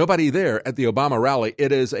almost nobody there at the Obama rally.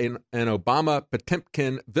 It is an Obama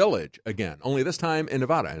Potemkin village again, only this time in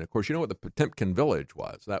Nevada. And, of course, you know what the Potemkin village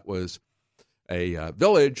was. That was a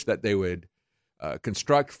village that they would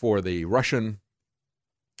construct for the Russian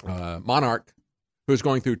monarch who was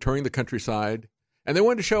going through touring the countryside. And they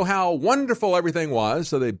wanted to show how wonderful everything was,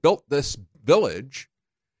 so they built this village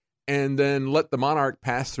and then let the monarch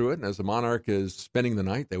pass through it. And as the monarch is spending the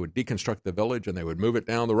night, they would deconstruct the village and they would move it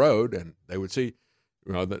down the road, and they would see,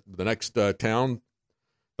 the next town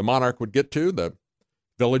the monarch would get to, the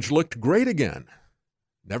village looked great again.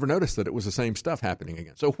 Never noticed that it was the same stuff happening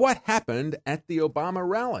again. So what happened at the Obama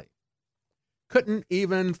rally? Couldn't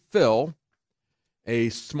even fill a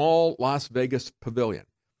small Las Vegas pavilion.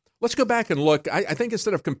 Let's go back and look. I think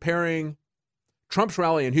instead of comparing Trump's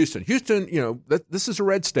rally in Houston, this is a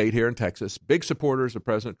red state here in Texas, big supporters of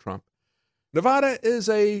President Trump. Nevada is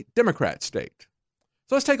a Democrat state.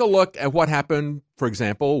 So let's take a look at what happened, for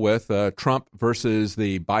example, with Trump versus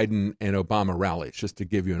the Biden and Obama rallies, just to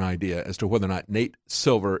give you an idea as to whether or not Nate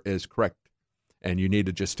Silver is correct and you need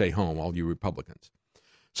to just stay home, all you Republicans.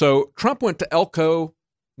 So Trump went to Elko,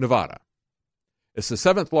 Nevada. It's the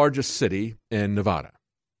 7th largest city in Nevada.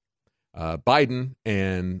 Biden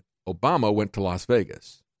and Obama went to Las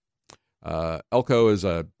Vegas. Elko is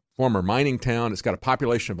a former mining town. It's got a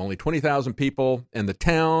population of only 20,000 people, and the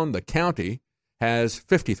county, has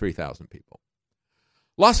 53,000 people.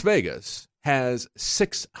 Las Vegas has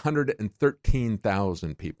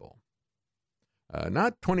 613,000 people.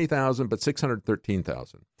 Not 20,000, but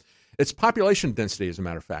 613,000. Its population density, as a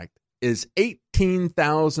matter of fact, is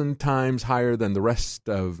 18,000 times higher than the rest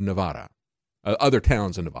of Nevada. Other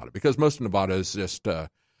towns in Nevada, because most of Nevada is just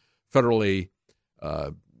federally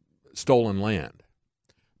stolen land.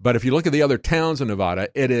 But if you look at the other towns in Nevada,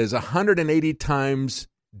 it is 180 times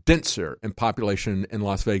denser in population in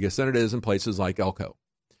Las Vegas than it is in places like Elko.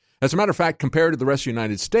 As a matter of fact, compared to the rest of the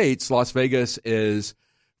United States, Las Vegas is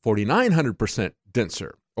 4,900%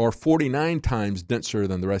 denser, or 49 times denser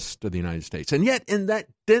than the rest of the United States. And yet, in that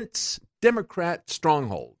dense Democrat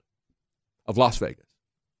stronghold of Las Vegas,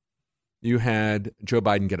 you had Joe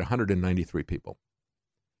Biden get 193 people.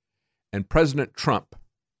 And President Trump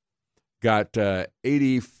got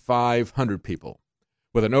 8,500 people,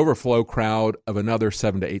 with an overflow crowd of another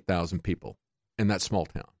 7,000 to 8,000 people in that small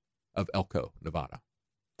town of Elko, Nevada.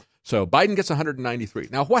 So Biden gets 193.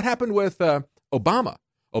 Now, what happened with Obama?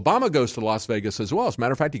 Obama goes to Las Vegas as well. As a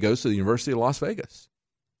matter of fact, he goes to the University of Las Vegas,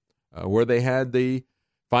 where they had the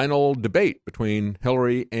final debate between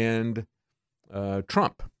Hillary and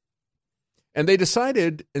Trump. And they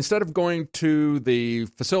decided, instead of going to the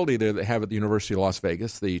facility there they have at the University of Las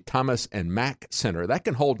Vegas, the Thomas and Mack Center, that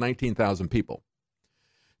can hold 19,000 people,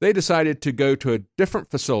 they decided to go to a different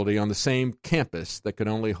facility on the same campus that could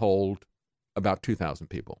only hold about 2,000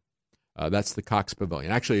 people. That's the Cox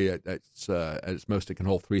Pavilion. Actually, it's, at most, it can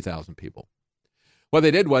hold 3,000 people. What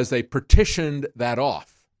they did was they partitioned that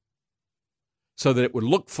off so that it would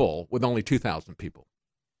look full with only 2,000 people.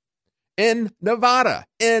 In Nevada,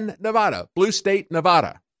 blue state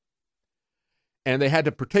Nevada. And they had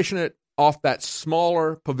to partition it off that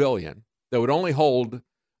smaller pavilion that would only hold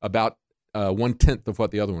about 1/10 of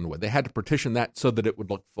what the other one would. They had to partition that so that it would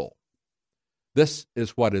look full. This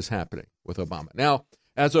is what is happening with Obama. Now,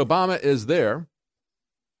 as Obama is there,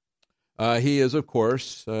 he is, of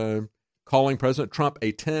course, calling President Trump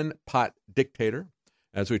a tin-pot dictator.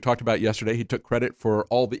 As we talked about yesterday, he took credit for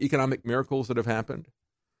all the economic miracles that have happened.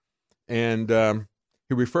 And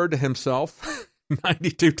he referred to himself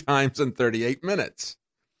 92 times in 38 minutes.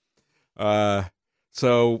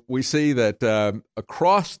 So we see that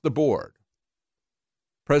across the board,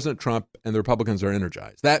 President Trump and the Republicans are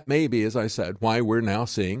energized. That may be, as I said, why we're now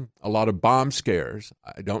seeing a lot of bomb scares.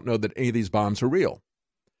 I don't know that any of these bombs are real.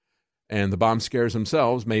 And the bomb scares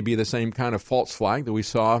themselves may be the same kind of false flag that we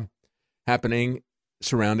saw happening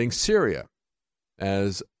surrounding Syria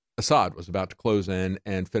as Assad was about to close in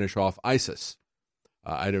and finish off ISIS.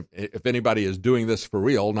 If anybody is doing this for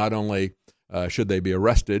real, not only should they be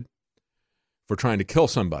arrested for trying to kill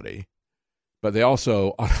somebody, but they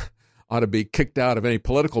also ought to be kicked out of any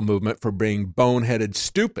political movement for being boneheaded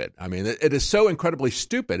stupid. I mean, it is so incredibly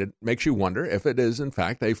stupid, it makes you wonder if it is, in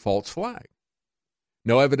fact, a false flag.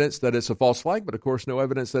 No evidence that it's a false flag, but, of course, no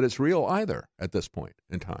evidence that it's real either at this point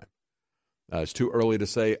in time. It's too early to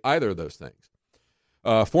say either of those things.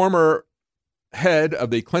 Former head of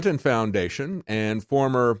the Clinton Foundation and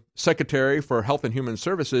former Secretary for Health and Human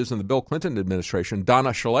Services in the Bill Clinton administration, Donna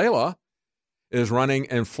Shalala, is running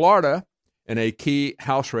in Florida in a key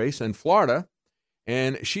House race in Florida,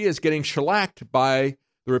 and she is getting shellacked by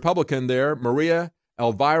the Republican there, Maria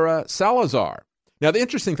Elvira Salazar. Now, the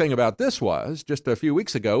interesting thing about this was, just a few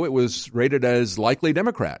weeks ago, it was rated as likely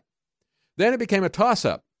Democrat. Then it became a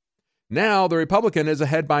toss-up. Now the Republican is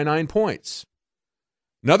ahead by 9 points.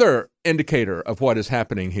 Another indicator of what is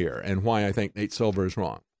happening here and why I think Nate Silver is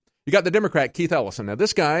wrong. You got the Democrat, Keith Ellison. Now,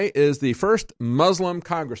 this guy is the first Muslim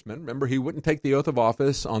congressman. Remember, he wouldn't take the oath of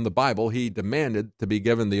office on the Bible. He demanded to be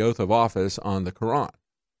given the oath of office on the Quran.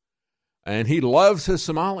 And he loves his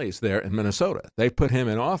Somalis there in Minnesota. They put him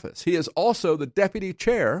in office. He is also the deputy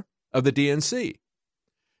chair of the DNC.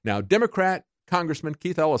 Now, Democrat Congressman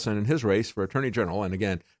Keith Ellison in his race for Attorney General, and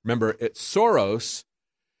again, remember, it's Soros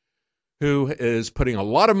who is putting a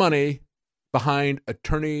lot of money behind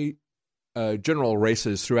Attorney General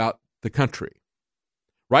races throughout the country.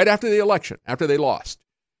 Right after the election, after they lost,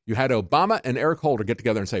 you had Obama and Eric Holder get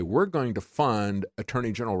together and say, we're going to fund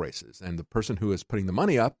Attorney General races. And the person who is putting the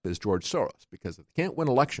money up is George Soros, because if they can't win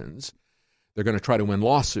elections, they're going to try to win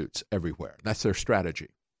lawsuits everywhere. That's their strategy.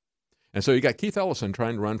 And so you got Keith Ellison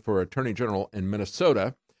trying to run for Attorney General in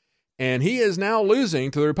Minnesota, and he is now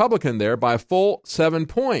losing to the Republican there by a full 7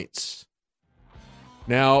 points.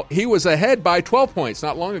 Now, he was ahead by 12 points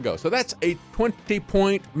not long ago, so that's a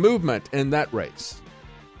 20-point movement in that race.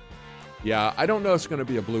 Yeah, I don't know if it's going to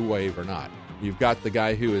be a blue wave or not. You've got the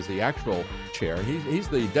guy who is the actual chair. He's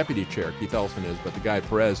the deputy chair, Keith Ellison is, but the guy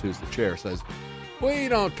Perez, who's the chair, says, we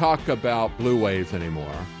don't talk about blue waves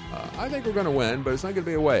anymore. I think we're going to win, but it's not going to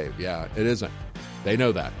be a wave. Yeah, it isn't. They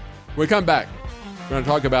know that. When we come back, we're going to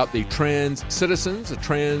talk about the trans citizens, the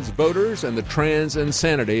trans voters, and the trans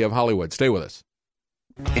insanity of Hollywood. Stay with us.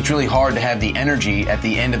 It's really hard to have the energy at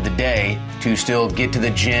the end of the day to still get to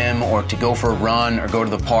the gym or to go for a run or go to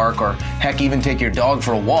the park or heck, even take your dog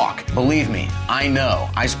for a walk. Believe me, I know.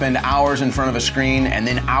 I spend hours in front of a screen and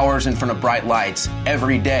then hours in front of bright lights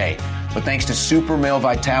every day. But thanks to Super Male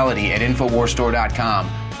Vitality at InfoWarsStore.com,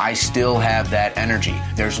 I still have that energy.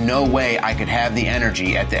 There's no way I could have the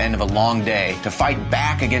energy at the end of a long day to fight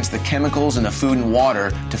back against the chemicals in the food and water,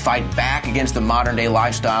 to fight back against the modern day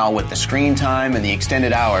lifestyle with the screen time and the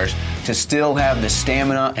extended hours, to still have the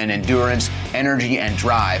stamina and endurance, energy and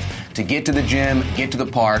drive to get to the gym, get to the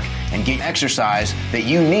park, and get exercise that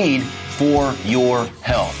you need for your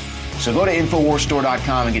health. So go to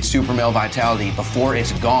InfoWarsStore.com and get Super Male Vitality before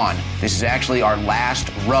it's gone. This is actually our last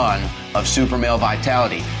run of Super Male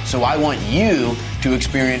Vitality. So I want you to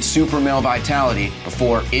experience Super Male Vitality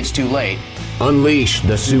before it's too late. Unleash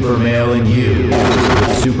the super male in you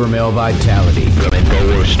with Super Male Vitality from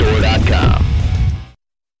InfoWarsStore.com.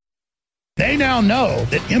 They now know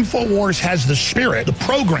that InfoWars has the spirit, the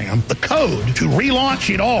program, the code to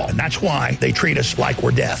relaunch it all. And that's why they treat us like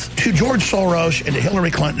we're death. To George Soros and to Hillary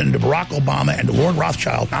Clinton and to Barack Obama and to Lord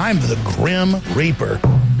Rothschild, I'm the Grim Reaper.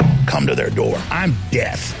 Come to their door. I'm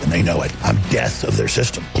death, and they know it. I'm death of their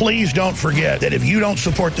system. Please don't forget that if you don't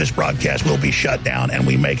support this broadcast, we'll be shut down, and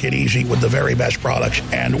we make it easy with the very best products.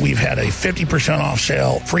 And we've had a 50% off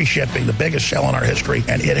sale, free shipping, the biggest sale in our history,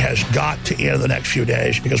 and it has got to end the next few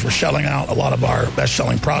days because we're selling out a lot of our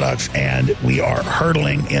best-selling products, and we are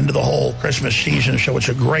hurtling into the whole Christmas season, so it's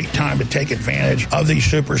a great time to take advantage of these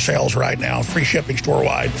super sales right now. Free shipping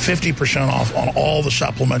store-wide, 50% off on all the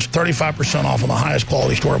supplements, 35% off on the highest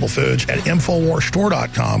quality storable foods at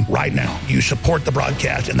InfoWarsStore.com right now. You support the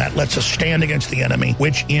broadcast, and that lets us stand against the enemy,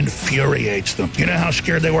 which infuriates them. You know how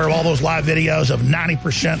scared they were of all those live videos of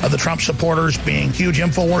 90% of the Trump supporters being huge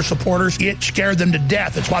InfoWars supporters? It scared them to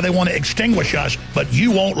death. That's why they want to extinguish us, but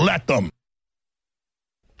you won't let them.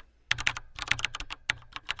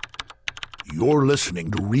 You're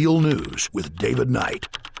listening to Real News with David Knight.